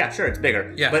 Yeah, sure, it's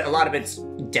bigger. Yeah. But a lot of it's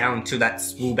down to that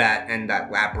Swoobat and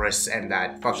that Lapras and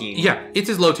that fucking... Yeah, it's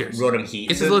his low tiers. Rotom Heat.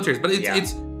 It's his low tiers, but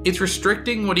it's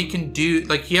restricting what he can do.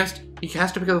 Like, he has to pick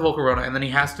up the Volcarona, and then he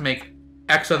has to make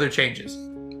X other changes.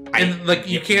 And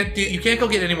you can't go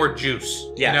get any more juice.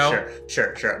 Yeah, you know?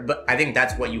 Sure. But I think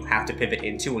that's what you have to pivot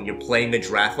into when you're playing the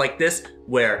draft like this,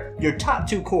 where your top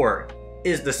 2 core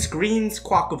is the screens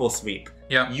Quackable Sweep.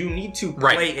 You need to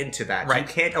play into that. You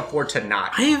can't afford to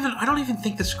not. I don't even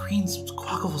think the screen's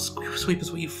Quackable Sweep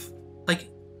is what you like.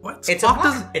 What? It's a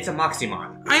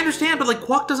Moximon. I understand, but like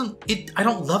Quack doesn't. I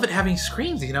don't love it having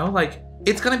screens. You know, like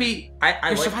it's gonna be.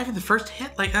 You're surviving the first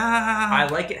hit. Like I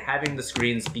like it having the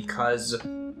screens because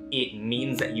it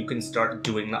means that you can start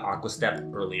doing the Aqua Step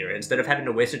earlier instead of having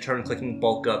to waste a turn clicking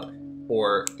Bulk Up.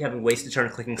 Or having wasted a turn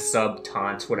clicking Sub,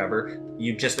 Taunt, whatever,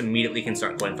 you just immediately can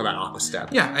start going for that Aqua Step.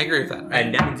 Yeah, I agree with that.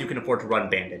 And that means you can afford to run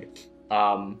Banded.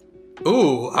 I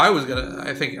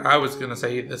think I was gonna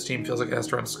say this team feels like it has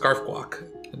to run Scarf Quack.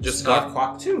 Scarf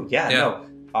Quack too. Yeah, no.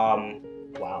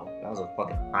 Wow, that was a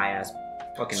fucking high ass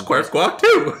fucking Scarf Quack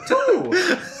too.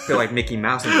 Feel like Mickey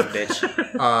Mouse in this bitch.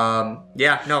 I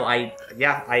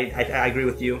agree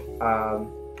with you.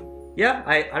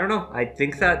 I don't know. I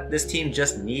think that this team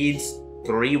just needs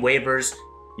 3 waivers.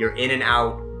 You're in and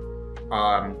out.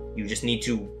 You just need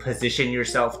to position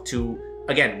yourself to...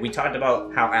 Again, we talked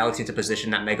about how Alex needs to position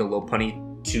that Mega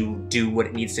Lopunny to do what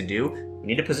it needs to do. You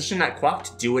need to position that Quack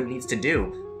to do what it needs to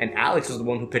do. And Alex was the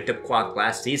one who picked up Quack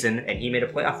last season, and he made a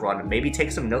playoff run. Maybe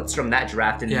take some notes from that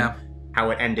draft and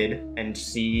how it ended, and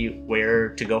see where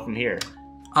to go from here.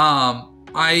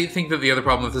 I think that the other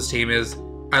problem with this team is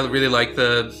I really like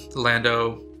the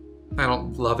Lando. I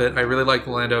don't love it. I really like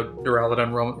the Lando,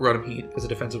 Duraludon, Rotom Heat as a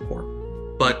defensive core.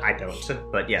 But I don't.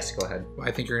 But yes, go ahead.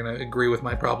 I think you're going to agree with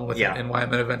my problem with it and why I'm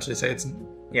going to eventually say it's...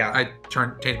 Yeah. I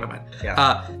changed my mind.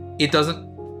 Yeah. It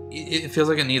doesn't... It feels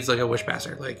like it needs like a Wish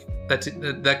Passer. Like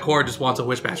that core just wants a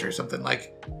Wish Passer or something.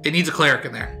 Like it needs a Cleric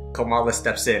in there. Komala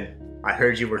steps in. I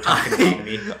heard you were talking about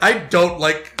me. I don't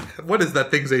like... What is that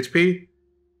thing's HP?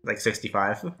 Like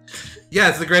 65? Yeah,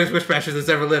 it's the greatest Wish Passer that's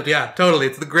ever lived. Yeah, totally.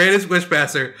 It's the greatest Wish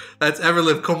Passer that's ever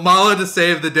lived. Komala to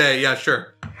save the day. Yeah,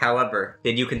 sure. However,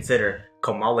 did you consider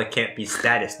Komala can't be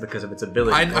status because of its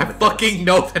ability? I fucking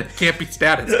know that it can't be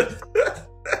status.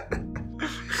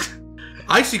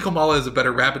 I see Komala as a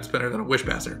better Rapid Spinner than a Wish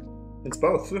Passer. It's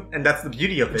both, and that's the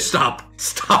beauty of it. Stop!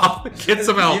 Get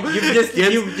some help. You just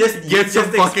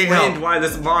explained why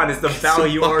this Mon is the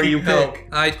value you pick.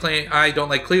 I don't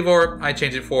like Cleavor. I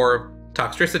change it for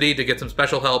Toxtricity to get some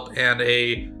special help and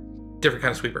a different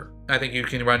kind of sweeper. I think you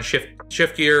can run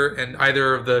shift gear, and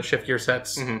either of the shift gear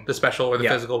sets, the special or the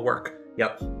physical, work.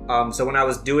 Yep. So when I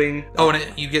was doing...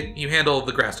 and you handle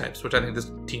the grass types, which I think this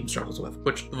team struggles with,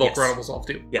 which the Volcarona will solve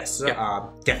too. Yes.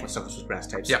 Definitely struggles with grass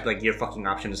types. Yep. Like, your fucking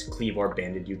option is Cleave or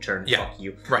Banded U-turn. Fuck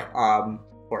you. Right.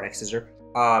 Or X-Scissor.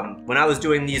 When I was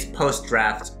doing these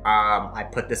post-draft, I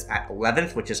put this at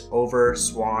 11th, which is over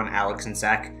Swan, Alex, and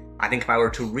Zach. I think if I were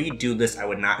to redo this, I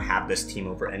would not have this team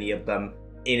over any of them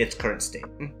in its current state.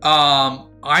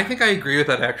 I think I agree with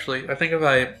that, actually. I think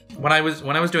when I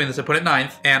was doing this, I put it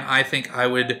 9th, and I think I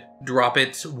would drop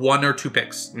it 1 or 2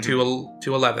 picks to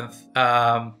 11th.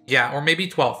 Or maybe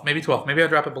 12th. Maybe I'll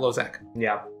drop it below Zach.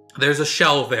 Yeah. There's a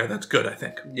shell there that's good, I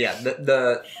think. Yeah,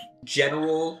 the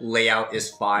general layout is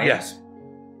fine. Yes.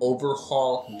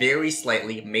 Overhaul very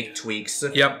slightly, make tweaks.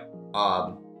 Yep.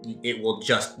 It will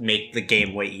just make the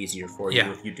game way easier for you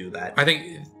if you do that. I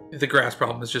think the grass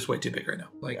problem is just way too big right now.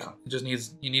 Like, it just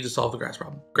you need to solve the grass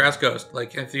problem. Grass Ghost.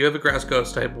 Like, if you have a Grass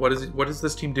Ghost type, what does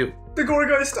this team do? The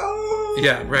Gourgeist! Oh!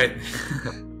 Yeah, right.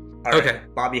 Okay.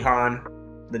 Bobby Hahn,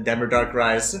 the Denver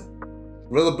Darkrais,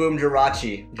 Rillaboom,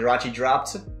 Jirachi. Jirachi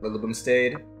dropped, Rillaboom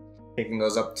stayed. Picking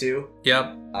those up too.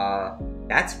 Yep.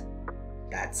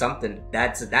 That's something.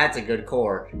 That's a good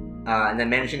core. And then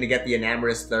managing to get the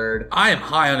Enamorous 3rd. I am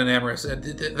high on Enamorous.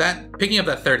 That picking up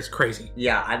that 3rd is crazy.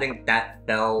 Yeah, I think that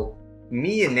fell.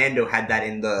 Me and Nando had that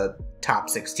in the top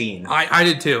 16. I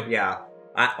did too. Yeah.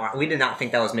 We did not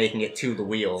think that was making it to the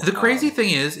wheel. The crazy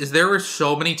thing is there were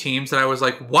so many teams that I was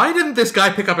like, why didn't this guy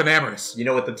pick up Enamorous? You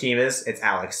know what the team is? It's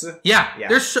Alex. Yeah.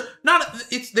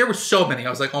 There were so many. I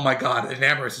was like, oh my god,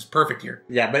 Enamorous is perfect here.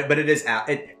 Yeah, but it is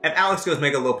if Alex goes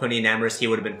Mega Lopunny Enamorous, he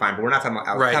would have been fine. But we're not talking about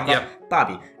Alex. We're talking about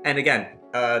Bobby. And again,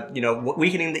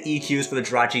 weakening the EQs for the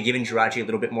Jirachi, giving Jirachi a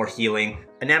little bit more healing.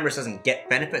 Enamorous doesn't get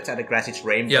benefits out of grassy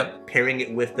terrain, but pairing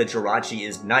it with the Jirachi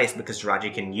is nice because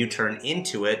Jirachi can U-turn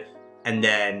into it. And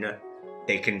then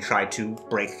they can try to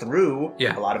break through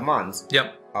a lot of Mons.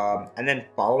 Yep. And then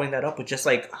following that up with just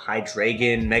like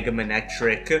Hydreigon, Mega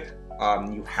Manectric,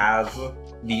 you have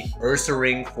the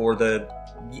Ursaring for the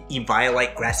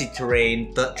Eviolite grassy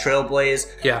terrain, the Trailblaze.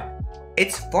 Yeah.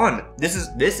 It's fun. This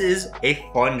is a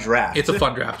fun draft. It's a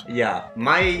fun draft. Yeah.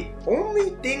 My only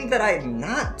thing that I'm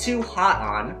not too hot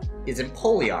on is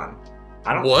Empoleon.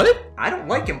 What? I don't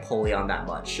like Empoleon that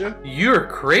much. You're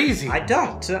crazy. I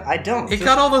don't. It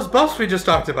got all those buffs we just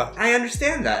talked about. I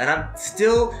understand that, and I'm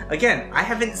still, again, I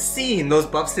haven't seen those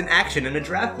buffs in action in a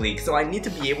draft league, so I need to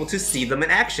be able to see them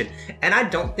in action. And I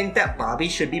don't think that Bobby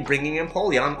should be bringing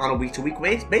Empoleon on a week-to-week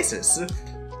basis.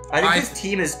 I think his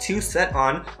team is too set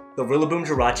on the Rillaboom,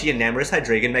 Jirachi, and Namorous,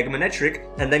 Hydreigon, Mega Manectric,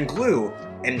 and then Glue.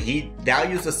 And he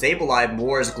values the Sableye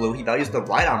more as Glue, he values the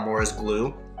Rhydon more as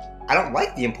Glue. I don't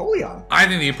like the Empoleon. I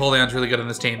think the Empoleon's really good on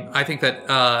this team. I think that,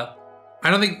 I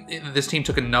don't think this team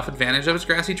took enough advantage of its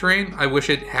grassy terrain. I wish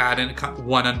it had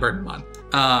one Unburdened Mon.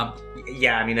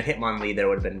 Yeah, I mean, a Hitmonlee lead there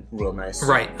would have been real nice.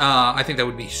 Right. I think that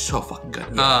would be so fucking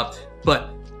good. Yeah.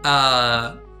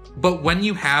 But when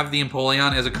you have the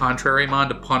Empoleon as a contrary mon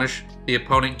to punish the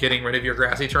opponent getting rid of your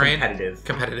grassy terrain.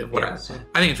 Competitive, whatever. Yeah.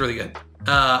 I think it's really good.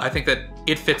 I think that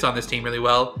it fits on this team really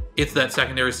well. It's that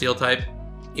secondary steel type.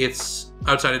 It's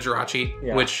outside of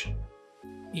Jirachi, which,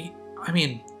 I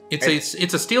mean,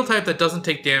 it's a steel type that doesn't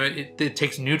take damage. It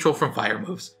takes neutral from fire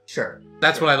moves. Sure.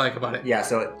 That's what I like about it. Yeah,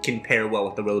 so it can pair well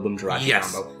with the Rillaboom Jirachi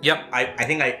combo. Yep. I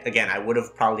think I would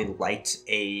have probably liked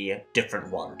a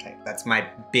different water type. That's my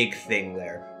big thing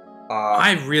there.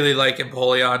 I really like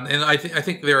Empoleon, and I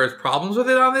think there is problems with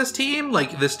it on this team.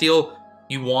 Like the steel,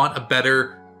 you want a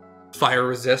better fire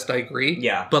resist. I agree.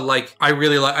 Yeah. But like,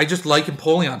 I just like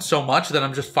Empoleon so much that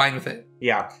I'm just fine with it.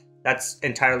 Yeah, that's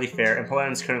entirely fair.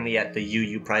 Empoleon is currently at the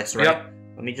UU price, right? Yep.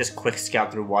 Let me just quick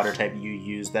scout through water type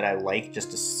UUs that I like,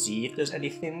 just to see if there's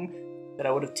anything that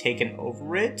I would have taken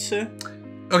over it.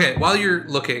 Okay, while you're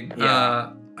looking,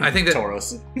 I think that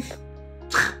Tauros.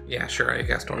 Yeah, sure. I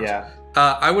guess Tauros. Yeah.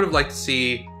 I would have liked to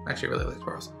see. Actually, I really like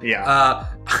Tauros. Yeah.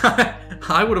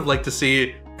 I would have liked to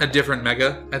see a different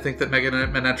Mega. I think that Mega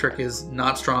Manectric is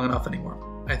not strong enough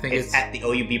anymore. I think it's at the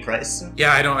OUB price.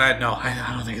 Yeah, I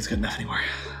don't think it's good enough anymore.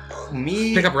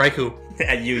 Pick up Raikou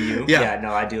at UU. Yeah,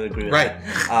 no, I do agree with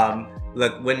that.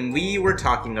 Look, when we were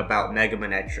talking about Mega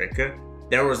Manectric,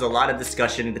 there was a lot of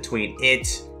discussion between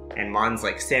it and mons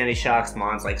like Sandy Shocks,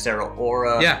 mons like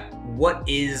Zeraora. Yeah. What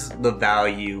is the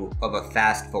value of a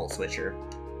fast Volt Switcher?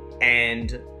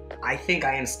 And I think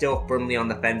I am still firmly on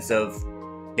the fence of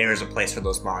there is a place for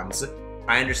those mons.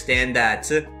 I understand that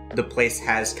the place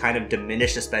has kind of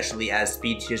diminished, especially as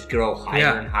speed tiers grow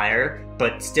higher and higher,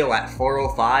 but still at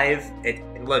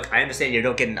 405, look, I understand you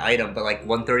don't get an item, but like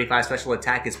 135 special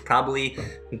attack is probably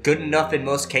good enough in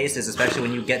most cases, especially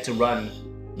when you get to run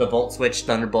the Volt Switch,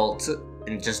 Thunderbolt,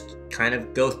 and just kind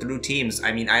of go through teams.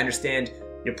 I mean, I understand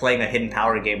you're playing a hidden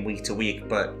power game week to week,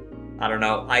 but I don't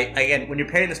know. Again, when you're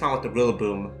pairing this mon with the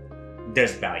Rillaboom,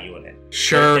 there's value in it.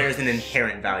 Sure. There's an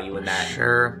inherent value in that.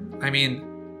 Sure. I mean,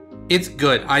 it's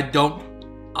good. I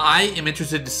am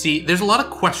interested to see. There's a lot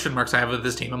of question marks I have with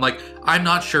this team. I'm like, I'm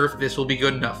not sure if this will be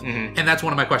good enough. Mm-hmm. And that's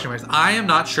one of my question marks. I am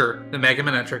not sure the Mega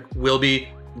Manectric will be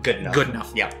good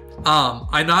enough. Yeah.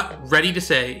 I'm not ready to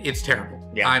say it's terrible.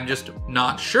 Yeah. I'm just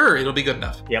not sure it'll be good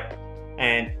enough. Yep.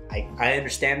 And I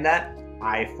understand that.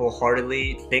 I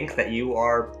full-heartedly think that you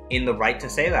are in the right to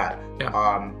say that.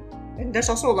 Yeah. And there's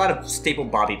also a lot of staple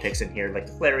Bobby picks in here, like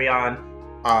the Flareon.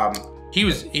 He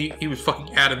was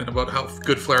fucking adamant about how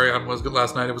good Flareon was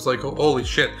last night. It was like, oh, holy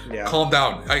shit, calm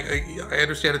down. I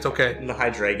understand it's okay. And the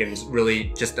Hydreigon's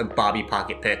really just a Bobby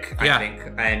pocket pick, I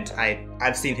think. And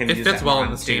I've seen him use that. It fits well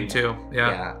in this team too.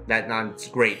 Yeah, that non's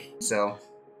great. So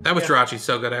that was Jirachi's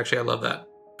so good, actually. I love that.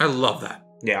 I love that.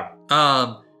 Yeah.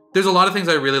 There's a lot of things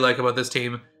I really like about this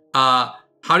team.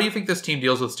 How do you think this team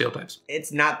deals with steel types?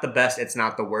 It's not the best, it's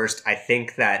not the worst. I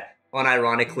think that,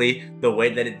 unironically, the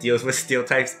way that it deals with steel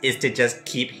types is to just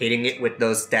keep hitting it with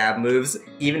those stab moves.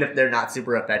 Even if they're not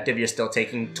super effective, you're still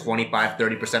taking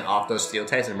 25-30% off those steel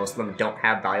types, and most of them don't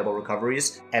have valuable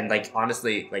recoveries. And like,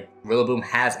 honestly, like, Rillaboom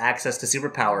has access to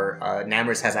superpower,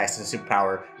 Namorous has access to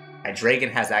superpower,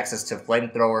 Hydreigon has access to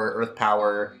flamethrower, earth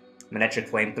power, Manectric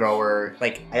Flamethrower.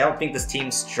 Like, I don't think this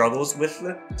team struggles with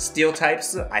steel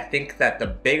types. I think that the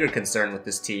bigger concern with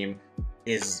this team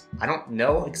is, I don't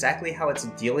know exactly how it's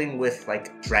dealing with,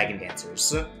 like, Dragon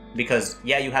Dancers. Because,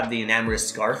 yeah, you have the Enamorous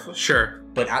Scarf. Sure.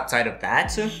 But outside of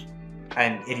that,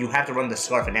 and if you have to run the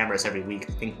Scarf Enamorous every week,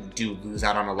 I think you do lose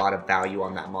out on a lot of value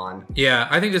on that mon. Yeah,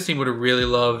 I think this team would have really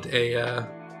loved a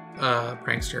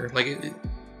Prankster. Like,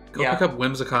 go pick up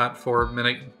Whimsicott for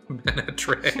Manectric.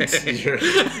 You're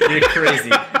crazy.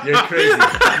 You're crazy.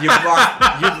 You've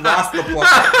lost the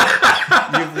plot.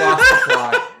 You've lost the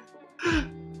plot.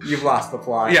 You've lost the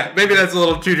plot. Yeah, maybe that's a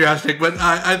little too drastic, but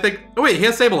I think... Oh, wait, he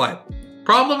has Sableye.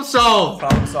 Problem solved.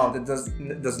 Problem solved. It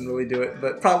doesn't really do it,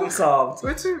 but problem solved.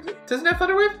 Doesn't it have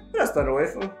Thunderwave? It has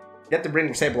Thunderwave. You have to bring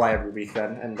Sableye every week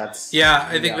then, and that's... Yeah,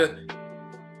 I think that...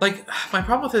 Like, my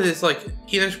problem with it is, like,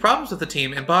 there's problems with the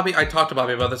team, and Bobby, I talked to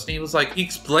Bobby about this, and he was like, he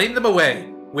explained them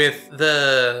away with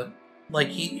the, like,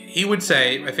 he would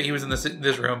say, I think he was in this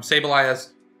room, Sableye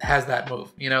has that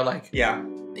move, you know, like, yeah,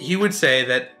 he would say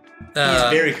that,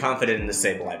 he's very confident in the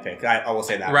Sableye pick, I will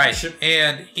say that. Right,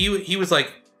 and he was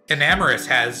like, Enamorus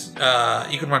has,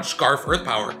 you can run Scarf Earth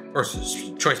Power, or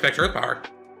Choice Spectre Earth Power,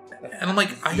 and I'm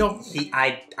like,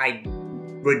 I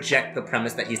reject the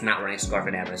premise that he's not running Scarf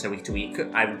and Amorous week to week.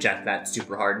 I reject that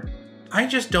super hard. I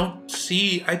just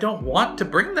I don't want to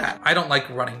bring that. I don't like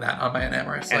running that on my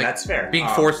Enamorous. And that's fair. Being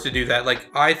forced to do that. Like,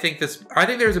 I think there's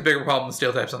a bigger problem with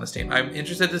Steel types on this team. I'm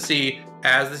interested to see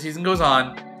as the season goes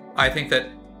on. I think that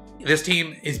this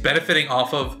team is benefiting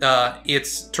off of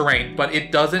its terrain, but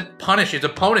it doesn't punish its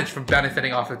opponents from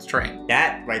benefiting off its terrain.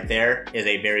 That right there is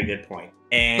a very good point.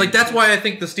 And like, that's why I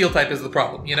think the Steel type is the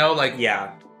problem, you know? Like,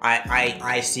 yeah.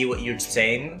 I see what you're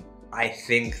saying. I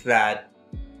think that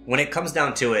when it comes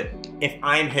down to it, if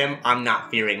I'm him, I'm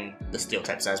not fearing the Steel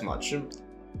types as much.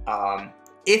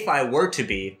 If I were to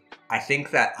be, I think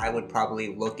that I would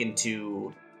probably look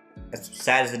into, as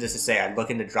sad as it is to say, I'd look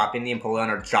into dropping the Empoleon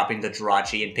or dropping the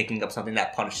Jirachi and picking up something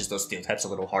that punishes those Steel types a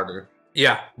little harder.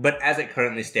 Yeah. But as it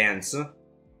currently stands,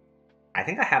 I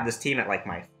think I have this team at like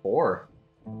my 4.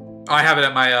 I have it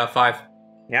at my 5.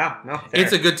 Yeah, no, fair.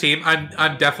 It's a good team.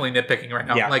 I'm definitely nitpicking right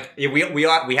now. Yeah, like we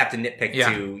have to nitpick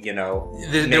to, you know.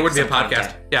 There would be a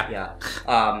podcast.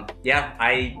 Content. Yeah.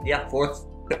 4th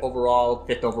overall,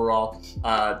 5th overall.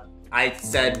 I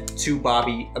said to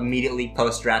Bobby immediately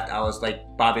post draft, I was like,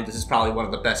 Bobby, this is probably one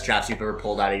of the best drafts you've ever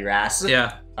pulled out of your ass.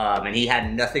 Yeah. And he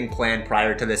had nothing planned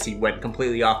prior to this. He went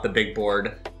completely off the big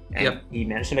board, and he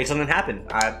managed to make something happen.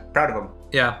 I'm proud of him.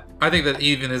 Yeah, I think that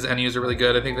even his NUs are really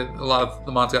good. I think that a lot of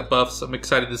the mods got buffs. So I'm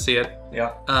excited to see it.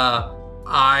 Yeah.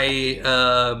 I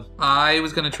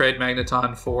was gonna trade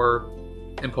Magneton for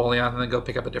Empoleon and then go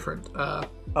pick up a different.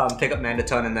 Pick up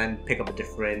Magneton and then pick up a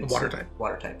different water type.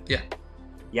 Water type. Yeah.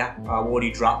 Yeah. What would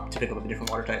you drop to pick up a different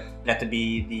water type? It'd have to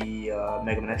be the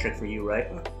Mega Manetric for you, right?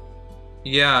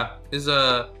 Yeah.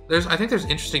 I think there's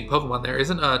interesting Pokemon there.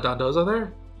 Isn't Dondozo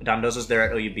there? Dondozo's there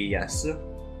at OUB, yes.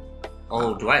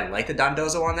 Oh, do I like the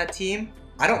Dondozo on that team?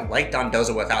 I don't like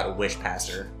Dondozo without a Wish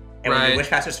Passer. And when the Wish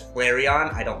Passer's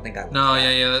Flareon, I don't think I like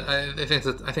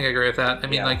that. I think I agree with that. I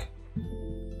mean, like,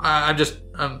 I'm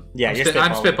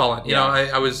spitballing. You know,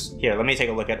 I was... Here, let me take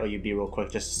a look at OUB real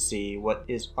quick just to see what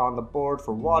is on the board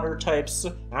for water types.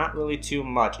 Not really too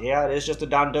much. Yeah, it is just a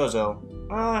Dondozo.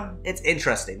 It's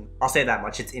interesting. I'll say that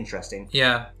much. It's interesting.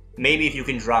 Yeah. Maybe if you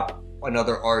can drop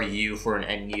another RU for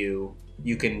an NU,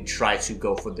 you can try to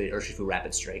go for the Urshifu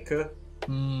Rapid Strike. I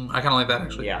kind of like that,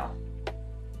 actually. Yeah.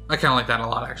 I kind of like that a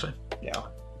lot, actually. Yeah.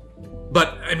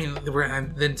 But, I mean,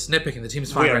 then it's nitpicking. The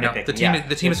team's fine right now. The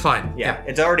team is fine. Yeah.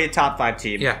 It's already a top 5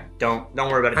 team. Yeah. Don't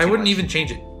worry about it too I wouldn't much. even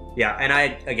change it. Yeah, and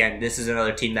again, this is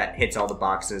another team that hits all the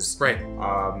boxes. Right.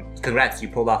 Congrats, you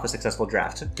pulled off a successful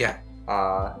draft. Yeah.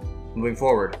 Moving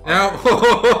forward.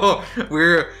 Now,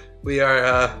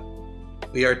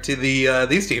 we are to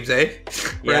these teams, eh?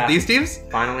 We're at these teams?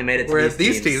 Finally made it to We're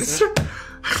these teams. We're at these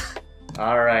teams.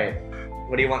 All right.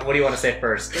 What do you want to say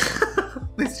first?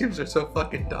 These teams are so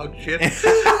fucking dog shit.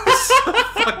 So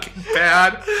fucking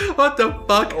bad. What the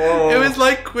fuck? Oh. It was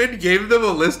like Quinn gave them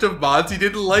a list of mods he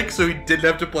didn't like so he didn't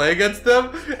have to play against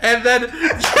them. And then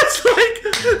just like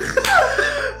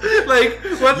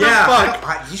what the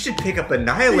fuck? You should pick up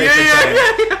Annihilate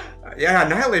again. Yeah,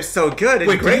 Annihilate's so good.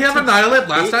 Wait, did he have Annihilate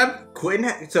last time?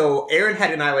 So Aaron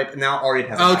had Annihilate, and now Arian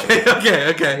has Annihilate.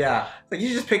 Okay. Yeah. Like, you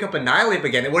should just pick up Annihilate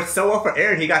again. It worked so well for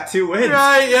Aaron, he got 2 wins.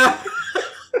 Right, yeah.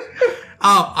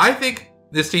 I think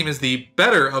this team is the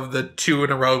better of the 2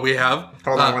 in a row we have.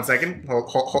 Hold on 1 second.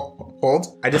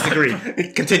 Hold. I disagree.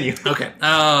 Continue. Okay.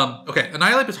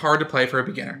 Annihilate is hard to play for a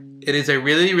beginner. It is a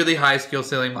really, really high skill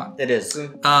ceiling mod. It is.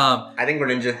 I think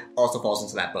Greninja also falls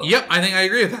into that boat. Yep, I think I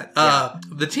agree with that.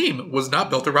 The team was not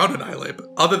built around Annihilate,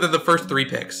 other than the first 3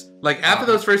 picks. Like, after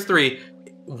those first 3,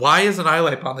 why is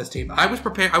Annihilate on this team? I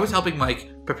was helping Mike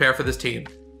prepare for this team,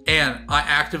 and I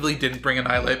actively didn't bring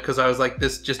Annihilate because I was like,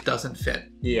 this just doesn't fit.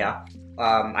 Yeah.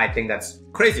 I think that's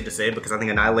crazy to say because I think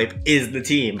Annihilate is the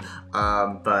team.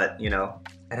 But, you know,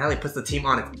 Annihilate puts the team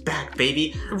on its back,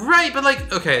 baby. Right, but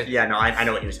like, okay. Yeah, no, I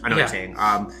know what you're saying.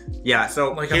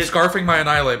 So like, I'm scarfing my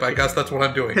Annihilate, I guess that's what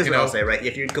I'm doing. Here's what I'll say, right?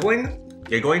 If you're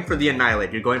going for the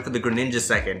Annihilate, you're going for the Greninja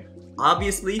second.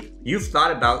 Obviously, you've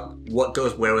thought about what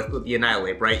goes where with the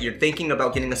Annihilate, right? You're thinking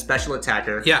about getting a special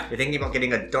attacker. Yeah. You're thinking about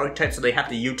getting a dark type so they have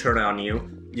to U-turn on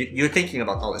you. You're thinking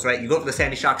about all this, right? You go for the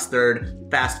Sandy Shock's third,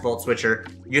 fast Volt Switcher.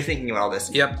 You're thinking about all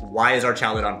this. Yep. Why is our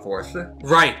Chaladon fourth?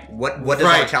 Right. What does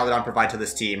our Chaladon provide to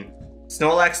this team?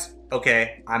 Snorlax,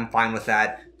 okay, I'm fine with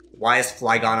that. Why is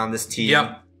Flygon on this team?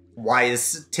 Yep. Why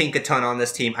is Tinkaton on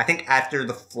this team? I think after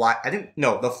the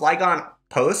Flygon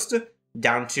post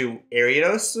down to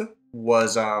Ariados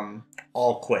was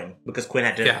all Quinn, because Quinn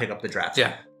had to pick up the draft.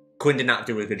 Yeah. Quinn did not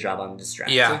do a good job on this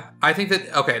draft. Yeah, I think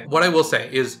that, okay, what I will say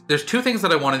is there's two things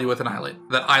that I want to do with Annihilate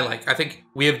that I like. I think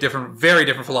we have very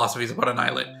different philosophies about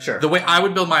Annihilate. Sure. The way I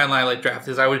would build my Annihilate draft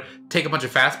is I would take a bunch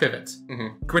of fast pivots.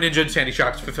 Greninja and Sandy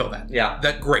Shocks fulfill that. Yeah.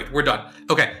 Great, we're done.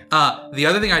 Okay, the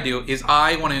other thing I do is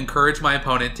I want to encourage my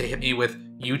opponent to hit me with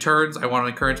U-turns. I want to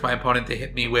encourage my opponent to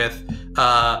hit me with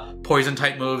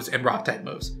poison-type moves and rock-type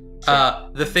moves.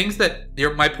 Sure. The things that,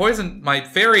 my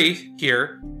fairy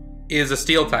here is a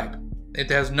steel type. It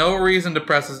has no reason to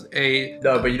press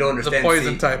No, but you don't understand the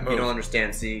poison type move. You don't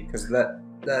understand, because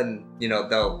then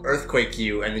they'll earthquake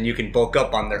you, and then you can bulk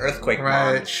up on the earthquake.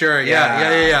 Right, sure,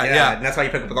 yeah. And that's why you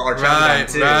pick up the Archon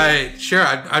too. Right, sure.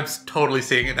 I'm totally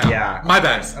seeing it now. Yeah, my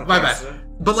bad.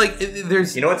 But like,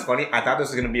 there's. You know what's funny? I thought this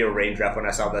was gonna be a rain draft when I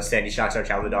saw the Sandy Shocks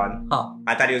Archaludon. Huh.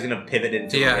 I thought he was gonna pivot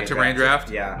into rain draft.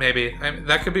 Yeah, maybe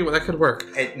that could work.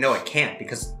 No, it can't,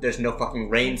 because there's no fucking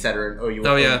rain setter in OU.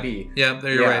 Oh yeah,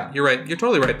 you're right. You're right. You're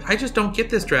totally right. I just don't get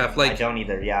this draft. Like, I don't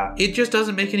either. Yeah, it just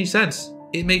doesn't make any sense.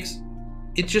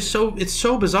 It's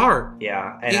so bizarre.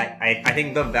 Yeah, and I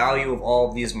think the value of all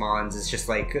of these mons is just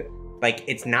like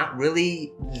it's not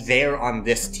really there on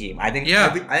this team. I think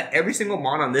every single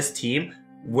mon on this team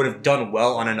would have done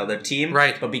well on another team.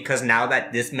 Right. But because now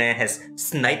that this man has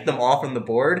sniped them all from the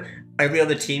board, every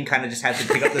other team kind of just has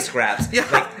to pick up the scraps. Yeah.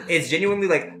 Like, it's genuinely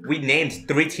like, we named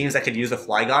 3 teams that could use a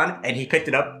Flygon, and he picked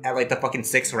it up at like the fucking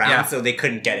 6th round, so they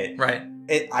couldn't get it. Right.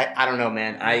 I don't know,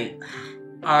 man.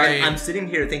 I'm sitting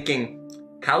here thinking,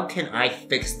 how can I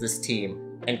fix this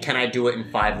team? And can I do it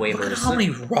in 5 waivers? Look at how many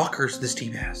rockers this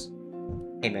team has.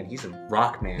 Hey man, he's a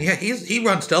rock man. Yeah, he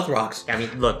runs stealth rocks. I mean,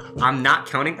 look, I'm not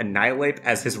counting Annihilate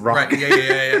as his rock. Right,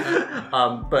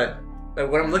 yeah. But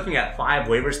when I'm looking at 5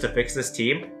 waivers to fix this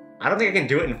team, I don't think I can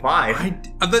do it in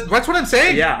 5. That's what I'm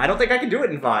saying. Yeah, I don't think I can do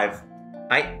it in 5.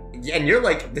 And you're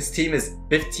like, this team is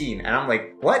 15, and I'm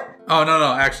like, what? Oh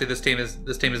no, actually, this team is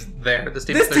there. This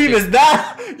team is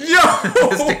that.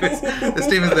 Yo. this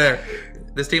team is there.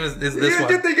 This team is this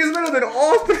one. You think it's better than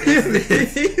all 3 of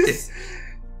these?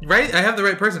 Right? I have the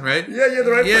right person, right? Yeah, you're the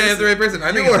right person. Yeah, I have the right person.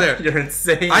 I think it's there. You're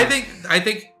insane. I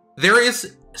think there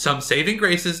is some saving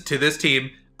graces to this team.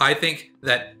 I think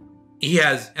that he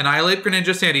has Annihilate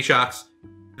Greninja Sandy Shocks.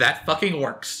 That fucking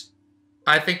works.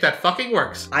 I think that fucking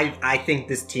works. I think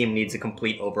this team needs a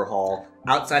complete overhaul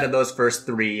outside of those first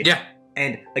 3. Yeah.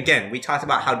 And again, we talked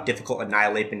about how difficult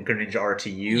Annihilate and Greninja are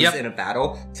to use in a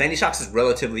battle. Sandy Shocks is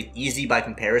relatively easy by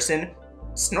comparison.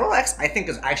 Snorlax, I think,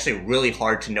 is actually really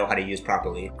hard to know how to use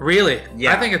properly. Really?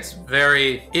 Yeah. I think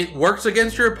it works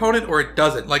against your opponent or it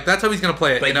doesn't. Like, that's how he's going to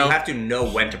play it, but you know? You have to know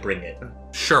when to bring it.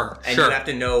 Sure, and you have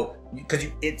to know, because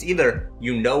it's either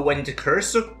you know when to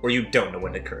curse or you don't know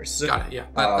when to curse. Got it, yeah.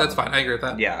 That's fine. I agree with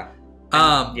that. Yeah.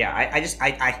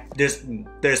 I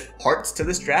there's parts to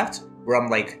this draft where I'm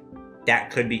like,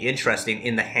 that could be interesting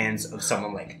in the hands of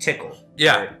someone like Tickle.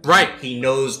 Yeah, right. He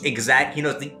knows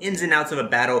the ins and outs of a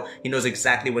battle. He knows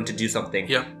exactly when to do something.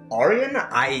 Yeah. Arian,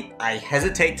 I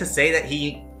hesitate to say that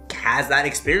he has that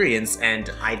experience,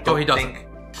 and I don't think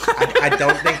I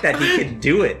don't think that he can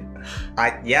do it.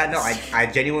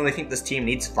 I genuinely think this team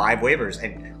needs 5 waivers.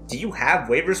 And do you have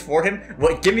waivers for him?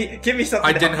 Well, give me something.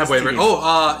 I didn't have waivers.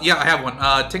 Oh, yeah, I have one.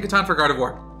 Tinkaton for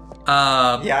Gardevoir.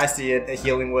 Yeah, I see it. A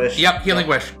Healing Wish. Yep, Healing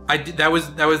Wish. That was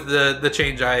the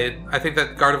change. I think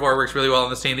that Gardevoir works really well on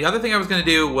this team. The other thing I was going to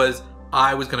do was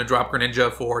I was going to drop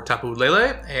Greninja for Tapu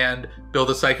Lele and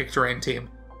build a Psychic Terrain team.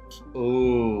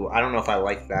 Ooh, I don't know if I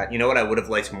like that. You know what I would have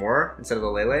liked more instead of the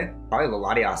Lele? Probably the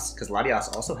Latias, because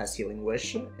Latias also has Healing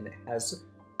Wish, and it has...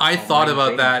 I thought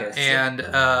about that, and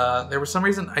there was some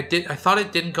reason I thought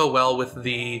it didn't go well with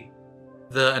the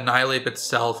Annihilate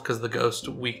itself because the Ghost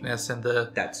weakness and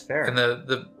the... That's fair. And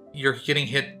the you're getting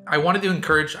hit. I wanted to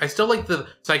encourage... I still like the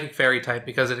Psychic Fairy type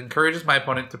because it encourages my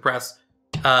opponent to press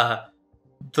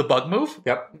the Bug move.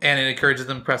 Yep. And it encourages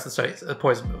them to press the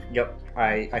Poison move. Yep.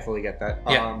 I fully get that.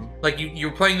 Yeah. Like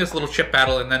you're playing this little chip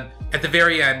battle, and then at the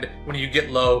very end, when you get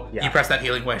low, you press that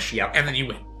Healing Wish. Yep. And then you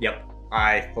win. Yep.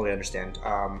 I fully understand.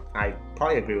 I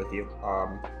probably agree with you.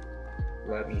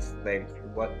 Let me think.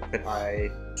 What could I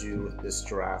do with this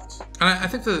draft? And I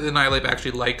think the Annihilate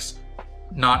actually likes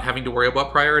not having to worry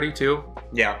about priority too.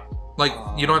 Yeah. Like,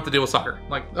 you don't have to deal with soccer.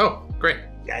 Like, oh, great.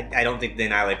 I don't think the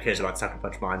Annihilate cares about Sucker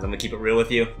Punch Mons. I'm gonna keep it real with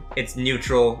you. It's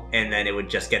neutral, and then it would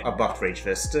just get a buffed Rage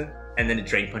Fist. and then it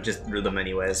Drain Punches through them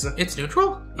anyways. It's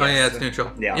neutral? Yes. Oh yeah, it's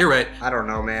neutral. Yeah. You're right. I don't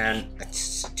know, man.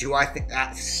 Do I think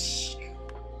that...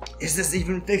 Is this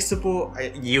even fixable?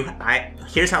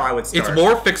 Here's how I would start. It's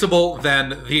more fixable than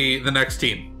the next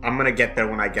team. I'm gonna get there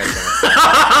when I get there.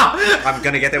 I'm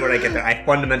gonna get there when I get there. I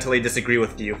fundamentally disagree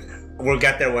with you. We'll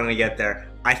get there when I get there.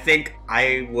 I think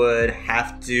I would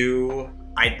have to...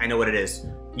 I know what it is.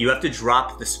 You have to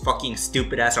drop this fucking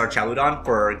stupid-ass Archaludon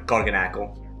for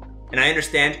Garganacl. And I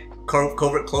understand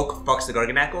Covert Cloak fucks the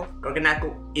Garganacl.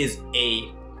 Garganacl is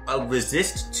a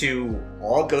resist to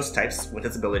all ghost types with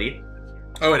its ability.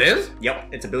 Oh, it is?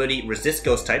 Yep, its ability resists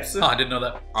ghost types. Oh, I didn't know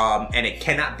that. And it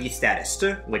cannot be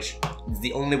statused, which is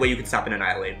the only way you can stop an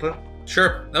Annihilate.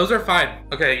 Sure, those are fine.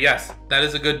 Okay, yes, that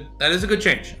is a good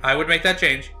change. I would make that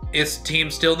change. Its team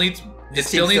still needs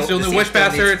Wish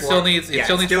Passer. It still needs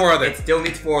 4 other. It still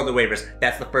needs 4 other waivers.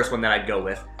 That's the first one that I'd go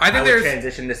with. I would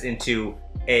transition this into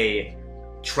a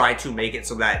try to make it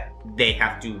so that they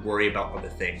have to worry about other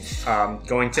things.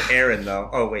 Going to Aaron though.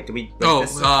 Oh wait, do we?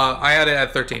 I had it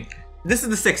at 13. This is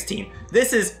the 6th team.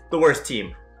 This is the worst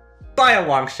team by a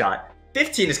long shot.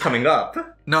 15 is coming up.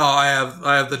 No, I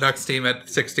have the next team at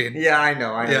 16. Yeah, I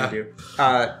know you do.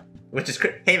 Which is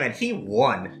hey man, he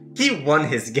won. He won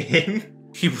his game.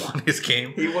 He won his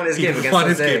game. He won his game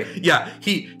against Jose. Yeah,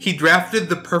 he drafted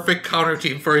the perfect counter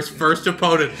team for his first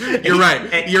opponent. You're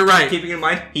right. You're right. Keeping in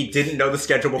mind, he didn't know the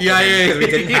schedule before because we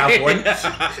didn't have one.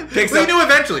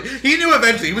 He knew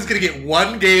eventually. He was going to get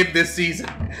 1 game this season.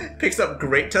 Picks up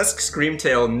Great Tusk,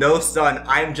 Screamtail, no Sun.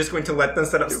 I'm just going to let them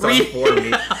set up Sun for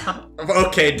me.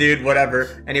 Okay, dude,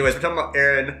 whatever. Anyways, we're talking about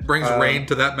Aaron. Brings rain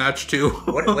to that match too.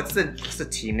 What's the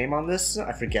team name on this?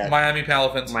 I forget. Miami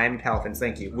Palafins. Miami Palafins.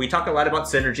 Thank you. We talk a lot about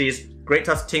synergies. Great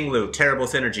Tusk Tinglu, terrible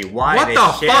synergy. Why? What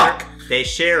the fuck? They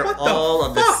share all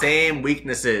of the same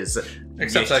weaknesses.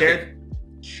 Except Psychic.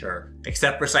 Sure.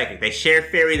 Except for Psychic. They share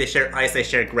Fairy, they share Ice, they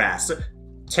share Grass.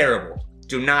 Terrible.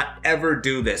 Do not ever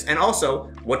do this. And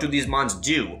also, what do these mons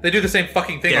do? They do the same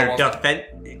fucking thing.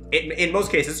 In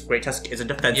most cases, Great Tusk is a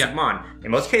defensive mon.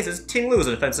 In most cases, Tinglu is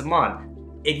a defensive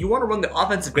mon. If you want to run the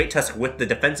offensive Great Tusk with the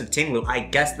defensive Tinglu, I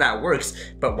guess that works.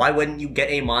 But why wouldn't you get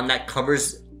a mon that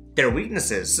covers their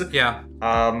weaknesses? Yeah.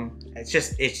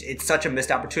 It's such a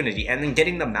missed opportunity. And then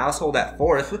getting the mouse hold at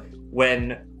 4th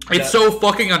when... It's so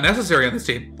fucking unnecessary on this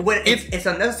team. When it's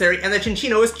unnecessary, and the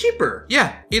Chinchino is cheaper.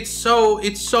 Yeah, it's so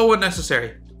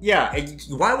unnecessary. Yeah,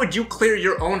 why would you clear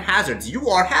your own hazards? You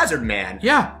are Hazard Man.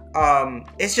 Yeah.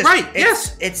 It's just... Right,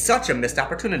 It's such a missed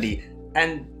opportunity.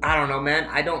 And I don't know, man.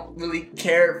 I don't really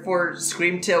care for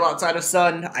Screamtail outside of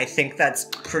Sun. I think that's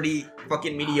pretty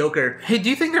fucking mediocre. Hey, do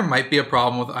you think there might be a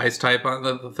problem with Ice type, on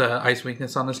the Ice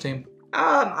weakness on this team?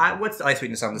 What's the Ice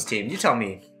weakness on this team? You tell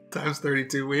me. Times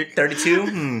 32 weak. 32?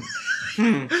 Do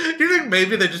you think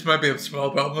maybe there just might be a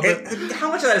small problem with it? How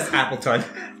much of that is Appleton?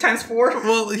 Times 4?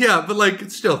 Well, yeah, but like,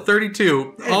 still,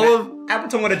 32. Hey,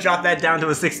 Appleton would have dropped that down to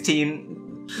a 16.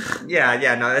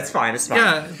 Yeah, no, that's fine, it's fine.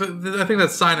 Yeah, but I think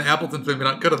that's a sign that Appleton's maybe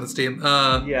not good on this team.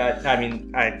 Yeah, I mean,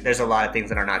 there's a lot of things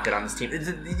that are not good on this team.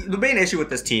 The main issue with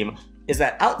this team is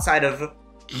that outside of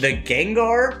the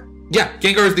Gengar... Yeah,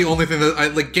 Gengar is the only thing that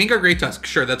Gengar Great Tusk,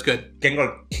 sure, that's good.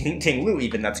 Gengar Tinglu,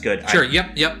 even, that's good. Sure,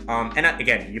 yep. And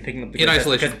again, you're picking up the Great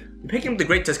Tusk. You're picking up the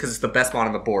Great Tusk because it's the best one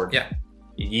on the board. Yeah.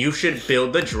 You should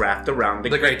build the draft around the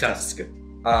Great Tusk.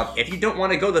 If you don't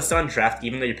want to go the Sun draft,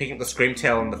 even though you're picking up the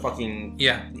Screamtail in the fucking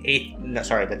the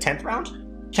 10th round?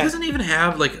 He doesn't even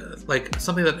have like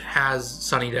something that has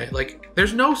Sunny Day. Like,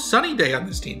 there's no Sunny Day on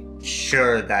this team.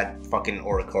 Sure, that fucking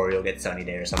Oricorio gets Sunny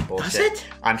Day or some bullshit. Does it?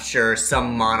 I'm sure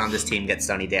some mon on this team gets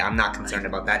Sunny Day. I'm not concerned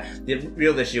about that. The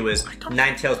real issue is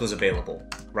Ninetales was available,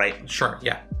 right? Sure,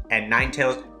 yeah. And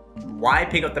Ninetales, why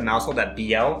pick up the Mousehold at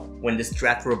BL when this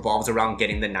draft revolves around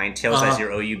getting the Ninetales as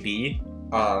your OUB?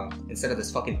 Instead of this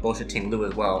fucking bullshit Tinglu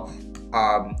as well.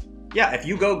 Yeah, if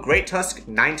you go Great Tusk,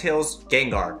 Ninetales,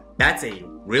 Gengar, that's a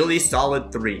really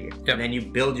solid 3. Yep. And then you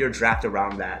build your draft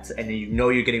around that. And then you know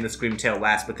you're getting the Screamtail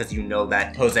last because you know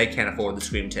that Jose can't afford the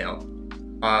Screamtail.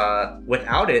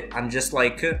 Without it, I'm just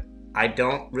like, I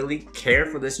don't really care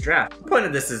for this draft. The point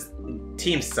of this is,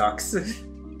 team sucks.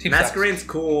 Masquerade's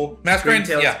cool.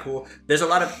 Screamtail's cool. There's a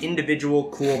lot of individual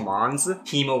cool mons.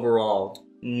 Team overall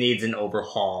needs an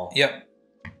overhaul. Yep.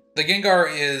 The Gengar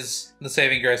is the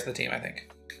saving grace of the team, I think.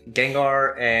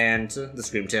 Gengar and the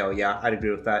Screamtail, yeah, I'd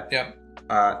agree with that. Yeah.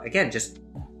 Again, just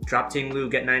drop Tinglu,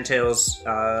 get Ninetales,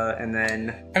 and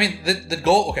then... I mean, the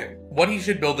goal, okay, what he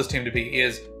should build this team to be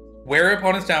is wear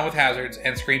opponents down with hazards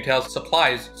and Screamtail's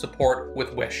supplies support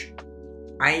with Wish.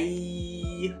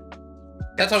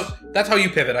 That's how you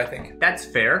pivot, I think. That's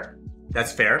fair.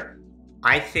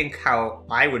 I think how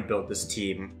I would build this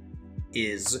team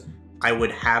is I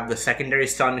would have the secondary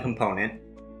Sun component,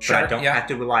 Sure, but I don't have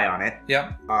to rely on it.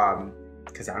 Yeah.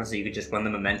 Because honestly, you could just run the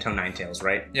Memento Ninetales,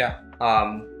 right? Yeah.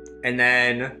 And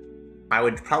then I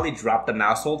would probably drop the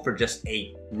Mousehold for just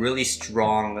a really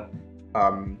strong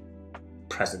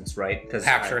presence, right? Because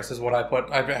Haxorus is what I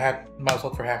put. I had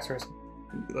Mousehold for Haxorus.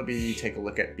 Let me take a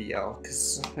look at BL,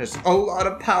 because there's a lot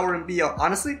of power in BL.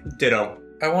 Honestly, ditto.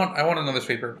 I want another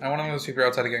sweeper. I want another sweeper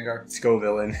outside of Gengar. Let's go,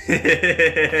 villain.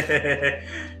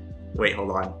 Wait,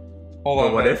 hold on. Hold on.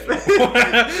 But what if?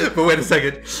 But wait a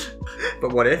second.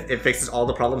 But what if it fixes all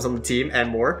the problems on the team and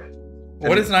more?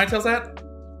 What is Ninetales at?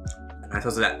 Ninetales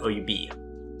is at OUB.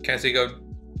 Okay, so you go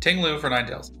Ting-Lu for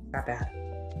Ninetales. Not bad.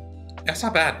 That's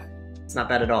not bad. It's not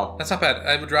bad at all. That's not bad.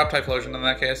 I would drop Typhlosion in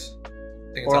that case.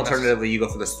 Or alternatively, you go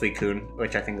for the Suicune,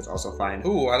 which I think is also fine.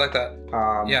 Ooh, I like that.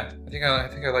 Yeah, I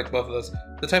think I like both of those.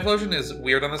 The Typhlosion is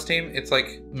weird on this team. It's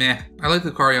like meh. I like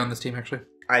the Lucario on this team actually.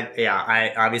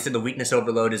 I obviously the weakness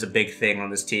overload is a big thing on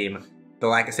this team. The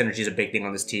lack of synergy is a big thing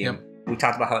on this team. Yep. We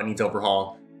talked about how it needs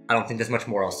overhaul. I don't think there's much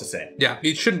more else to say. Yeah,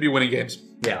 it shouldn't be winning games.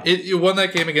 Yeah, it won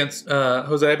that game against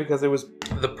Jose because it was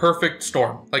the perfect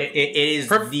storm. Like it is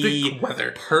the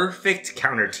weather, perfect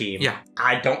counter team. Yeah,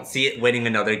 I don't see it winning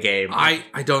another game. I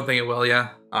don't think it will. Yeah.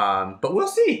 But we'll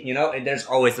see. You know, there's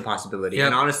always the possibility. Yep.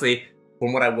 And honestly,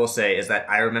 from what I will say is that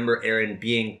I remember Aaron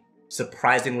being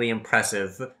surprisingly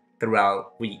impressive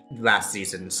throughout last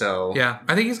season. So yeah,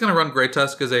 I think he's gonna run Great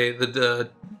Tusk as the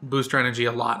booster energy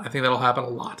a lot. I think that'll happen a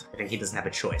lot. I think he doesn't have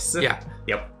a choice. Yeah.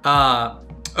 Yep.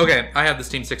 Okay, I have this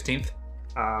team 16th.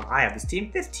 I have this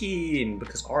team 15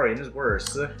 because Orion is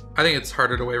worse. I think it's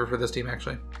harder to waiver for this team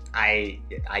actually. I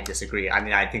disagree. I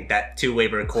mean, I think that 2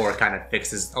 waiver core kind of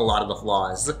fixes a lot of the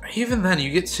flaws. Even then, you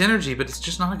get synergy, but it's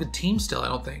just not a good team still, I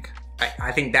don't think.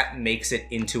 I think that makes it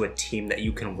into a team that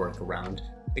you can work around.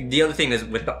 The other thing is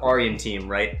with the Orion team,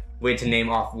 right? We had to name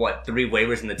off, 3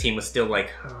 waivers and the team was still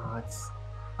like, oh, it's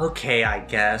okay, I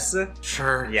guess.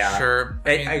 Sure, yeah. Sure.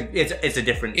 It's a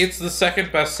different... It's the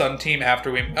second best Sun team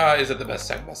after we... is it the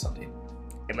second best Sun team?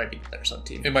 It might be the better Sun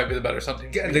team. It might be the better Sun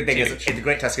team. The thing is, the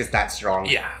Great Tusk is that strong.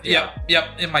 Yeah.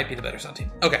 Yep. It might be the better Sun team.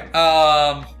 Okay.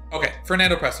 Okay.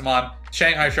 Fernando Prestamon,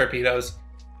 Shanghai Sharpedos.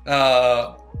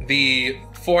 The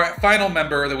final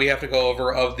member that we have to go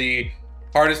over of the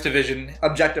hardest division.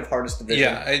 Objective hardest division.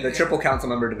 Yeah. The triple council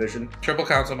member division. Triple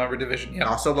council member division, yeah.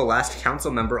 Also the last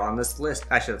council member on this list.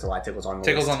 Actually, that's a lie. Tickle's on the list.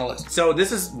 Tickle's on the list. So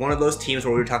this is one of those teams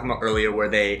where we were talking about earlier where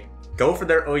they go for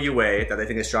their OUA that they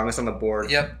think is strongest on the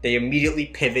board. Yep. They immediately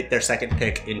pivot their second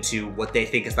pick into what they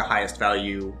think is the highest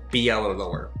value, BL or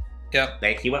lower. Yep.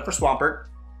 Like, he went for Swampert,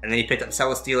 and then he picked up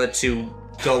Celesteela to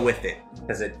go with it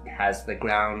because it has the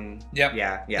ground. Yep.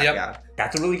 Yeah.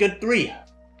 That's a really good 3.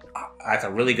 That's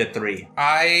a really good 3.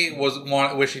 I was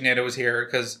wishing Nado was here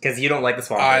because you don't like the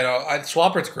Swampert. I know.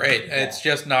 Swampert's great. Yeah. It's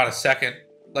just not a second.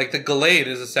 Like the Gallade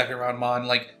is a second round mon.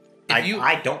 Like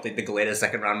I don't think the Gallade is a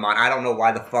second round mon. I don't know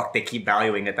why the fuck they keep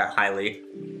valuing it that highly.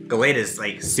 Gallade is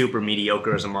like super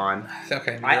mediocre as a mon.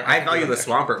 Okay. I value the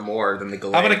Swampert more than the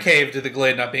Gallade. I'm gonna cave to the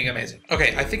Gallade not being amazing.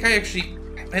 Okay, I think I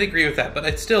might agree with that, but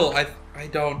it's still I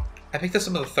picked this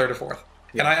up in the 3rd or 4th.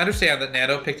 Yeah. And I understand that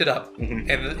Nando picked it up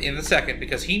in the second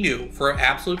because he knew for an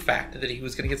absolute fact that he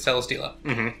was going to get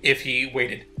Celesteela if he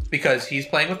waited. Because he's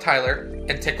playing with Tyler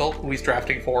and Tickle, who he's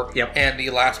drafting for, and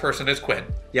the last person is Quinn.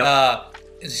 Yep.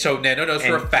 So Nando knows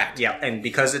for a fact. Yeah, and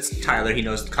because it's Tyler, he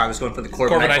knows Kyler's going for the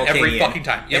Corviknight every fucking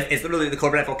time. Yep. It's literally the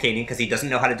Corviknight Volcanion because he doesn't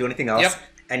know how to do anything else. Yep.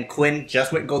 And Quinn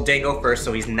just went Goldango first,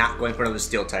 so he's not going for another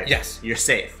Steel type. Yes. You're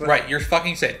safe. Right, you're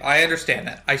fucking safe. I understand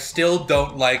that. I still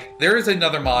don't like... There is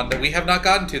another mon that we have not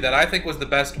gotten to that I think was the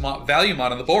best value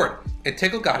mon on the board. And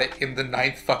Tickle got it in the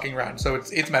 9th fucking round, so it's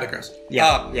Metagross.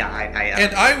 Yeah,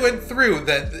 and I went through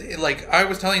that, like, I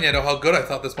was telling Nando how good I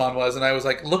thought this mon was, and I was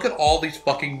like, look at all these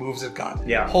fucking moves it got.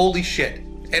 Yeah. Holy shit.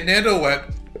 And Nando went...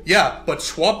 Yeah, but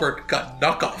Swampert got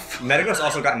knockoff. Metagross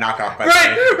also got knockoff, by the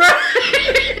way.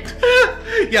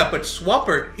 Right! Yeah, but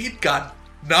Swampert, he got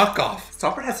knockoff.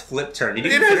 Swampert has Flip Turn. Did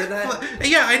you consider that?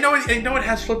 Yeah, I know it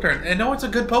has Flip Turn. I know it's a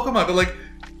good Pokemon, but like,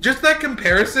 just that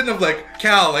comparison of like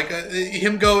Cal, like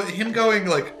him going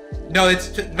like, no, it's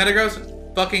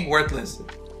Metagross fucking worthless.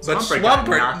 But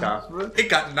Swampert, it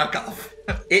got knockoff.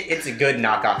 It's a good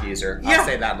knockoff user. I'll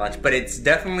say that much. But it's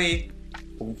definitely...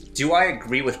 Do I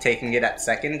agree with taking it at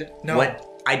second? No.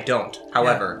 I don't.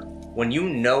 However, when you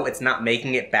know it's not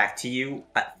making it back to you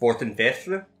at 4th and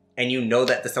 5th, and you know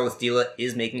that the Celesteela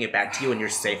is making it back to you and you're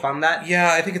safe on that...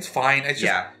 Yeah, I think it's fine. It's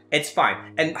just... Yeah, it's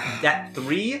fine. And that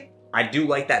 3 I do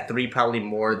like that 3 probably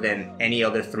more than any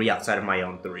other 3 outside of my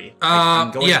own 3.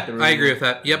 Yeah, I agree with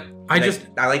that. Yep. I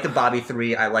like the Bobby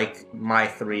 3, I like my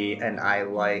 3, and I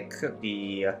like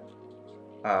the...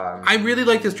 I really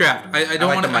like this draft. I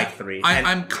don't want to... the Mike 3.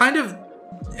 I'm kind of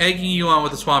egging you on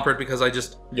with the Swampert because I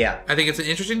think it's an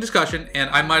interesting discussion, and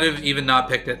I might have even not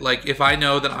picked it. Like, if I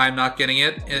know that I'm not getting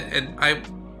it, and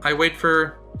I wait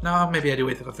for... No, maybe I do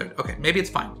wait till the 3rd. Okay, maybe it's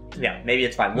fine. Yeah, maybe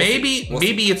it's fine. Maybe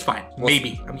it's fine.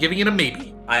 Maybe. I'm giving it a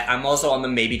maybe. I'm also on the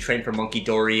maybe train for Monkey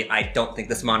Dory. I don't think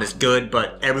this mon is good,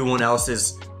 but everyone else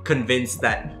is convinced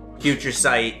that Future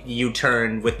Sight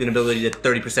U-turn with an ability to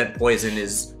 30% poison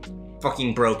is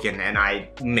fucking broken, and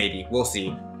maybe. We'll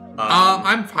see.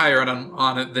 I'm higher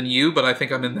on it than you, but I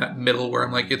think I'm in that middle where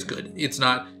I'm like, it's good. It's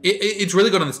not... It's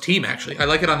really good on this team, actually. I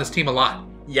like it on this team a lot.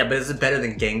 Yeah, but is it better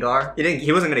than Gengar?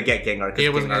 He wasn't going to get Gengar. He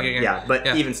wasn't going to get Gengar. Yeah,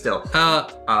 but even still.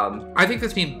 I think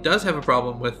this team does have a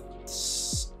problem with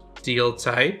steel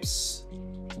types.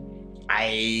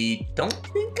 I don't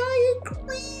think I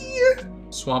agree.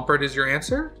 Swampert is your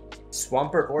answer?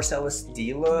 Swampert or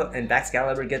Celesteela, and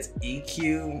Baxcalibur gets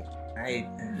EQ.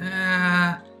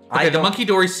 Okay, the Monkey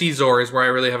Dory Caesar is where I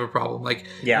really have a problem. Like,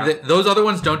 those other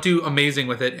ones don't do amazing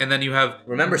with it, and then you have...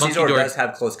 Remember, Caesar does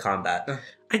have close combat.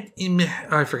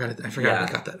 I forgot it. I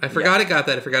got that. I forgot I got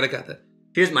that.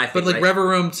 Here's my thing. But like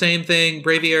Reverum, same thing.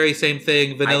 Braviary, same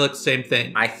thing. Vanillix, same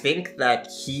thing. I think that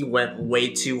he went way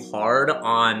too hard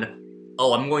on,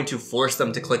 I'm going to force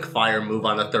them to click Fire move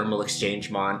on the Thermal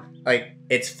Exchange mon. Like,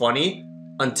 it's funny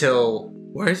until...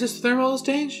 Where is this Thermal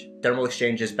Exchange? Thermal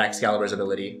Exchange is Baxcalibur's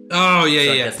ability. Oh, yeah,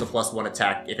 so it gets the +1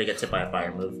 attack if it gets hit by a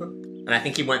Fire move. And I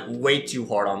think he went way too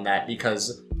hard on that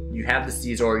because you have the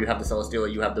Caesar, you have the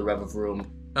Celesteela, you have the Revavroom.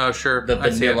 Oh, sure. The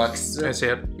Vanillux. I see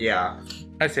it. Yeah.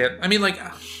 I see it. I mean, like...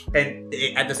 And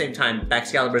at the same time,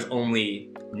 Baxcalibur's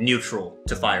only neutral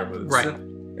to fire moves. Right.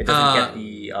 It doesn't get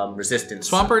the resistance.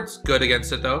 Swampert's good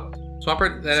against it, though.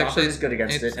 Swampert actually is good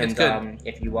against it. And good.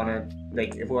 If you want to,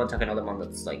 like, if we want to talk another one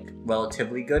that's, like,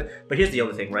 relatively good. But here's the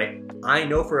other thing, right? I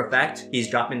know for a fact he's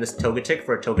dropping this Togetic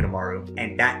for a Togedemaru.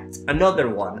 And that's another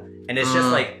one. And it's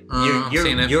just like,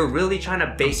 you're really trying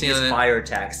to base these fire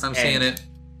attacks. I'm seeing it.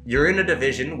 You're in a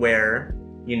division where,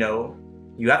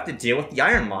 you have to deal with the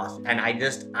Iron Moth, and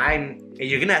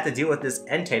you're gonna have to deal with this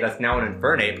Entei that's now an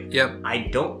Infernape. Yep. I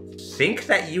don't think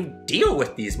that you deal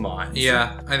with these mons.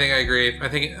 Yeah, I think I agree. I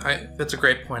think that's a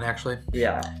great point, actually.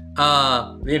 Yeah.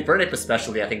 The Infernape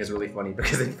especially, I think, is really funny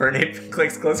because Infernape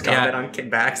clicks close combat on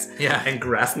Kidbax and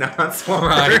Grass Knot on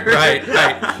Swampert. Right.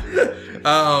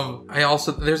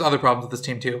 There's other problems with this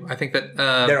team too. I think that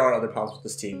there are other problems with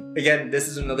this team. Again, this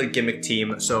is another gimmick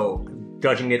team, so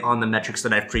judging it on the metrics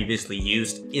that I've previously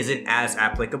used isn't as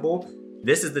applicable.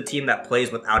 This is the team that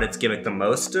plays without its gimmick the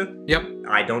most. Yep.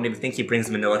 I don't even think he brings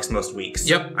Vanillix most weeks.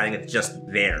 Yep. I think it's just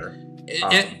there.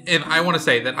 And I want to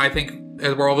say that I think,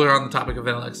 as we're over on the topic of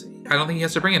Vanillix, I don't think he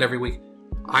has to bring it every week.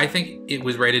 I think it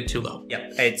was rated too low.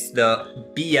 Yep. It's the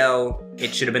BL.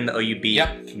 It should have been the OUB.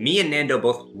 Yep. Me and Nando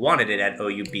both wanted it at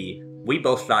OUB. We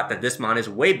both thought that this mon is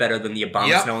way better than the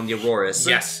Abomasnow and the Aurorus.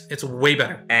 Yes, it's way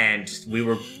better. And we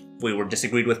were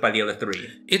disagreed with by the other 3.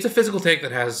 It's a physical take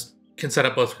that can set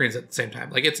up both screens at the same time.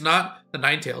 Like, it's not the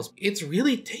Ninetales. It's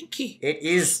really tanky. It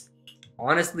is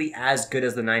honestly as good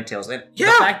as the Ninetales. And the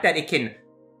fact that it can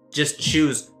just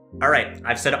choose, all right,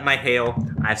 I've set up my hail,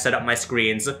 I've set up my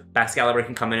screens, Baxcalibur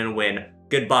can come in and win.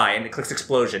 Goodbye, and it clicks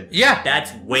Explosion. Yeah.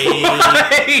 That's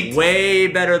way, way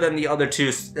better than the other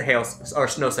 2 hail or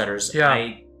snow setters.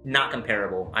 Yeah. Not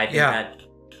comparable. I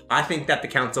think that the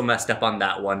council messed up on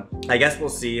that one. I guess we'll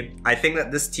see. I think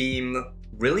that this team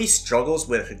really struggles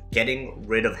with getting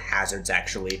rid of hazards,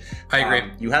 actually. I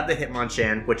agree. You have the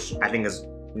Hitmonchan, which I think is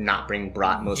not bring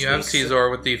Brat most weeks. You have Caesar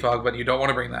with Defog, but you don't want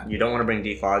to bring that. You don't want to bring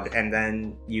Defog. And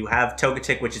then you have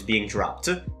Togetic, which is being dropped.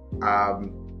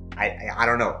 I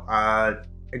don't know.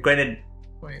 Granted,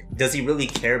 does he really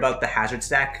care about the hazard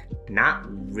stack? Not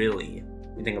really.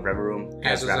 You think of Revavroom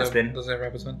as Rapid Spin? Does it have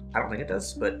Rapid Spin? I don't think it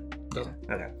does, but... Doesn't.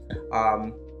 Okay.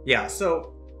 Yeah,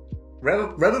 so...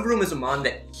 Revavroom is a mon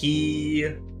that he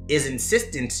is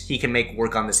insistent he can make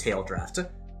work on this Hail draft.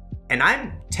 And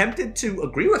I'm tempted to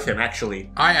agree with him,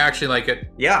 actually. I actually like it.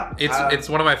 Yeah. It's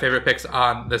one of my favorite picks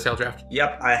on this Hail draft.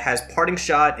 Yep, it has Parting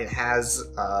Shot, it has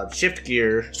Shift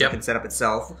Gear, so it can set up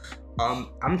itself.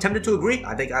 I'm tempted to agree.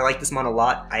 I think I like this mon a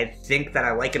lot. I think that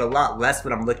I like it a lot less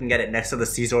when I'm looking at it next to the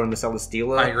Caesar and the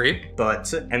Celesteela. I agree.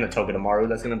 And the Togedemaru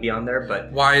that's going to be on there.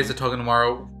 But why is it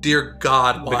Togedemaru? Dear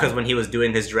God, why? Because when he was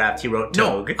doing his draft, he wrote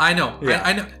Tog. No, I know. Yeah.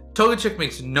 I know. Togechick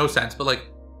makes no sense, but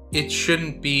it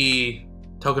shouldn't be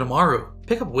Togedemaru.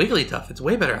 Pick up Wigglytuff. It's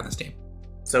way better on this team.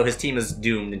 So his team is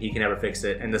doomed, and he can never fix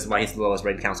it, and this is why he's the lowest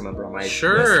rated council member on my list.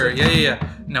 Yeah.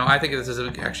 No, I think this is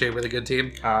actually a really good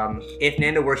team. If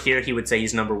Nando were here, he would say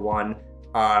he's number 1. No,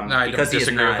 I don't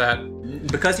disagree with that.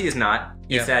 Because he is not,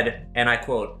 he said, and I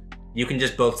quote, "You can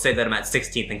just both say that I'm at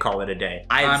 16th and call it a day."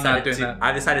 I'm not doing that.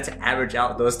 I decided to average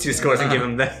out those 2 scores and give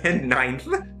him the 9th.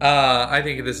 I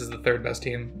think this is the 3rd best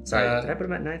team. Sorry, did I put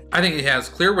him at 9th? I think he has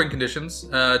clear win conditions,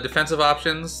 defensive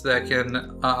options that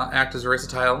can act as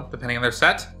versatile depending on their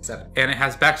set, 7. And it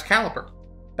has Baxcalibur.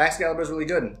 Baxcalibur is really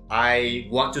good. I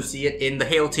want to see it in the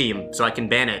Hail team so I can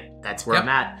ban it. That's where I'm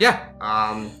at. Yeah.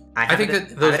 I think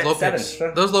that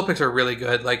those low picks are really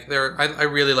good. Like I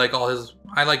really like all his.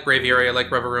 I like Braviary, I like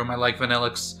Reverum, I like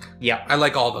Vanillix. Yep. I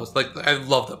like all those. Like I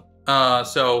love them.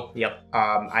 Yep.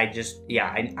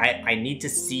 I need to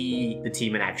see the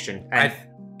team in action. And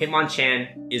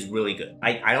Hitmonchan is really good.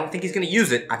 I don't think he's gonna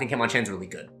use it. I think Hitmonchan's really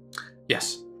good.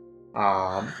 Yes.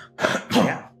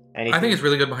 Yeah. Anything? I think it's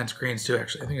really good behind screens too.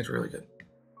 Actually, I think it's really good.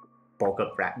 Bulk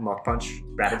up, Mach Punch,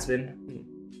 Rapid Spin.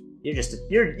 You're just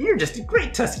a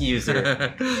great Tusk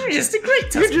user. You're just a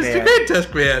great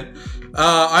Tusk man.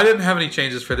 I didn't have any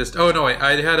changes for this. Oh no, wait.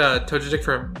 I had a Togetic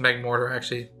for Magmortar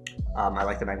actually. I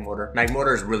like the Magmortar.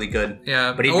 Magmortar is really good.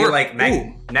 Yeah. But if you like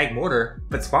Magmortar,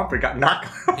 but Swampert got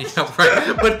knockoff. Yeah,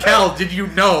 right. But Cal, did you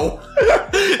know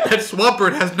that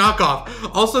Swampert has knockoff?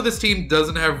 Also, this team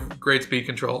doesn't have great speed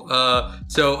control.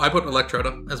 So I put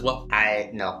Electroda as well.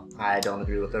 I don't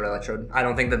agree with the Electrode. I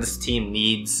don't think that this team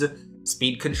needs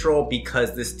speed control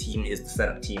because this team is the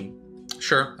setup team.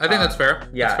 Sure. I think that's fair.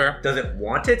 Yeah. That's fair. Does it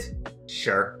want it?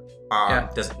 Sure.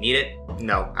 Does it need it?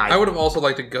 No. I would have also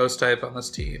liked a Ghost type on this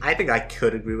team. I think I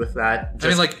could agree with that. I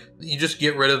mean, like, you just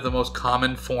get rid of the most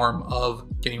common form of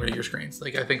getting rid of your screens.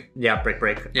 Like, I think... Yeah,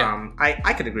 break. Yeah.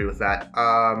 I could agree with that.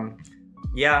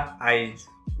 Yeah,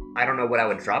 I don't know what I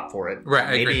would drop for it. Right,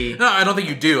 I agree. No, I don't think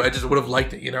you do. I just would have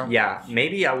liked it, you know? Yeah,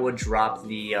 maybe I would drop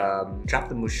the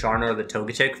Musharna or the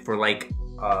Togetic for, like,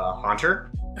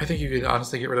 Haunter. I think you could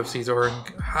honestly get rid of Caesar. And,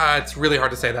 it's really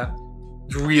hard to say that.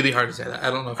 It's really hard to say that. I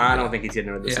don't know if I don't think he's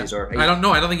getting rid of the Caesar. I don't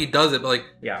know. I don't think he does it, but like,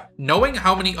 yeah. Knowing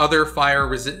how many other fire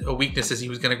weaknesses he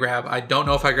was going to grab, I don't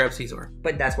know if I grab Caesar.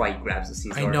 But that's why he grabs the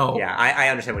Caesar. I know. Yeah, I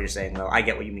understand what you're saying, though. I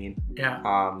get what you mean.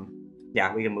 Yeah.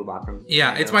 Yeah, we can move on from...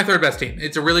 Yeah, it's my 3rd best team.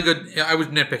 It's a really good... I was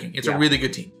nitpicking. It's a really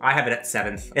good team. I have it at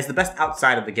 7th. It's the best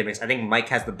outside of the gimmicks. I think Mike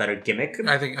has the better gimmick.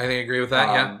 I agree with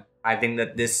that, yeah. I think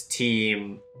that this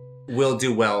team will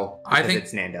do well because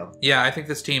it's Nando. Yeah, I think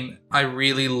this team, I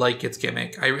really like its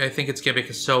gimmick. I think its gimmick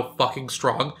is so fucking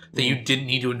strong that you didn't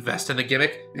need to invest in the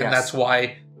gimmick, and that's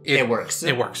why it works.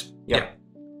 It works. Yep.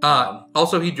 Yeah.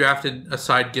 Also, he drafted a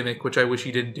side gimmick, which I wish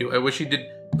he didn't do. I wish he did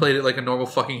played it like a normal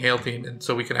fucking Hail team, and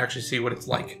so we can actually see what it's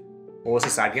like. What was the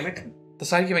side gimmick? The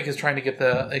side gimmick is trying to get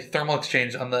a thermal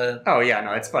exchange on the... Oh, yeah,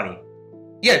 no, it's funny.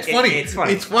 Yeah, it's funny. It's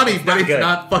funny. It's funny, but it's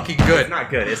not fucking good. It's not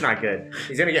good. It's not good.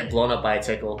 He's gonna get blown up by a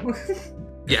tickle.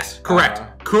 Yes,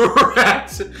 correct.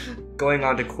 Correct. Going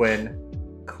on to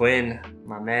Quinn. Quinn,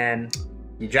 my man,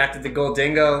 you drafted the Gold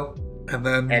Dingo. And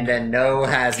then no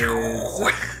hazards.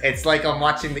 It's like I'm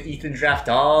watching the Ethan draft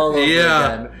all over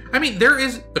again. I mean, there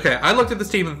is... Okay, I looked at this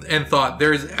team and thought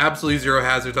there is absolutely 0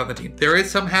 hazards on the team. There is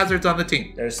some hazards on the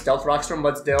team. There's Stealth Rocks from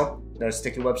Mudsdale. There's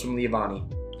Sticky Webs from Leavani.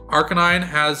 Arcanine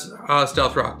has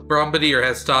Stealth Rock. Bombardier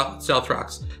has Stealth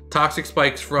Rocks. Toxic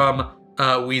Spikes from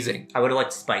Weezing. I would have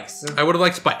liked Spikes. I would have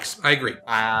liked Spikes. I agree.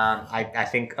 I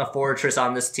think a Fortress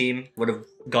on this team would have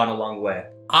gone a long way.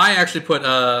 I actually put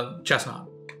Chestnut.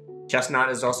 Chestnut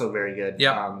is also very good.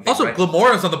 Yeah. Also, right?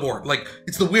 Glamora's on the board. Like,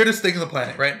 it's the weirdest thing on the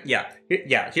planet, right? Yeah.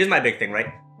 Yeah. Here's my big thing, right?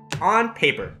 On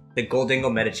paper, the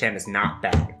Goldingo Medicham is not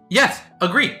bad. Yes.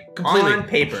 Agree. Completely. On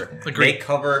paper, they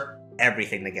cover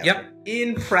everything together. Yep.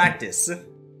 In practice,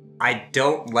 I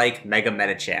don't like Mega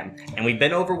Medicham, and we've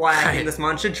been over why I think this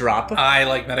mon should drop. I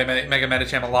like Mega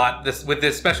Medicham a lot.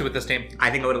 Especially with this team.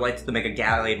 I think I would have liked the Mega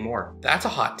Gallade more. That's a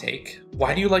hot take.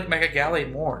 Why do you like Mega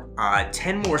Gallade more?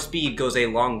 10 more speed goes a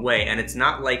long way, and it's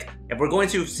not like if we're going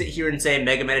to sit here and say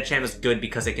Mega Medicham is good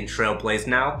because it can Trailblaze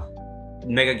now,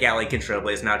 Mega Gallade can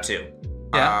Trailblaze now too.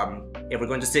 Yeah. If we're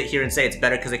going to sit here and say it's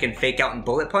better because it can fake out and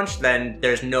bullet punch, then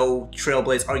there's no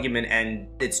Trailblaze argument, and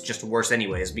it's just worse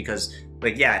anyways because,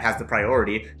 like, yeah, it has the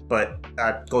priority, but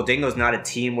Goldingo's not a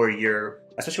team where you're,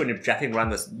 especially when you're drafting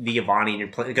around the Giovanni and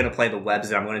you're going to play the webs,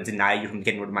 and I'm going to deny you from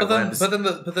getting rid of my webs. But then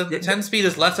the 10 speed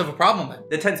is less of a problem then.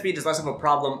 The 10 speed is less of a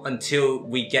problem until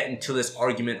we get into this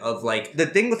argument of, like, the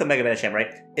thing with the Mega Medicham,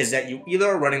 right, is that you either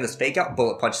are running this fake out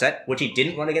bullet punch set, which he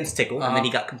didn't run against Tickle, and then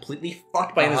he got completely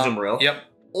fucked by Azumarill. Yep.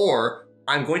 Or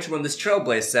I'm going to run this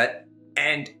Trailblaze set,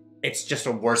 and it's just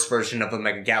a worse version of a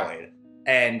Mega Gallade.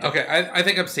 And okay, I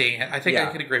think I'm seeing it. I think I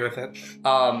can agree with it.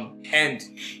 And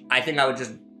I think I would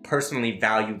just personally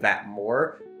value that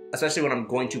more, especially when I'm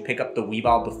going to pick up the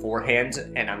Weavile beforehand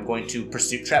and I'm going to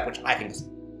Pursuit Trap, which I think is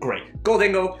great.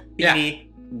 Goldingo, Beanie,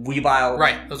 Weavile.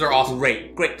 Right, those are awesome.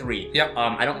 Great 3. Yep.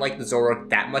 I don't like the Zoroark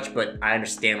that much, but I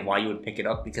understand why you would pick it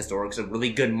up because Zoroark's a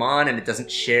really good mon and it doesn't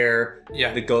share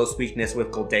the Ghost weakness with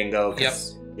Goldingo. Yep.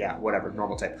 Yeah, whatever,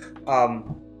 normal type.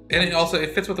 And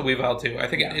it fits with the Weavile too. I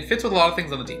think it fits with a lot of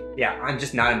things on the team. Yeah, I'm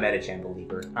just not a Medicham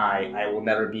believer. I will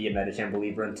never be a Medicham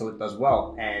believer until it does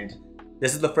well. And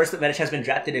this is the first that Medicham's been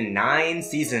drafted in 9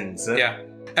 seasons. Yeah.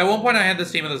 At one point I had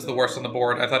this team as the worst on the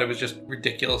board. I thought it was just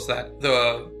ridiculous that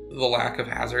the lack of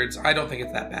hazards. I don't think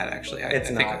it's that bad actually. It's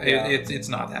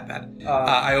not that bad.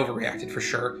 I overreacted for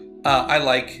sure. I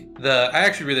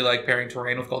actually really like pairing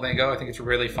terrain with Goldingo. I think it's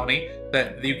really funny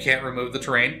that you can't remove the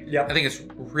terrain. Yep. I think it's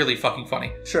really fucking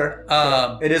funny. Sure.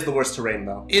 It is the worst terrain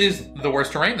though. It is the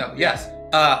worst terrain though, yes.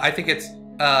 I think it's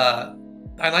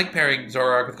I like pairing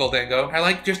Zoroark with Goldingo. I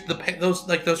like just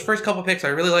those first couple picks. I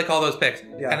really like all those picks.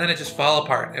 Yeah. And then it just fell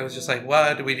apart. It was just like,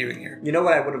 what are we doing here? You know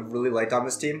what I would have really liked on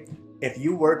this team? If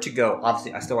you were to go,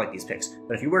 obviously I still like these picks,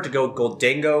 but if you were to go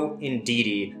Goldingo,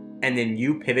 Indeedee, and then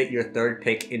you pivot your third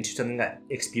pick into something that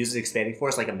uses Expanding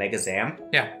Force, like a Mega Zam.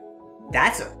 Yeah.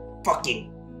 That's a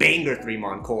fucking banger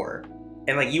 3-mon core.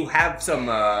 And like you have some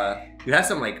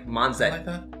like mons that... like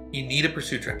that? You need a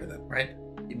Pursuit Trap in them, right?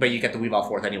 But you get the Weavile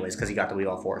 4th anyways, because you got the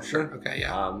Weavile 4th. Sure, okay,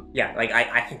 yeah. Yeah, like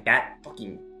I think that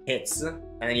fucking hits. And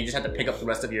then you just have to pick up the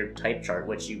rest of your type chart,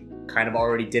 which you kind of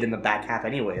already did in the back half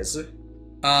anyways.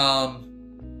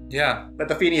 Yeah. But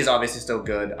the Viktinis is obviously still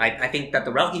good. I think that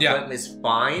the route he went is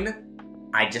fine.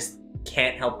 I just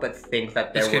can't help but think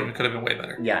that this game could have been way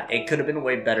better. Yeah, it could have been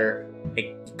way better.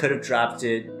 It could have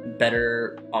drafted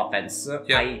better offense.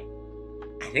 Yeah. I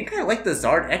think I like the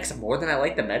Zard X more than I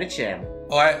like the Medicham.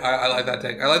 Oh, I like that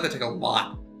take. I like that take a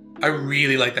lot. I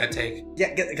really like that take.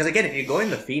 Yeah, because again, if you're going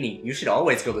the Viktinis, you should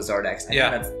always go the Zard X. I think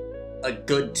that's a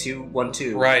good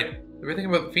 2-1-2. Right. Everything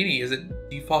about the Viktinis is it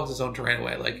defogs its own terrain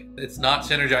away. Like, it's not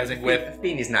synergizing with...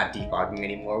 Viktinis not defogging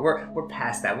anymore. We're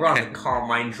past that. We're on the Calm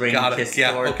Mind Drain Kiss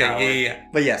Lord okay, power. Yeah.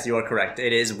 But yes, you are correct.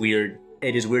 It is weird.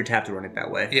 It is weird to have to run it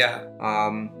that way. Yeah.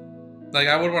 Like,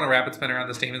 I would want a Rapid Spin around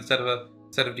this team instead of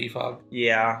defog.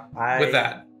 Yeah. With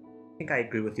that. I think I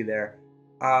agree with you there.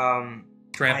 Trampa?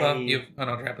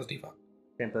 Trampa's defog.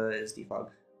 Trampa is defog.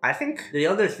 I think the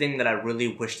other thing that I really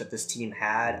wish that this team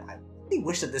had...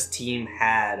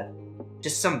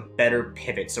 just some better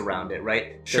pivots around it,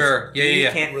 right? Sure. Yeah. You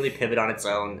can't really pivot on its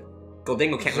own.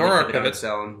 Goldingo can't really pivot on its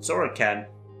own. Zoroark can.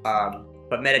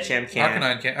 But Medicham can.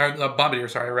 Arcanine can. Bombardier,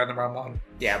 sorry, I ran the wrong one.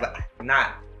 Yeah, but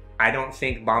I don't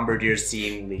think Bombardier's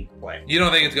seeing League play. You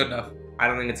don't think it's good enough? I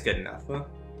don't think it's good enough.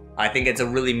 I think it's a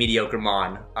really mediocre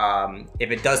mon. If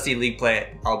it does see League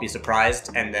play, I'll be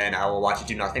surprised, and then I will watch it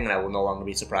do nothing, and I will no longer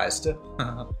be surprised.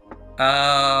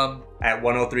 At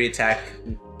 103 attack,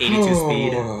 82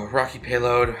 speed. Rocky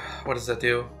payload. What does that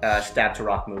do? Stab to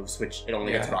rock moves, which it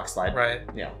only gets rock slide. Right.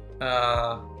 Yeah.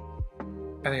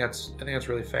 I think that's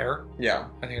really fair. Yeah.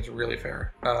 I think it's really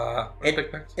fair.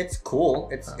 It's cool.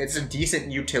 It's a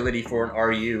decent utility for an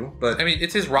RU, but I mean,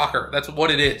 it's his rocker. That's what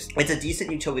it is. It's a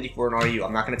decent utility for an RU.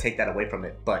 I'm not going to take that away from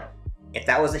it. But if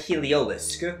that was a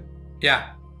Heliolisk,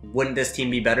 wouldn't this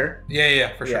team be better?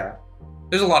 Yeah, for sure. Yeah.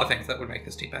 There's a lot of things that would make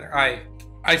this team better.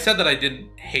 I said that I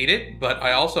didn't hate it, but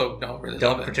I also don't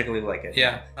particularly like it.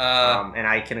 Yeah. And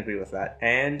I can agree with that.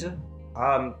 And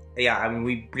yeah, I mean,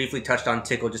 we briefly touched on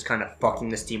Tickle just kind of fucking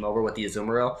this team over with the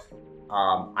Azumarill.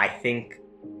 I think...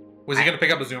 Was he going to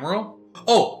pick up Azumarill?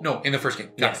 Oh, no, in the first game.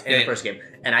 Yes, in the first game.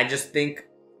 And I just think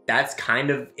that's kind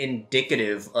of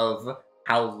indicative of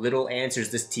how little answers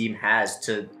this team has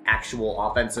to actual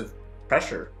offensive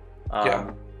pressure.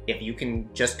 If you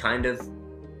can just kind of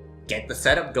get the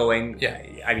setup going,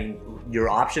 I mean, your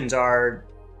options are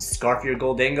scarf your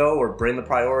Goldingo or bring the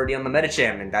priority on the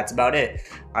Medicham, and that's about it.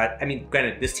 I mean,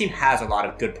 granted, this team has a lot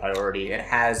of good priority. It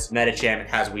has Medicham, it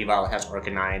has Weavile, it has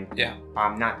Arcanine. Yeah.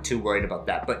 I'm not too worried about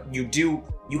that, but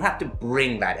you have to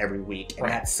bring that every week, and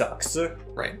that sucks.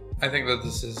 Right. I think that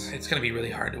it's going to be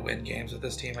really hard to win games with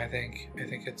this team, I think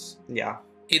it's... Yeah.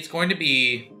 It's going to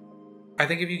be... I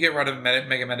think if you get rid of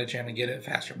Mega Medicham and get it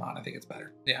faster mon, I think it's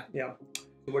better. Yeah. Yeah.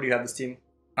 So where do you have this team?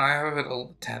 I have it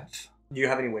 10th. Do you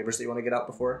have any waivers that you want to get out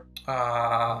before?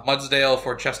 Mudsdale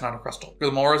for Chestnut and Crustle.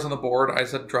 Gilmora's on the board. I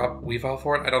said drop Weavile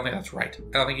for it. I don't think that's right.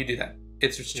 I don't think you do that.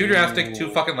 It's just too drastic, too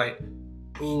fucking late.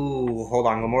 Ooh, hold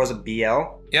on. Gilmora's a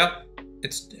BL? Yep.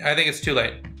 I think it's too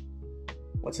late.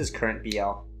 What's his current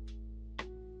BL?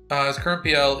 His current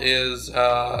PL is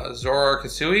Zoroark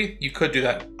Hisui. You could do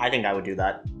that. I think I would do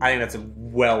that. I think that's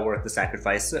well worth the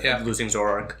sacrifice of losing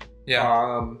Zoroark.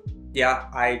 Yeah. Yeah,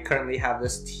 I currently have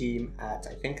this team at,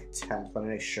 I think, 10th. Let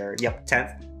me make sure. Yep,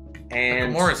 10th.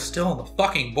 And Glimmora is still on the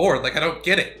fucking board. Like, I don't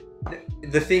get it.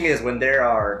 The thing is, when there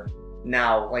are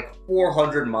now, like,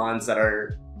 400 Mons that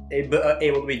are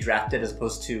able to be drafted as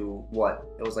opposed to, what?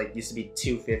 It was, like, used to be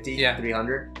 250,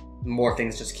 300. More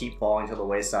things just keep falling to the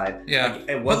wayside. Yeah. Like,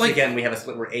 and once again, we have a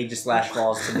split where Aegislash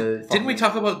falls to the... Didn't we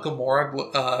talk about Glimmora?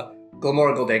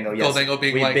 Glimmora, Goldango, yes. Goldango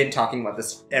being We've been talking about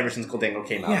this ever since Goldango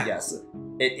came out, yes.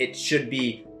 It should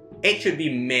be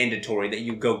mandatory that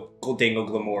you go Goldango,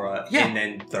 Glimmora, and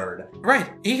then third. Right.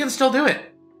 He can still do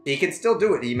it. He can still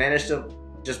do it. He managed to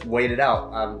just wait it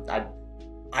out.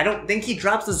 I don't think he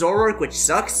drops the Zoroark, which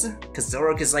sucks, because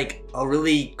Zoroark is like a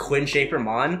really Quinn Shaper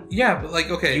Mon. Yeah, but like,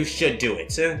 okay. You should do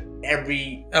it.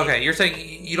 Okay, you're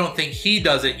saying you don't think he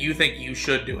does it, you think you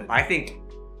should do it. I think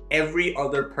every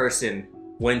other person,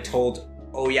 when told,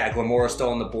 oh yeah, Glimmora's still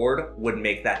on the board, would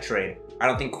make that trade. I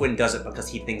don't think Quinn does it because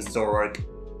he thinks Zoroark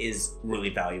is really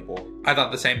valuable. I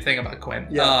thought the same thing about Quinn.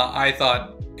 Yeah. I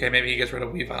thought, okay, maybe he gets rid of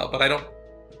Weavile, but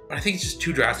I think it's just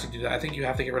too drastic to do that. I think you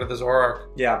have to get rid of the Zoroark.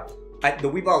 Yeah. The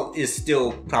Weavile is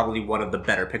still probably one of the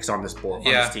better picks on this board,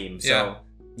 on this team. So,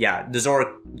 yeah, the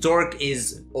Zoroark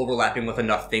is overlapping with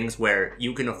enough things where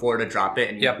you can afford to drop it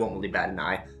and you won't really bat an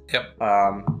eye. Yep.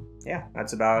 Yeah,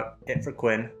 that's about it for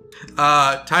Quinn.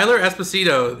 Tyler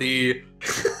Esposito,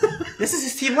 This is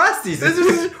his team last season.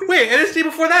 Wait, and his team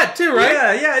before that too,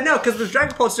 right? Yeah, no, because the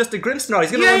Dragapult's just a Grimmsnarl.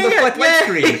 He's gonna run Reflect Light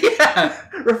Screen. Yeah.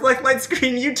 Reflect Light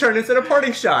Screen U-turn instead of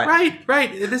Parting Shot. Right.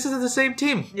 This is the same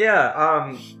team.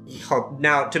 Yeah,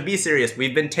 now, to be serious,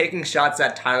 we've been taking shots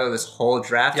at Tyler this whole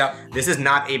draft. Yep. This is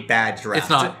not a bad draft. It's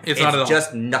not at all. It's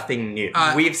just nothing new.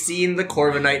 We've seen the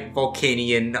Corviknight,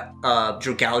 Volcanion,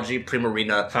 Dragalge,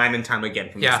 Primarina time and time again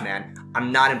from this man.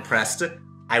 I'm not impressed.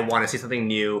 I want to see something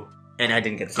new, and I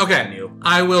didn't get something new.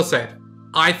 I will say,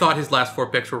 I thought his last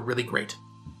 4 picks were really great.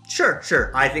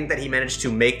 Sure. I think that he managed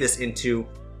to make this into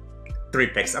 3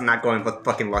 picks. I'm not going with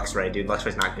fucking Luxray, dude.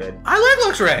 Luxray's not good. I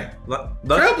like Luxray.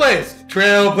 Trailblaze.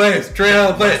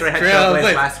 Luxray had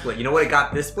Trailblaze last split. You know what it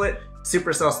got this split?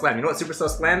 Supercell Slam. You know what Supercell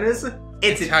Slam is?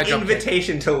 It's an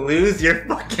invitation to lose your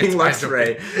fucking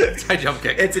Luxray. It's high jump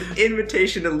kick. It's an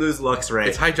invitation to lose Luxray.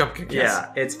 It's high jump kick, yes.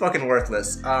 Yeah, it's fucking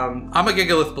worthless. I'm a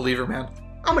Gigalith believer, man.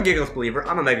 I'm a Gigalith believer.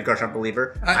 I'm a Mega Garchomp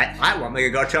believer. I want Mega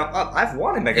Garchomp up. I've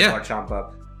wanted Mega Garchomp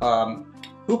up.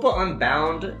 Hoopa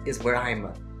Unbound is where I'm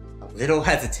a little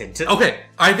hesitant. Okay,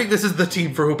 I think this is the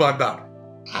team for Hoopa Unbound.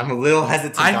 I'm a little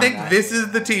hesitant. I think this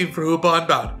is the team for Hoopa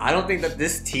Unbound. I don't think that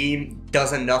this team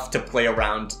does enough to play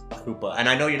around a Hoopa. And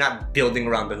I know you're not building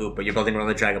around the Hoopa, you're building around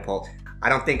the Dragapult. I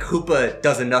don't think Hoopa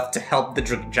does enough to help the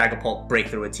Dragapult break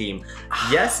through a team.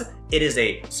 Yes, it is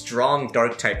a strong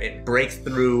dark type. It breaks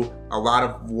through a lot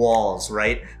of walls,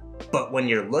 right? But when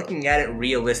you're looking at it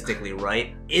realistically,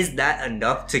 right, is that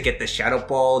enough to get the Shadow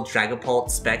Ball, Dragapult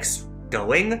specs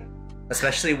going?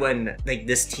 Especially when, like,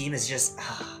 this team is just...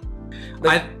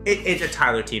 it's a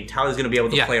Tyler team. Tyler's going to be able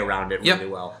to play around it really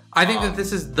well. I think that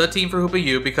this is the team for Hoopa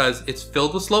U because it's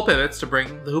filled with slow pivots to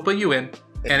bring the Hoopa U in.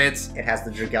 And it has the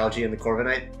Dragalge and the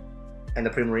Corviknight and the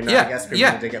Primarina, I guess.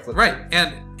 Primarina did get flipped. Right.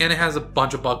 And it has a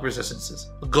bunch of bug resistances.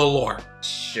 Galore.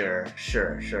 Sure.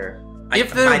 My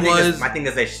thing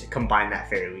is they should combine that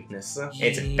fairy weakness.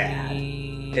 It's bad.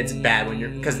 It's bad when you're...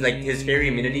 Because, like, his fairy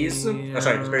immunities... his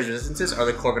fairy resistances are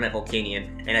the Corviknight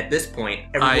Volcanion. And at this point,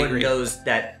 everyone knows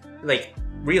that, like...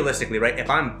 Realistically, right, if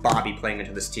I'm Bobby playing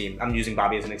into this team, I'm using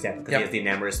Bobby as an example because he has the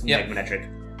Enamorous Magnetric.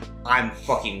 I'm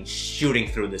fucking shooting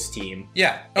through this team.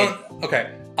 Yeah.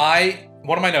 Okay.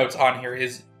 One of my notes on here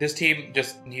is this team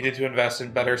just needed to invest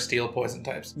in better steel poison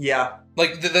types. Yeah.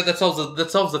 Like that solves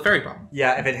the fairy problem.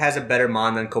 Yeah, if it has a better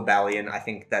Mon than Cobalion, I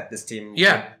think that this team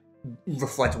would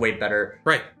reflect way better.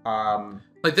 Right.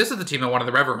 Like this is the team that wanted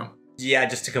the Rev Room. Yeah,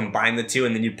 just to combine the two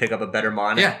and then you pick up a better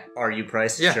Mon at RU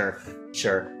price. Yeah.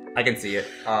 Sure. I can see it.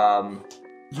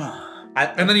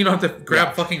 And then you don't have to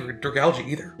grab fucking Dragalge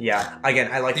either. Yeah.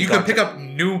 Again, I like you can pick up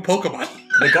new Pokemon.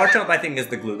 The Garchomp, I think, is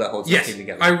the glue that holds the team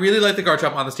together. I really like the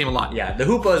Garchomp on this team a lot. Yeah, the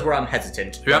Hoopa is where I'm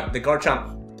hesitant. Yep. The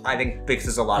Garchomp, I think,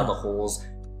 fixes a lot of the holes,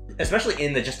 especially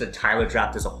in just the Tyler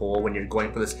draft as a whole, when you're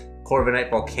going for this Corviknight,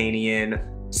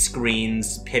 Volcanion,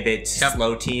 screens, pivot,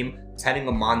 slow team. It's having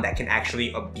a Mon that can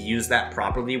actually abuse that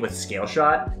properly with Scale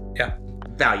Shot. Yeah.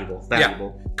 Valuable.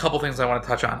 Yeah. Couple things I want to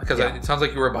touch on, because it sounds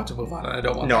like you were about to move on, and I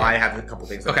don't want to. No, I have a couple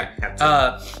things. Okay.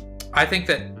 I think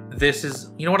that this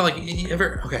is, you know what, like,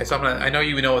 okay, so I know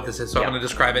you know what this is, so I'm going to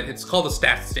describe it. It's called a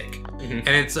stat stick. And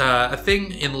it's a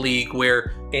thing in League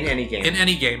where... In any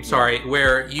game,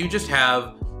 where you just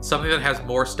have something that has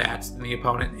more stats than the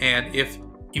opponent, and if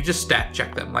you just stat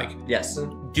check them, like, yes,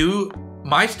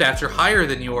 my stats are higher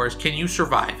than yours, can you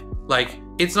survive? Like,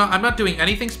 I'm not doing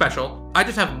anything special, I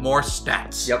just have more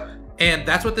stats. Yep. And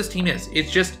that's what this team is.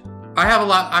 It's just, I have a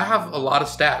lot of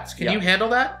stats. Can you handle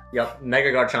that? Yep.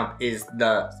 Mega Garchomp is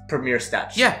the premier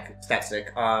stat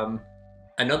stick.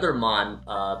 Another Mon,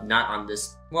 not on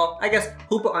this. Well, I guess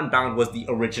Hoopa Unbound was the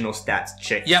original stat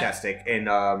stick in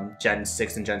Gen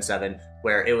 6 and Gen 7,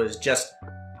 where it was just,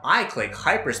 I click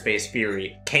Hyperspace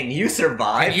Fury. Can you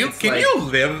survive? Can you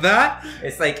live that?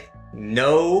 It's like,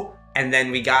 no. And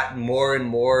then we got more and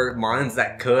more Mons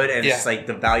that could, and it's like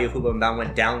the value of Hoopa Unbound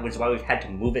went down, which is why we've had to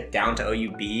move it down to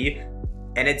OUB.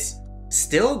 And it's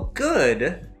still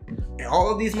good.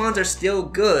 All of these Mons are still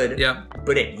good. Yeah.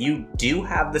 But if you do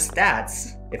have the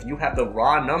stats, if you have the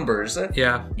raw numbers,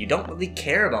 you don't really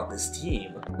care about this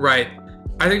team. Right.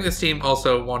 I think this team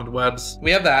also wanted webs.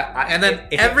 We have that. And then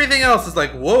everything else is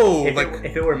like, whoa.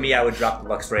 If it were me, I would drop the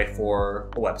Luxray for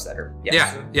a web setter.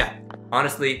 Yes. Yeah.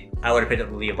 Honestly, I would have picked up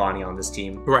Leavanny on this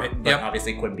team. Right. But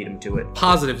obviously couldn't beat him to it.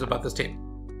 Positives about this team.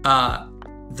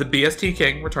 The BST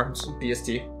King returns.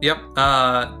 BST.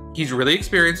 Yep. He's really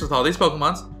experienced with all these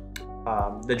Pokemons.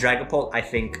 The Dragapult, I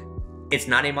think, it's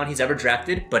not a mon he's ever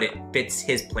drafted, but it fits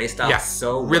his playstyle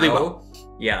so really well.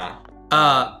 Yeah.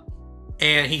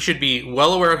 And he should be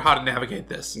well aware of how to navigate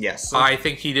this. Yes. I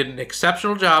think he did an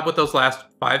exceptional job with those last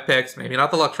 5 picks, maybe not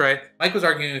the Luxray. Mike was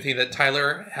arguing with me that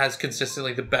Tyler has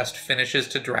consistently the best finishes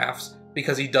to drafts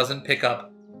because he doesn't pick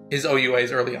up his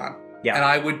OUAs early on. Yeah. And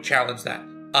I would challenge that.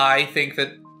 I think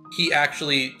that he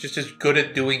actually just is good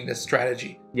at doing this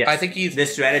strategy. Yes. I think he's...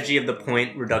 This strategy of the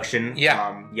point reduction.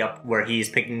 Yeah. Where he's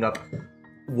picking up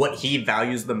what he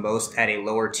values the most at a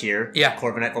lower tier. Yeah.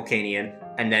 Corviknight Volcanion.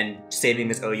 And then saving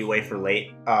his OUA for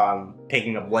late.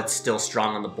 Picking up what's still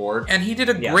strong on the board. And he did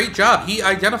a great job. He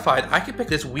identified, I could pick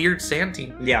this weird sand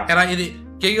team. Yeah.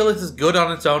 And Gigalith is good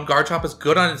on its own. Garchomp is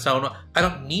good on its own. I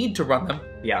don't need to run them.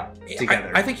 Yeah,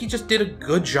 together. I think he just did a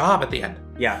good job at the end.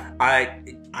 Yeah,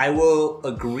 I will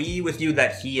agree with you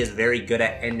that he is very good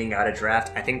at ending out a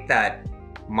draft. I think that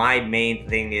my main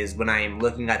thing is when I am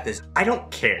looking at this, I don't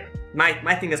care.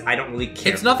 My thing is I don't really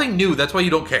care. It's nothing new. That's why you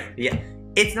don't care. Yeah.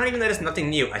 It's not even that it's nothing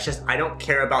new. It's just I don't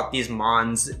care about these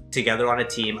Mons together on a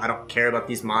team. I don't care about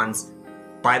these Mons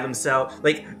by themselves.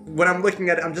 Like, when I'm looking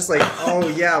at it, I'm just like, oh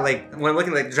yeah, like, when I'm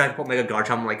looking at like the Dragapult Mega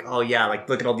Garchomp, I'm like, oh yeah, like,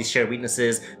 look at all these shared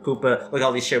weaknesses. Hoopa, look at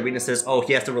all these shared weaknesses. Oh,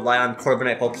 he has to rely on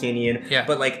Corviknight Volcanion. Yeah.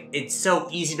 But like, it's so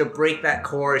easy to break that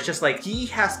core. It's just like, he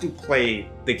has to play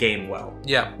the game well.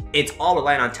 Yeah. It's all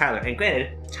relying on Tyler. And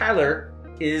granted, Tyler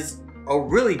is a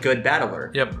really good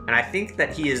battler. Yep. And I think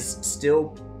that he is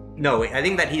still... No, I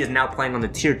think that he is now playing on the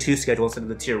Tier 2 schedule instead of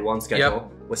the Tier 1 schedule.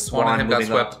 Yep. With Swan One of him got moving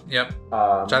swept. up. Yep.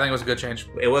 Which I think was a good change.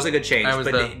 It was a good change,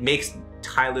 but it makes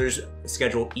Tyler's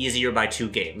schedule easier by 2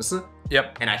 games.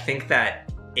 Yep. And I think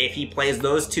that if he plays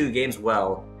those 2 games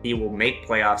well, he will make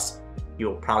playoffs. He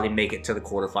will probably make it to the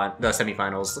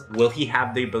semifinals. Will he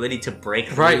have the ability to break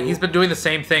through? Right. He's been doing the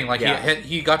same thing. Like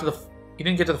he got to the. He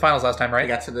didn't get to the finals last time, right? He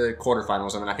got to the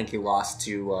quarterfinals, and then I think he lost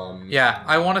to. Yeah,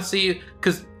 I want to see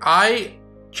because I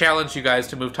challenged you guys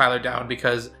to move Tyler down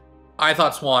because I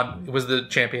thought Swan was the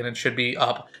champion and should be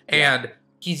up, and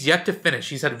he's yet to finish.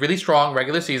 He's had really strong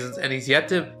regular seasons, and he's yet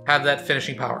to have that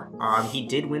finishing power. He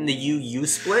did win the UU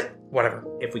split. Whatever,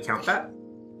 if we count that.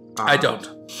 I don't.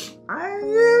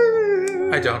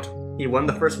 I don't. He won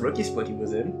the first rookie split he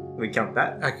was in. We count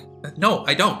that. No,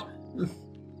 I don't.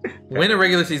 Win a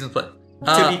regular season split.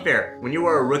 To be fair, when you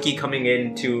are a rookie coming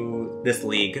into this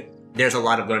league, there's a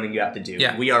lot of learning you have to do.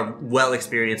 Yeah. We are well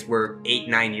experienced. We're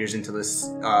 8-9 years into this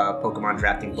Pokemon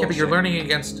drafting bullshit. Yeah, but you're learning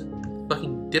against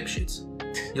fucking dipshits.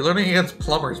 You're learning against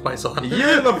plumbers, my son.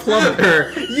 You're the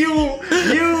plumber. you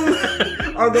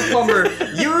are the plumber.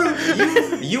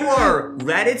 You are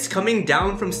Raditz coming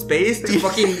down from space to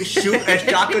fucking shoot a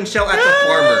shotgun shell at the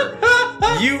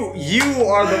farmer. You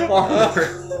are the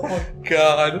farmer. Oh my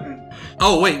god.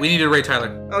 Oh wait, we need to rate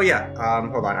Tyler. Oh yeah.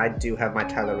 Hold on. I do have my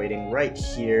Tyler rating right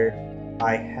here.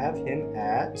 I have him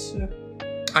at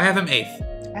 8th. I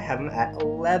have him at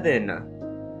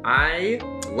 11. I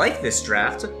like this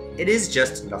draft. It is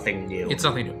just nothing new. It's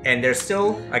nothing new. And there's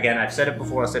still, again, I've said it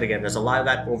before, I'll say it again, there's a lot of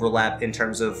that overlap in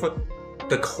terms of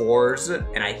the cores,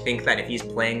 and I think that if he's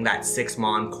playing that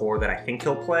 6-mon core that I think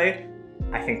he'll play,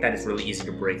 I think that it's really easy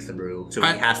to break through. So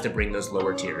he has to bring those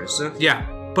lower tiers. Yeah,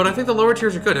 but I think the lower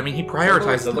tiers are good. I mean, he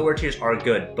prioritized the lower tiers are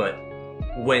good, but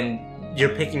when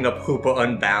you're picking up Hoopa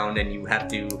Unbound, and you have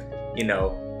to, you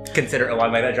know, consider, oh,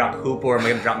 am I going to drop Hoopa, or am I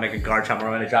going to drop Mega Garchomp, or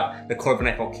am I going to drop the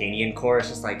Corviknight Volcanion core? It's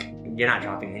just like, you're not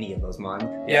dropping any of those,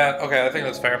 Mon. Yeah, okay, I think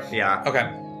that's fair. Yeah. Okay,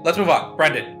 let's move on.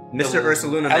 Brendan. Mr.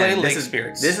 Ursaluna, LA man. Lake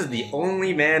Spirits. This is the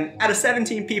only man, out of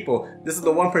 17 people, this is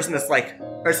the one person that's like,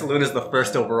 Ursaluna's the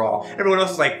first overall. Everyone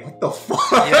else is like, what the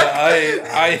fuck?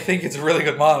 Yeah, I think it's a really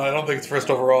good mon. I don't think it's first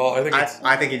overall.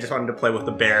 I think he just wanted to play with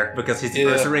the bear, because he's the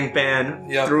Ursaring fan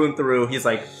through and through. He's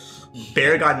like,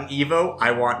 Bear got an Evo,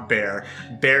 I want Bear.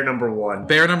 Bear #1.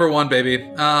 Bear #1,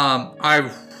 baby.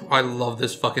 I love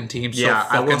this fucking team so fucking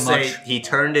much. I will say, he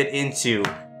turned it into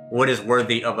what is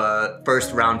worthy of a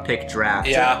first round pick draft.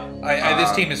 Yeah,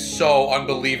 this team is so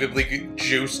unbelievably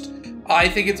juiced. I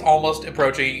think it's almost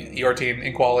approaching your team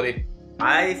in quality.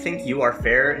 I think you are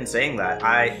fair in saying that.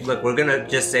 Look, we're gonna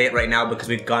just say it right now because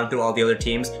we've gone through all the other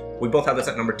teams. We both have this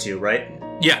at #2, right?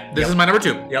 Yeah, this is my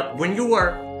 #2. Yep.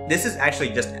 This is actually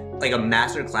just like a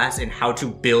master class in how to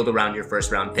build around your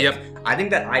first round pick. Yep. I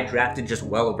think that I drafted just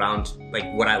well around like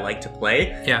what I like to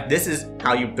play. Yeah. This is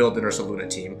how you build an Ursaluna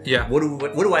team. Yeah. What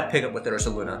do I pick up with the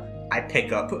Ursaluna? I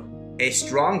pick up a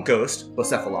strong Ghost,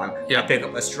 Blacephalon. Yep. I pick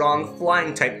up a strong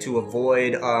Flying type to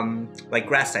avoid like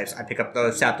Grass types. I pick up the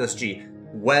Zapdos G,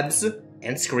 Webs,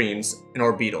 and Screams, and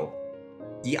Orbeetle.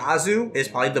 The Azu is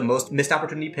probably the most missed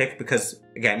opportunity pick because,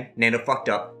 again, Nano fucked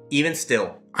up. Even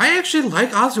still, I actually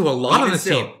like Azu a lot on this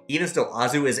team. Even still,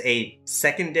 Azu is a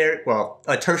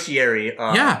tertiary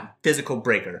physical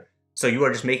breaker. So you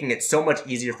are just making it so much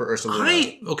easier for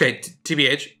Ursaluna.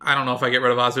 TBH, I don't know if I get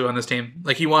rid of Azu on this team.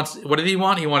 Like, what did he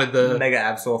want? He wanted the Mega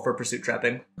Absol for pursuit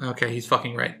trapping. Okay, he's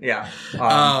fucking right. Yeah.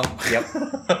 Yep.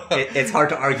 It's hard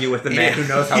to argue with the man who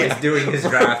knows how he's doing his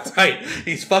draft. Right.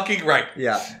 He's fucking right.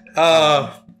 Yeah.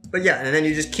 But yeah, and then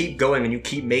you just keep going and you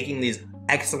keep making these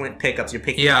excellent pickups. You're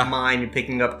picking up Mine, you're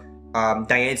picking up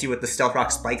Diancie with the Stealth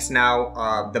Rock Spikes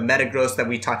now, the Metagross that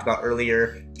we talked about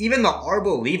earlier, even the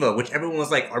Arboliva, which everyone was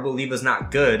like, Arboliva's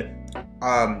not good.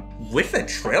 With the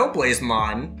Trailblaze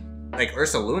Mon, like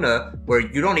Ursaluna, where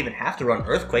you don't even have to run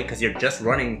Earthquake because you're just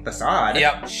running Facade.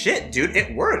 Yep. Shit, dude,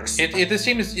 it works. This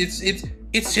team is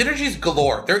it's synergies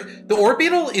galore. The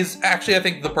Orbeetle is actually, I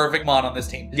think, the perfect mon on this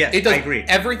team. Yes, it does I agree.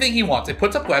 Everything he wants. It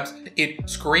puts up webs, it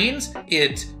screens,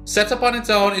 it sets up on its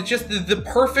own. It's just the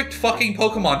perfect fucking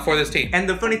Pokemon for this team. And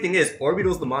the funny thing is,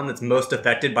 Orbeetle's the mon that's most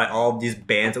affected by all of these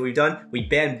bans that we've done. We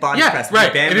banned Body Press, right.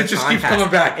 we banned And it just keeps coming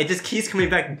back. It just keeps coming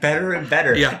back better and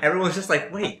better. Yeah. Everyone's just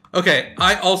like, wait. Okay,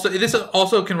 this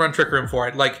also can run Trick Room for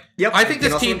it. Like, yep, I think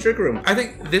this team Trick Room. I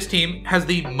think this team has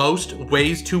the most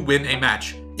ways to win a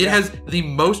match. It has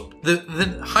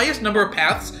the highest number of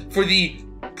paths for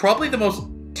probably the most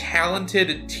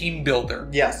talented team builder.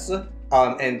 Yes.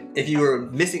 And if you were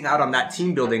missing out on that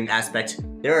team building aspect,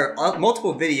 there are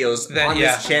multiple videos on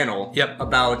this channel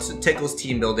about Tickle's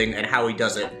team building and how he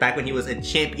does it. Back when he was a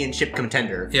championship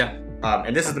contender. Yeah.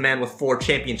 And this is the man with 4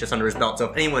 championships under his belt. So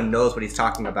if anyone knows what he's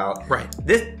talking about, right?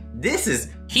 This is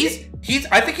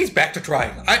I think he's back to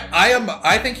trying.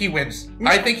 I think he wins.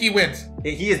 I think he wins.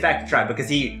 He is back to try because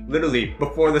he literally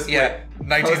before the split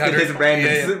posted his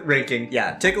random ranking.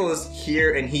 Yeah, Tickle is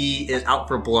here and he is out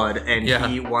for blood and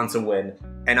he wants a win.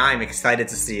 And I'm excited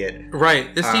to see it.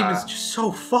 Right. This team is just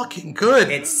so fucking good.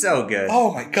 It's so good.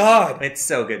 Oh my god. It's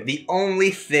so good. The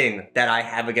only thing that I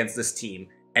have against this team,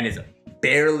 and it's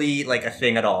barely like a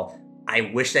thing at all,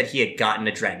 I wish that he had gotten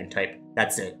a Dragon type.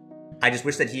 That's it. I just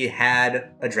wish that he had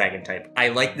a Dragon type. I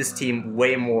like this team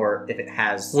way more if it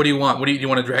has... What do you want? Do you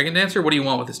want a Dragon Dancer? What do you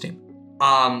want with this team?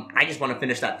 I just want to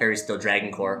finish that Fairy Steel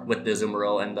Dragon Core with the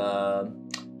Azumarill and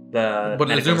the But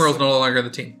the Azumarill's no longer on the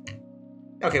team.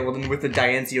 Okay, well then with the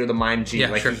Diancie or the Mime G,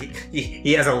 like sure.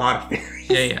 he has a lot of fairies.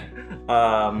 Yeah.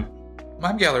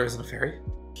 Mime Galar isn't a fairy.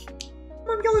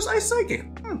 Mime Galar's Ice Psychic.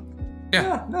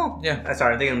 Yeah. No.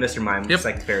 Sorry, I'm thinking of Mr. Mime,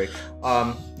 Psychic Fairy.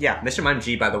 Yeah, Mr. Mime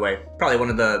G, by the way, probably one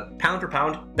of the pound for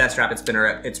pound best rapid spinner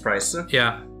at its price.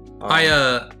 Yeah.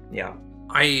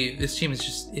 This team is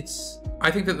just,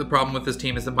 I think that the problem with this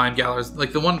team is the Mime Galar's,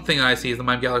 like the one thing that I see is the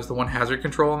Mime Galar's the one hazard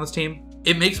control on this team.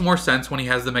 It makes more sense when he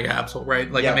has the Mega Absol,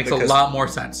 right? Like it makes a lot more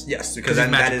sense. Yes, because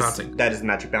that is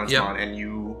Magic Bounce on, and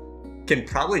you can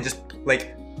probably just,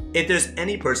 like, if there's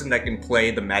any person that can play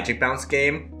the Magic Bounce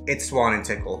game, it's Swan and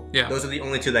Tickle. Yeah. Those are the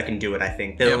only two that can do it, I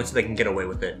think. They're the only two that can get away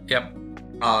with it. Yep.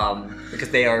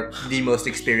 Because they are the most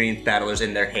experienced battlers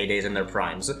in their heydays and their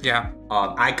primes. Yeah.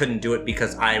 I couldn't do it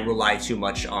because I rely too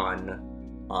much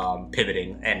on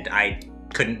pivoting, and I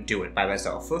couldn't do it by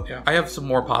myself. Yeah. I have some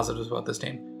more positives about this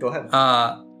team. Go ahead.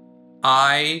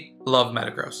 I love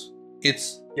Metagross.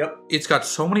 It's got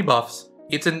so many buffs.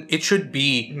 It should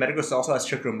be... Metagross also has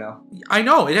Trick Room now. I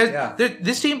know. It has.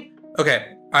 This team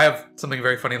Okay, I have something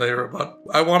very funny later about.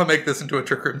 I want to make this into a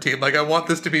Trick Room team. Like, I want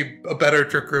this to be a better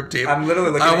Trick Room team. I'm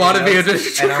literally looking I want to be a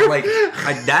and I'm like,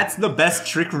 that's the best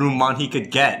Trick Room mon he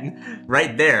could get.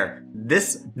 Right there.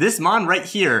 This mon right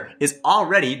here is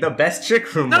already the best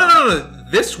Trick Room mon. No.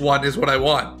 This one is what I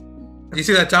want. You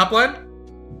see that top line?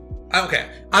 Okay.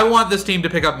 I want this team to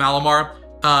pick up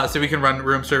Malamar so we can run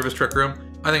room service Trick Room.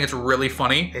 I think it's really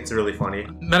funny. It's really funny.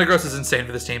 Metagross is insane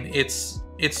for this team.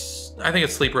 I think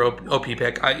it's sleeper OP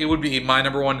pick. It would be my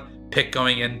 #1 pick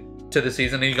going into the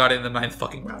season, and he got it in the 9th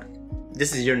fucking round.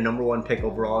 This is your #1 pick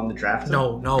overall in the draft?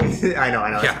 No. I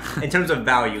know. Yeah. In terms of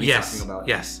value, he's talking about.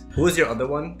 Yes. Who was your other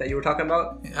one that you were talking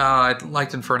about? I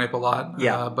liked Infernape a lot.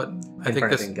 Yeah. But I think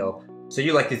this... didn't go. So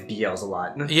you like his BLs a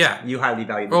lot. Yeah. You highly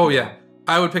value them. Oh, yeah.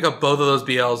 I would pick up both of those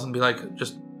BLs and be like,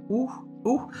 just, ooh.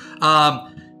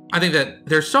 I think that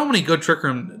there's so many good Trick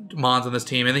Room mons on this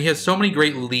team, and he has so many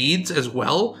great leads as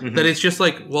well, that it's just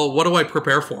like, well, what do I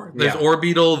prepare for? There's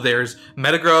Orbeetle, there's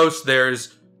Metagross,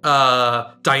 there's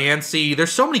Diancie.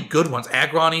 There's so many good ones.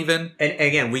 Aggron even. And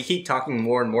again, we keep talking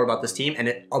more and more about this team,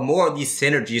 and more of these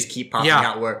synergies keep popping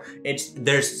out where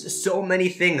there's so many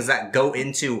things that go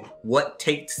into what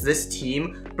takes this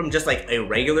team from just like a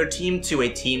regular team to a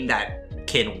team that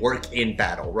can work in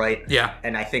battle, right? Yeah.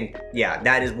 And I think,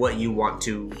 that is what you want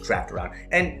to draft around.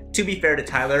 And to be fair to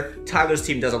Tyler, Tyler's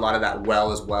team does a lot of that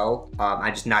well as well.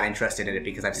 I'm just not interested in it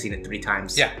because I've seen it 3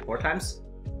 times. Yeah. 4 times?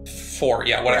 4,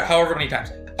 whatever, however many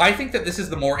times. I think that this is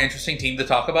the more interesting team to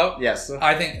talk about. Yes.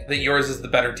 I think that yours is the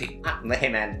better team. Hey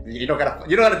man, you don't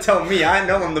gotta tell me. I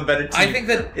know I'm the better team. I think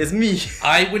that is me.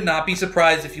 I would not be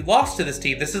surprised if you lost to this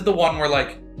team. This is the one where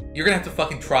like you're gonna have to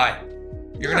fucking try.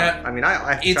 You're gonna. I mean,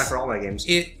 I have to try for all my games.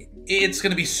 It's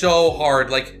gonna be so hard.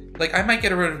 Like I might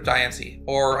get rid of Diancie,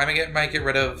 or I might get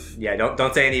rid of. Yeah,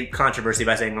 don't say any controversy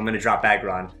by saying I'm gonna drop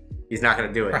Aggron. He's not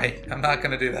gonna do it. Right, I'm not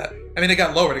gonna do that. I mean, it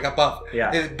got lowered, it got buffed.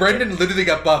 Yeah. Brendan literally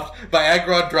got buffed by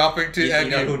Aggron dropping to. You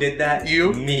know who did that?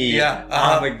 You. Me. Yeah.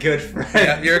 I'm a good friend.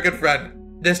 Yeah, you're a good friend.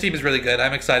 This team is really good.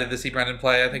 I'm excited to see Brendan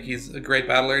play. I think he's a great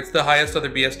battler. It's the highest other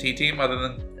BST team other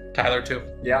than Tyler too.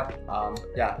 Yeah.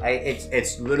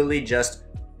 It's literally just.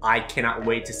 I cannot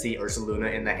wait to see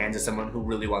Ursaluna in the hands of someone who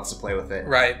really wants to play with it.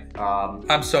 Right.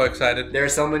 I'm so excited. There are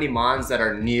so many mons that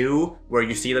are new where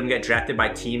you see them get drafted by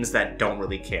teams that don't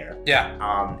really care. Yeah.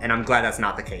 And I'm glad that's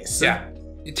not the case. Yeah.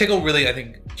 Tickle really, I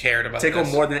think, cared about Tickle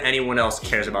this. more than anyone else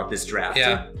cares about this draft.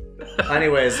 Yeah.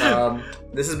 Anyways,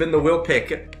 this has been the Will Pick,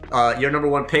 your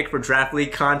 #1 pick for Draft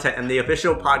League content and the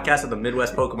official podcast of the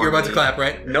Midwest Pokemon You're about League. to clap,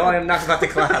 right? No, I am not about to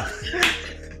clap.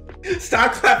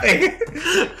 Stop clapping!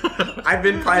 I've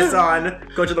been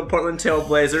Paisan, coach of the Portland Trail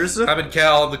Blazers. I've been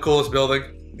Cal, I'm the coolest building.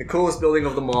 The coolest building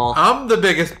of them all. I'm the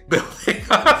biggest building.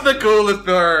 I'm the coolest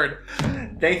bird.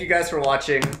 Thank you guys for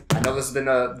watching. I know this has been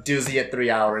a doozy at 3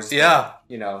 hours. Yeah.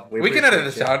 You know, we can edit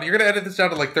this down. You're going to edit this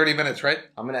down to like 30 minutes, right?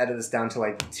 I'm going to edit this down to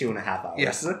like 2.5 hours.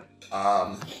 Yes.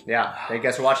 Yeah. Thank you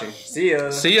guys for watching. See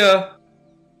ya. See ya.